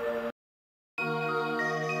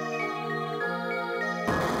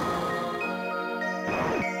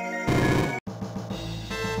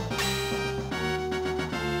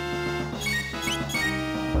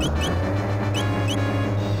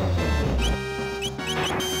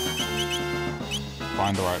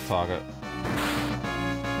 Find the right target.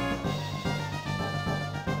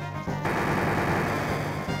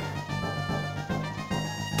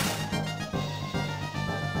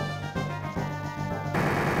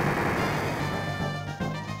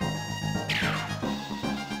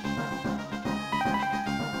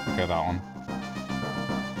 Okay, that one.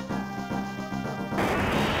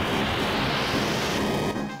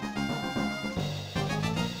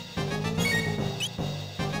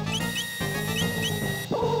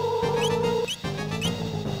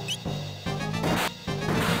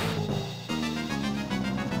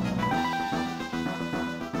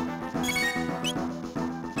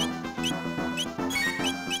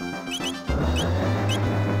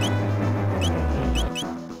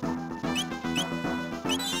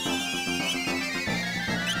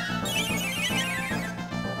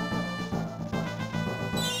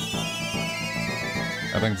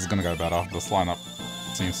 I think this is gonna go better. This lineup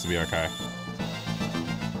seems to be okay.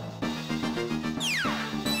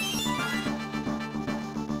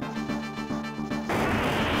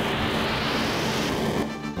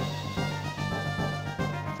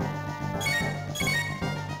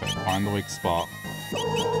 Okay, find the weak spot.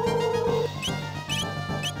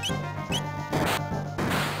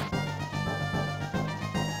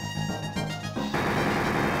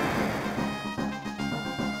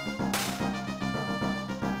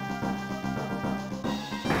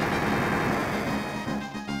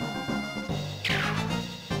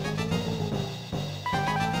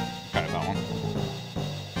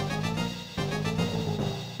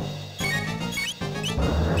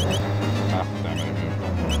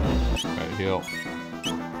 Heal.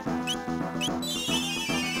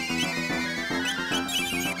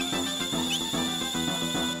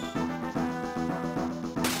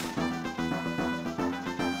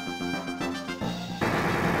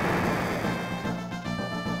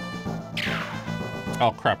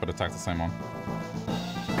 Oh crap, it attacked the same one.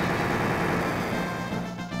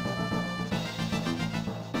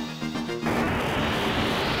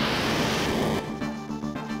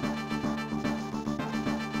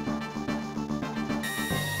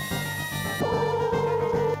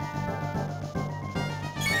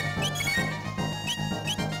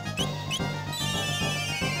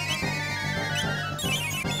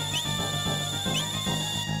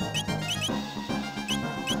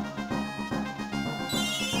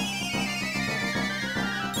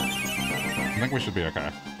 I think we should be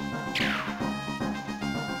okay.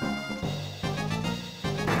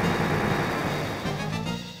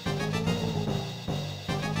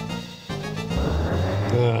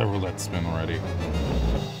 Roulette spin already.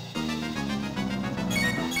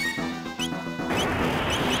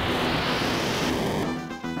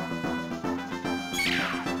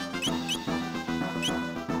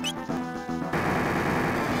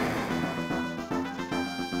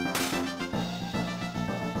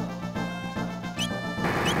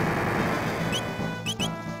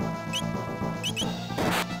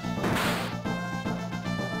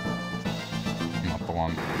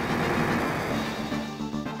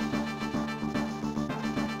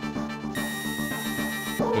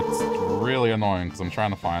 Annoying because I'm trying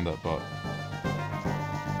to find it, but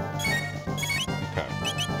okay,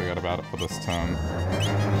 forget about it for this turn.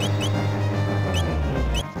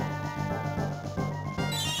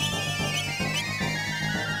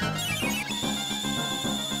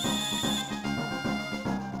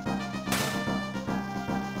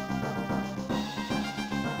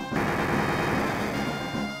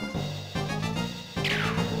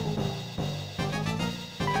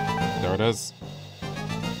 There it is.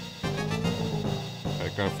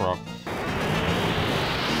 Go frog.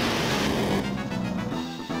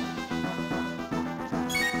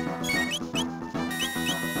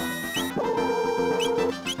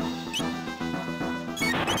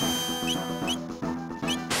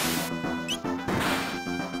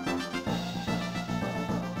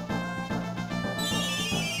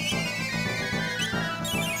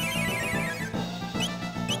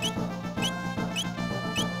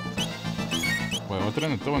 Wait, what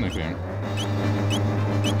didn't it do anything?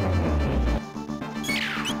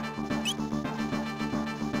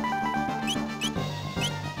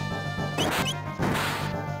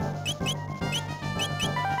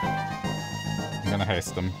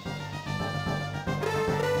 Haste them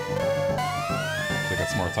to get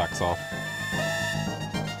some more attacks off.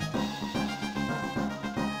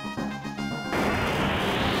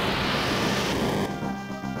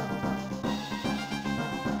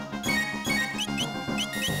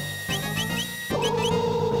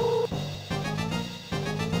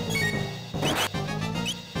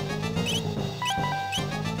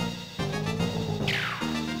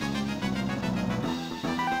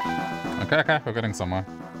 Okay, we're getting somewhere.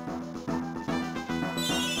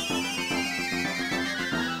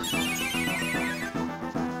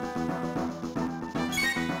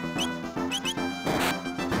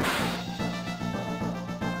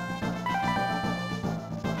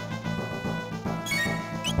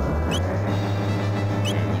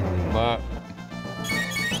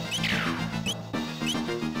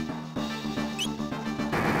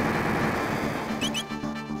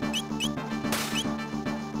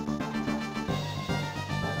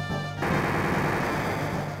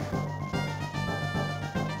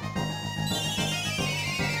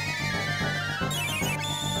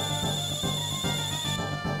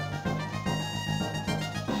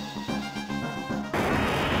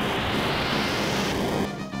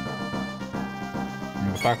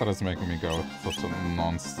 fact that it's making me go with such a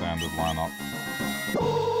non-standard lineup.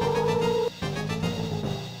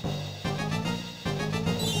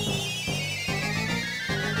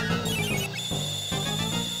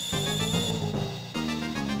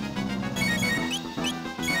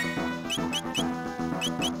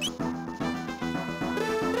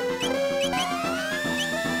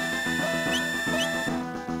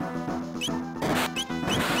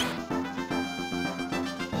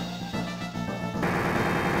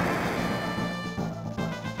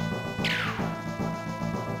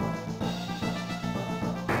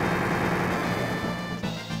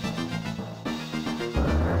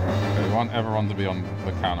 Everyone to be on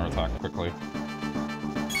the counter-attack quickly.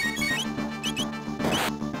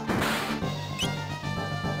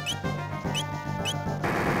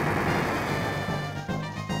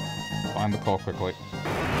 Find the core quickly.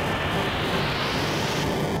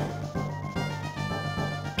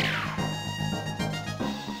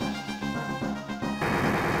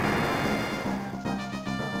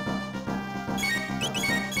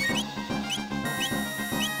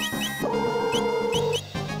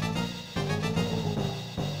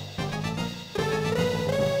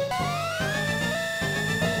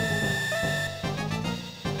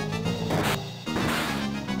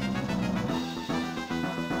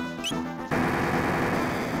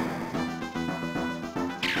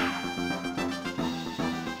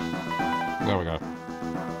 There we go.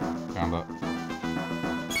 Found it.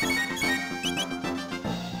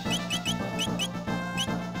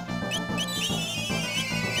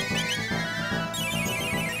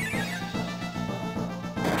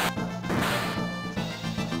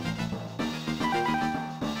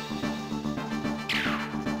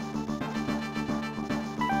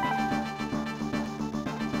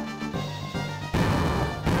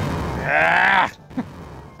 Ah!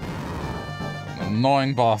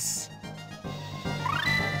 Annoying boss.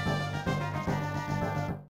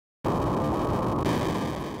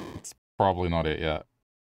 Probably not it yet.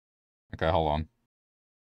 Okay, hold on.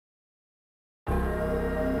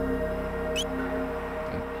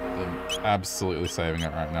 I'm absolutely saving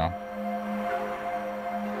it right now.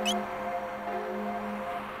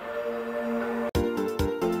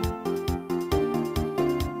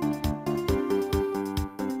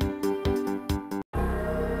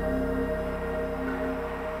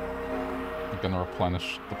 I'm gonna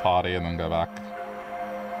replenish the party and then go back.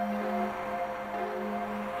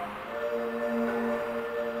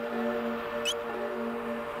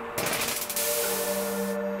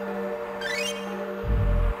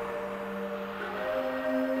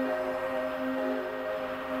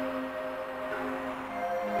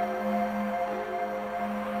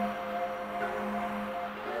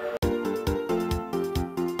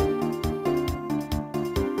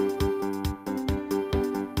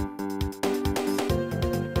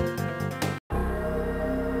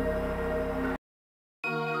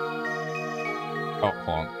 Oh,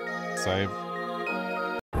 hold on. Save.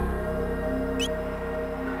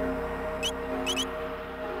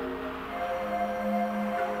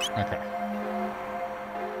 Okay.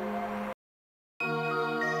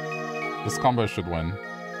 This combo should win.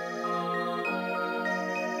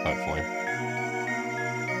 Hopefully.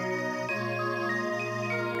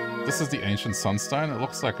 This is the Ancient Sunstone. It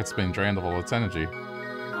looks like it's been drained of all its energy.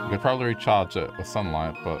 You could probably recharge it with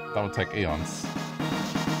sunlight, but that would take eons.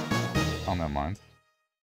 Oh, never mind.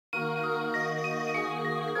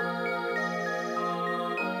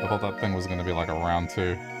 I thought that thing was going to be like a round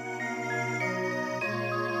 2.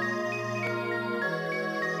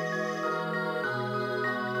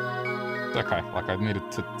 Okay, like I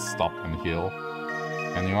needed to stop and heal.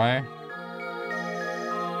 Anyway.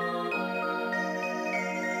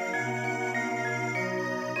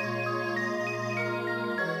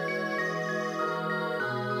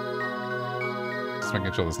 Just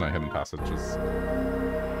making sure there's no hidden passages.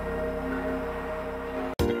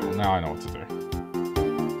 Okay, well now I know what to do.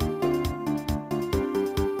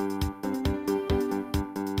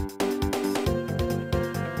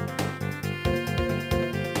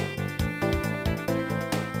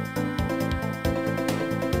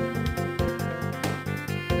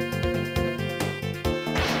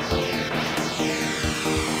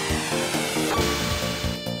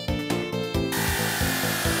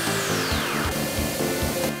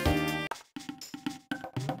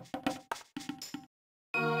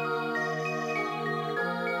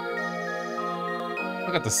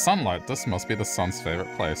 Look at the sunlight. This must be the sun's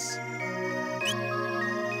favorite place.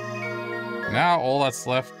 Now all that's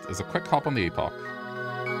left is a quick hop on the epoch.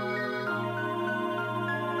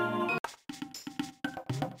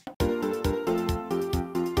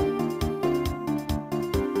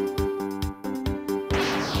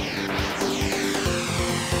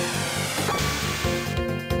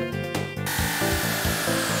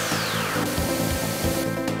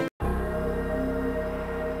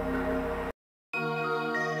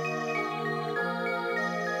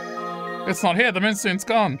 It's not here. The moonstone's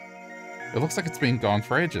gone. It looks like it's been gone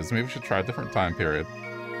for ages. Maybe we should try a different time period.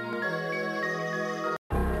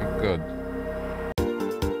 Good.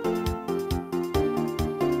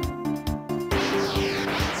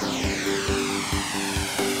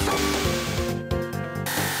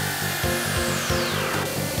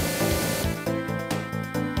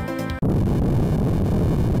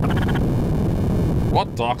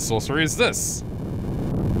 What dark sorcery is this?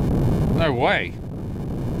 No way.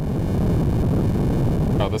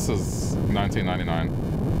 Oh, this is 1999.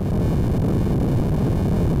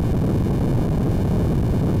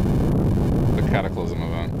 The Cataclysm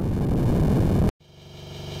event.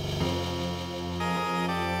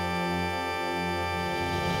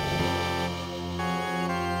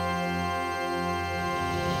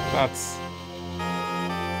 That's...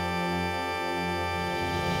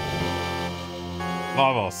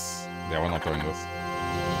 Lavos. Yeah, we're not doing this.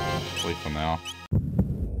 Sleep for now.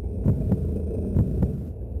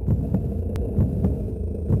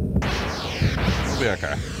 It'll be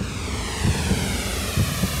okay.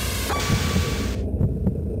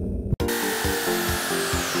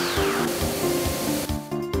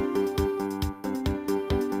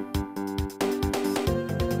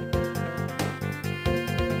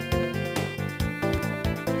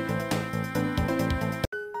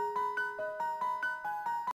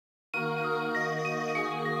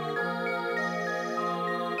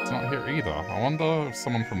 Either. I wonder if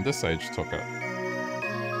someone from this age took it.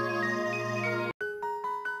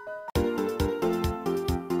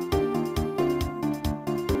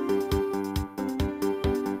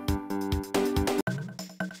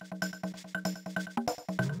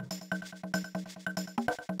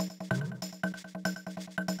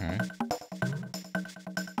 Okay.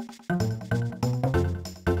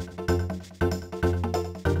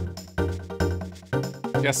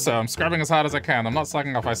 Yes, sir. I'm scrubbing as hard as I can. I'm not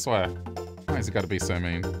slacking off, I swear. Why has he got to be so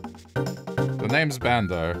mean? The name's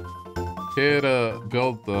Bando. Here to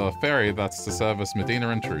build the ferry that's to service Medina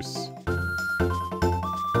and Truce.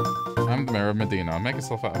 I'm the mayor of Medina. Make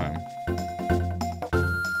yourself at home.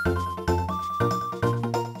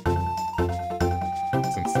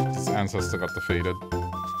 Since his ancestor got defeated.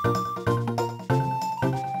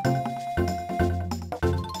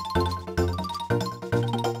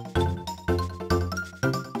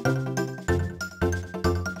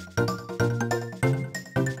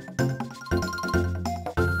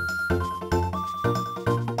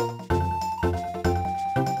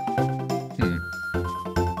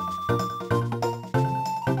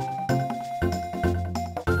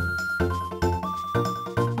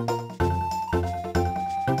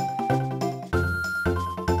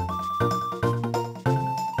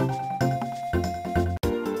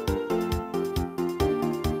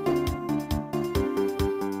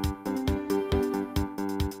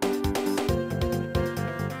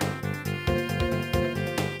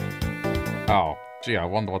 Oh, gee, I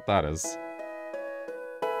wonder what that is.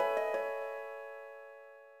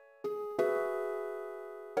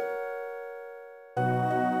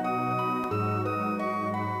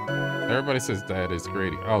 Everybody says Dad is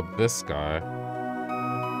greedy. Oh, this guy.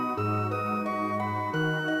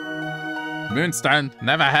 Moonstone,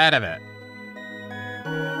 never heard of it.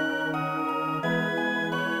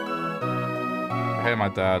 I hate my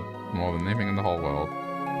dad more than anything in the whole world.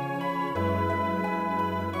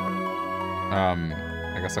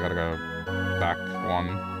 I guess I gotta go back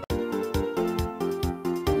one.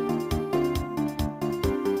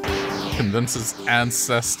 Convince his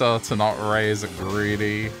ancestor to not raise a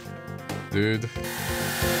greedy dude.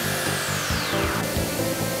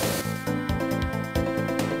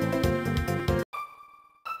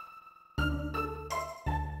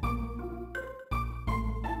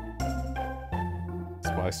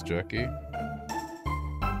 Spice jerky.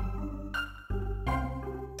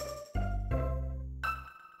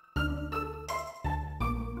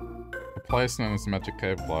 A place known as Magic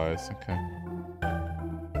Cave lies. Okay.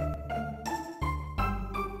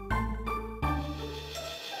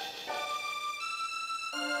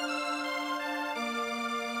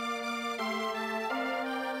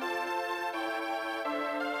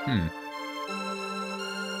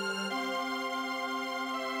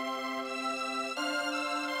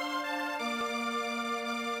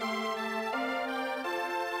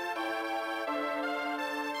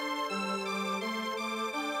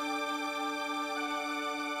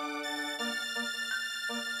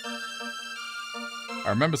 I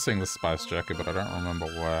remember seeing the spice jerky, but I don't remember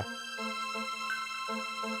where.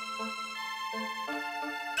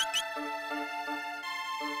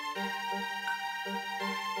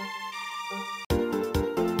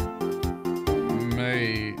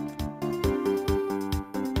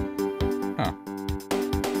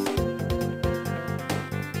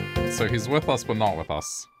 So he's with us, but not with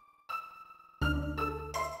us.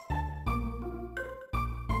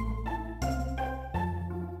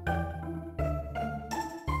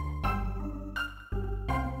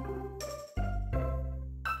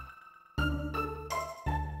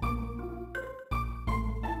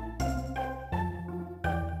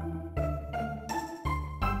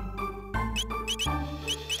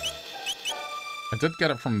 I did get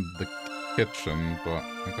it from the kitchen, but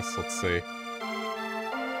I guess let's see.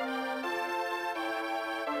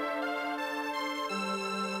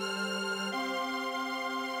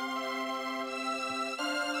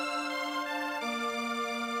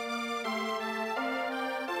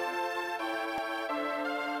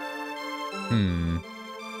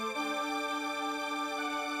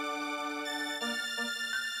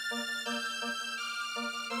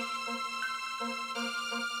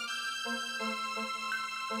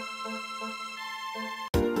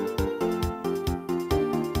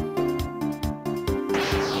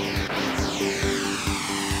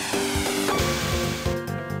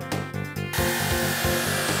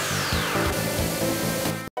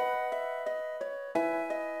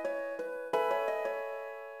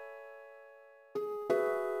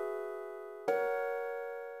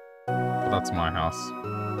 That's my house.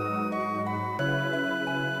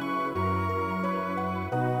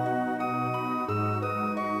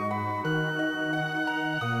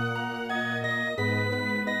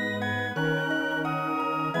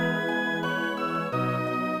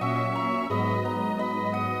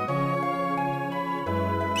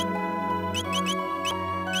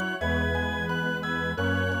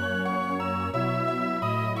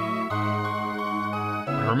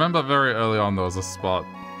 I remember very early on there was a spot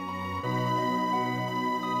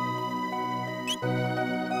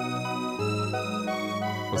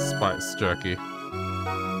for spice jerky.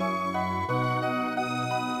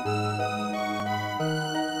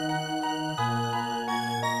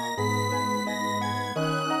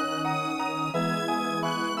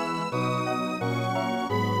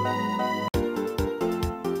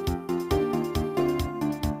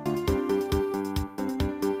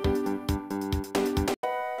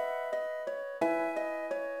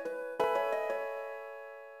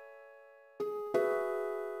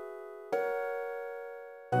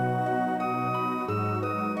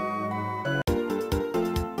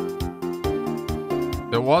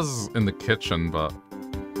 It was in the kitchen, but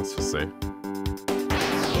let's just see.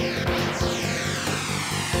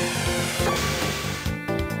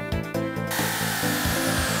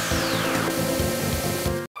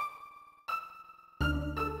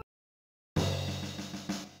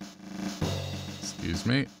 Excuse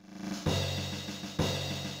me.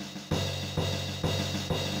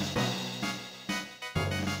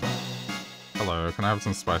 Hello, can I have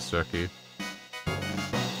some spice jerky?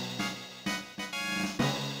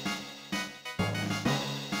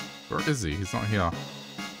 Where is he? He's not here.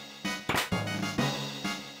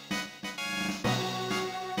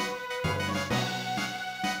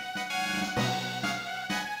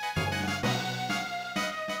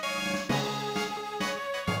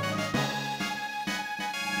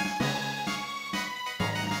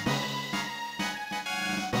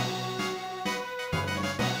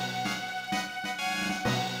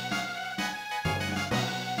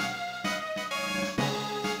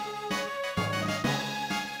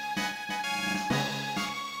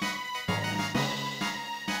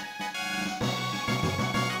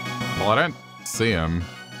 Well, I don't see him.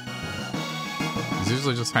 He's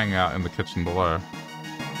usually just hanging out in the kitchen below.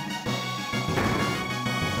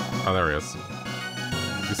 Oh, there he is.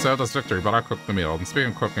 You served us victory, but I cooked the meal. And speaking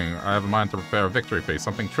of cooking, I have in mind to prepare a victory feast,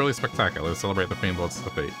 something truly spectacular to celebrate the Fiend Lord's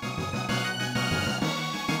defeat.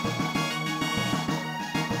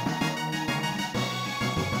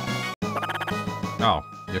 Oh,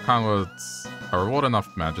 your kind words are reward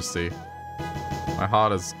enough, Majesty. My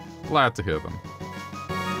heart is glad to hear them.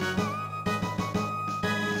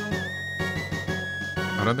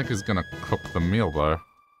 I don't think he's gonna cook the meal, though.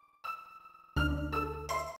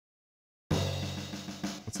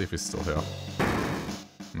 Let's see if he's still here.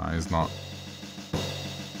 No, he's not.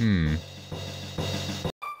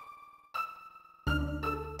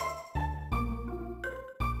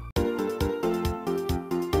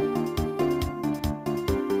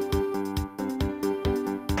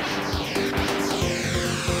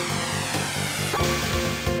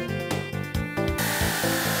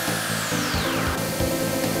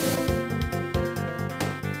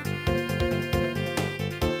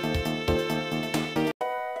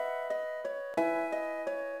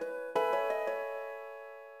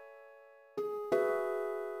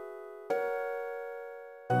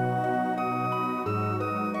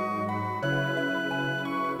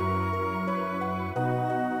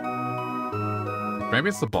 Maybe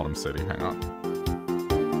it's the bottom city. Hang on.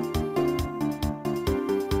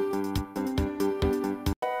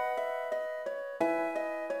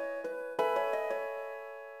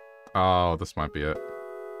 Oh, this might be it.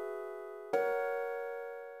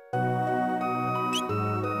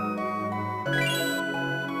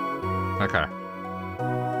 Okay.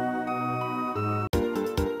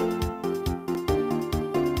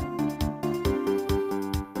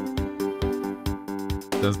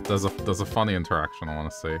 There's a funny interaction I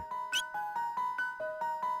want to see.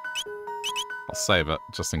 I'll save it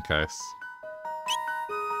just in case.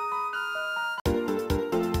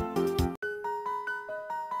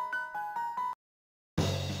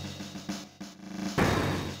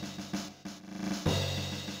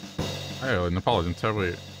 Oh, Napoleon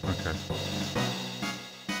totally. Okay.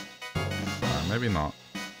 Maybe not.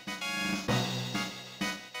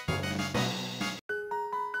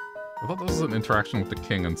 I thought this was an interaction with the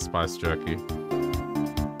king and Spice Jerky.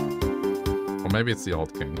 Or maybe it's the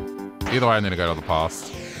old king. Either way, I need to go to the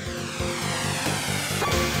past.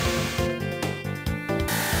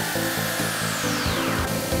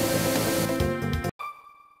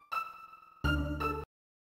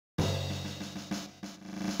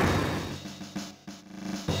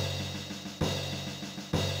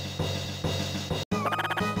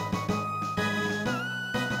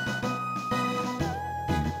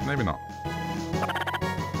 Maybe not.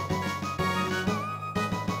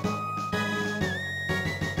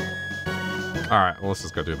 Alright, well, let's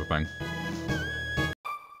just go do the thing.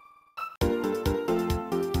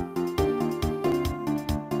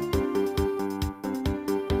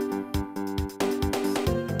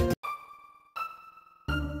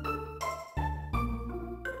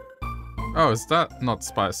 Oh, is that not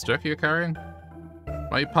Spice Jerky you're carrying?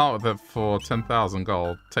 Why you part with it for 10,000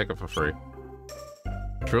 gold? Take it for free.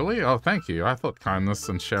 Truly? Oh, thank you. I thought kindness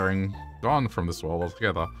and sharing gone from this world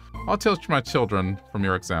altogether. I'll teach my children from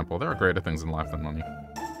your example. There are greater things in life than money.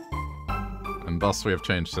 And thus we have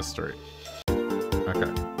changed history.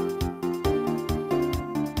 Okay.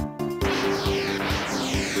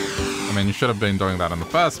 I mean, you should have been doing that in the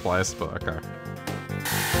first place, but okay.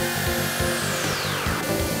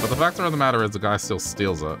 But the fact of the matter is the guy still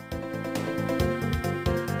steals it.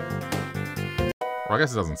 Or I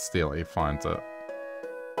guess he doesn't steal it, he finds it.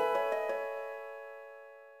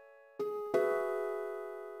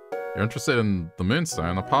 You're interested in the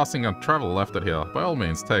Moonstone? A passing traveler left it here. By all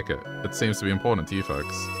means, take it. It seems to be important to you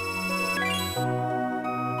folks.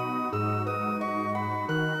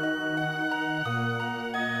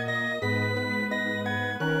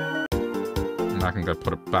 And I can go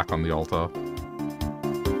put it back on the altar.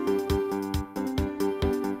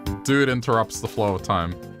 Dude interrupts the flow of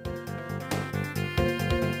time.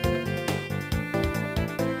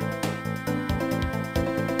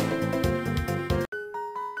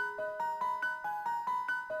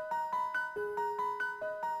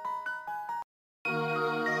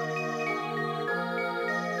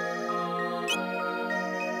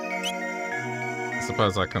 I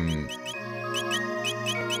suppose I can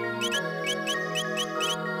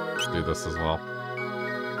do this as well.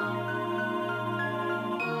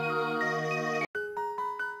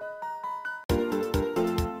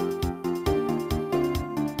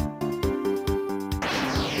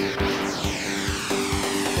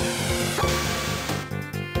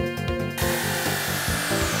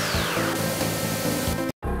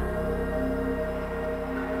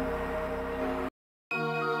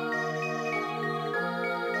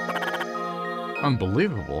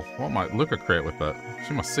 Unbelievable. What might Luca create with it?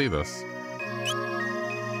 She must see this.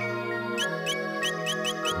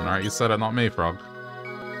 Alright, you said it, not me, Frog.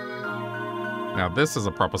 Now this is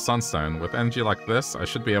a proper sunstone. With energy like this, I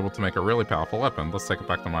should be able to make a really powerful weapon. Let's take it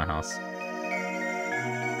back to my house.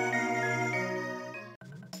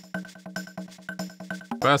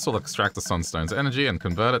 First, we'll extract the sunstone's energy and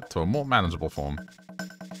convert it to a more manageable form.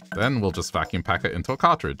 Then we'll just vacuum pack it into a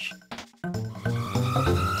cartridge.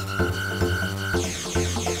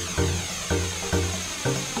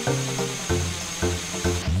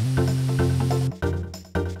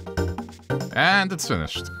 And it's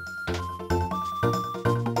finished.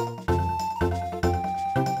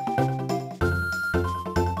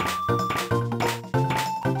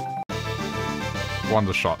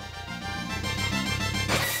 Wonder shot.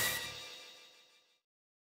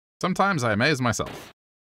 Sometimes I amaze myself.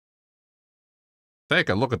 Take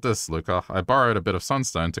a look at this, Luca. I borrowed a bit of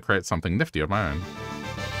sunstone to create something nifty of my own.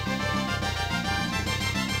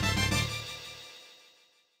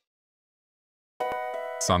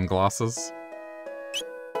 Sunglasses.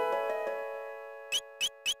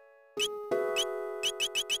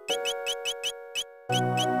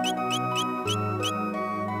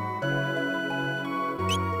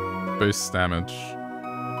 boosts damage.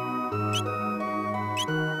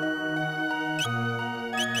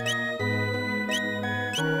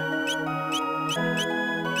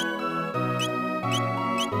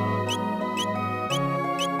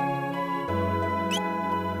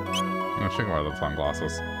 I should wear the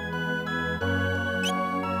sunglasses.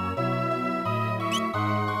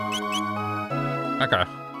 Okay.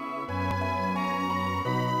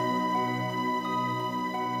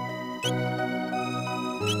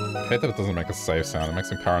 I hate that it doesn't make a save sound. It makes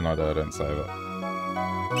me paranoid that I didn't save it.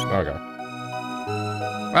 Okay.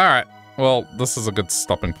 Alright. Well, this is a good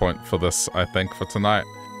stopping point for this, I think, for tonight.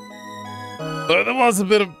 But there was a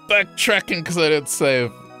bit of backtracking because I didn't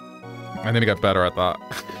save. I need to get better at that.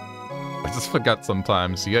 I just forget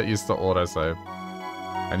sometimes. You get used to autosave.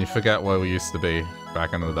 And you forget where we used to be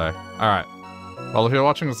back in the day. Alright. Well, if you're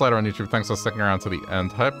watching this later on YouTube, thanks for sticking around to the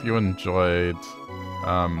end. Hope you enjoyed.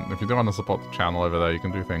 If you do want to support the channel over there, you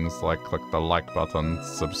can do things like click the like button,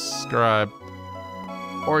 subscribe,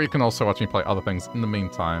 or you can also watch me play other things in the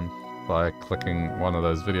meantime by clicking one of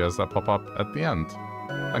those videos that pop up at the end.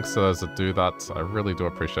 Thanks to those that do that. I really do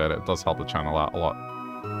appreciate it. It does help the channel out a lot.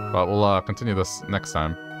 But we'll continue this next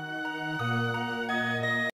time.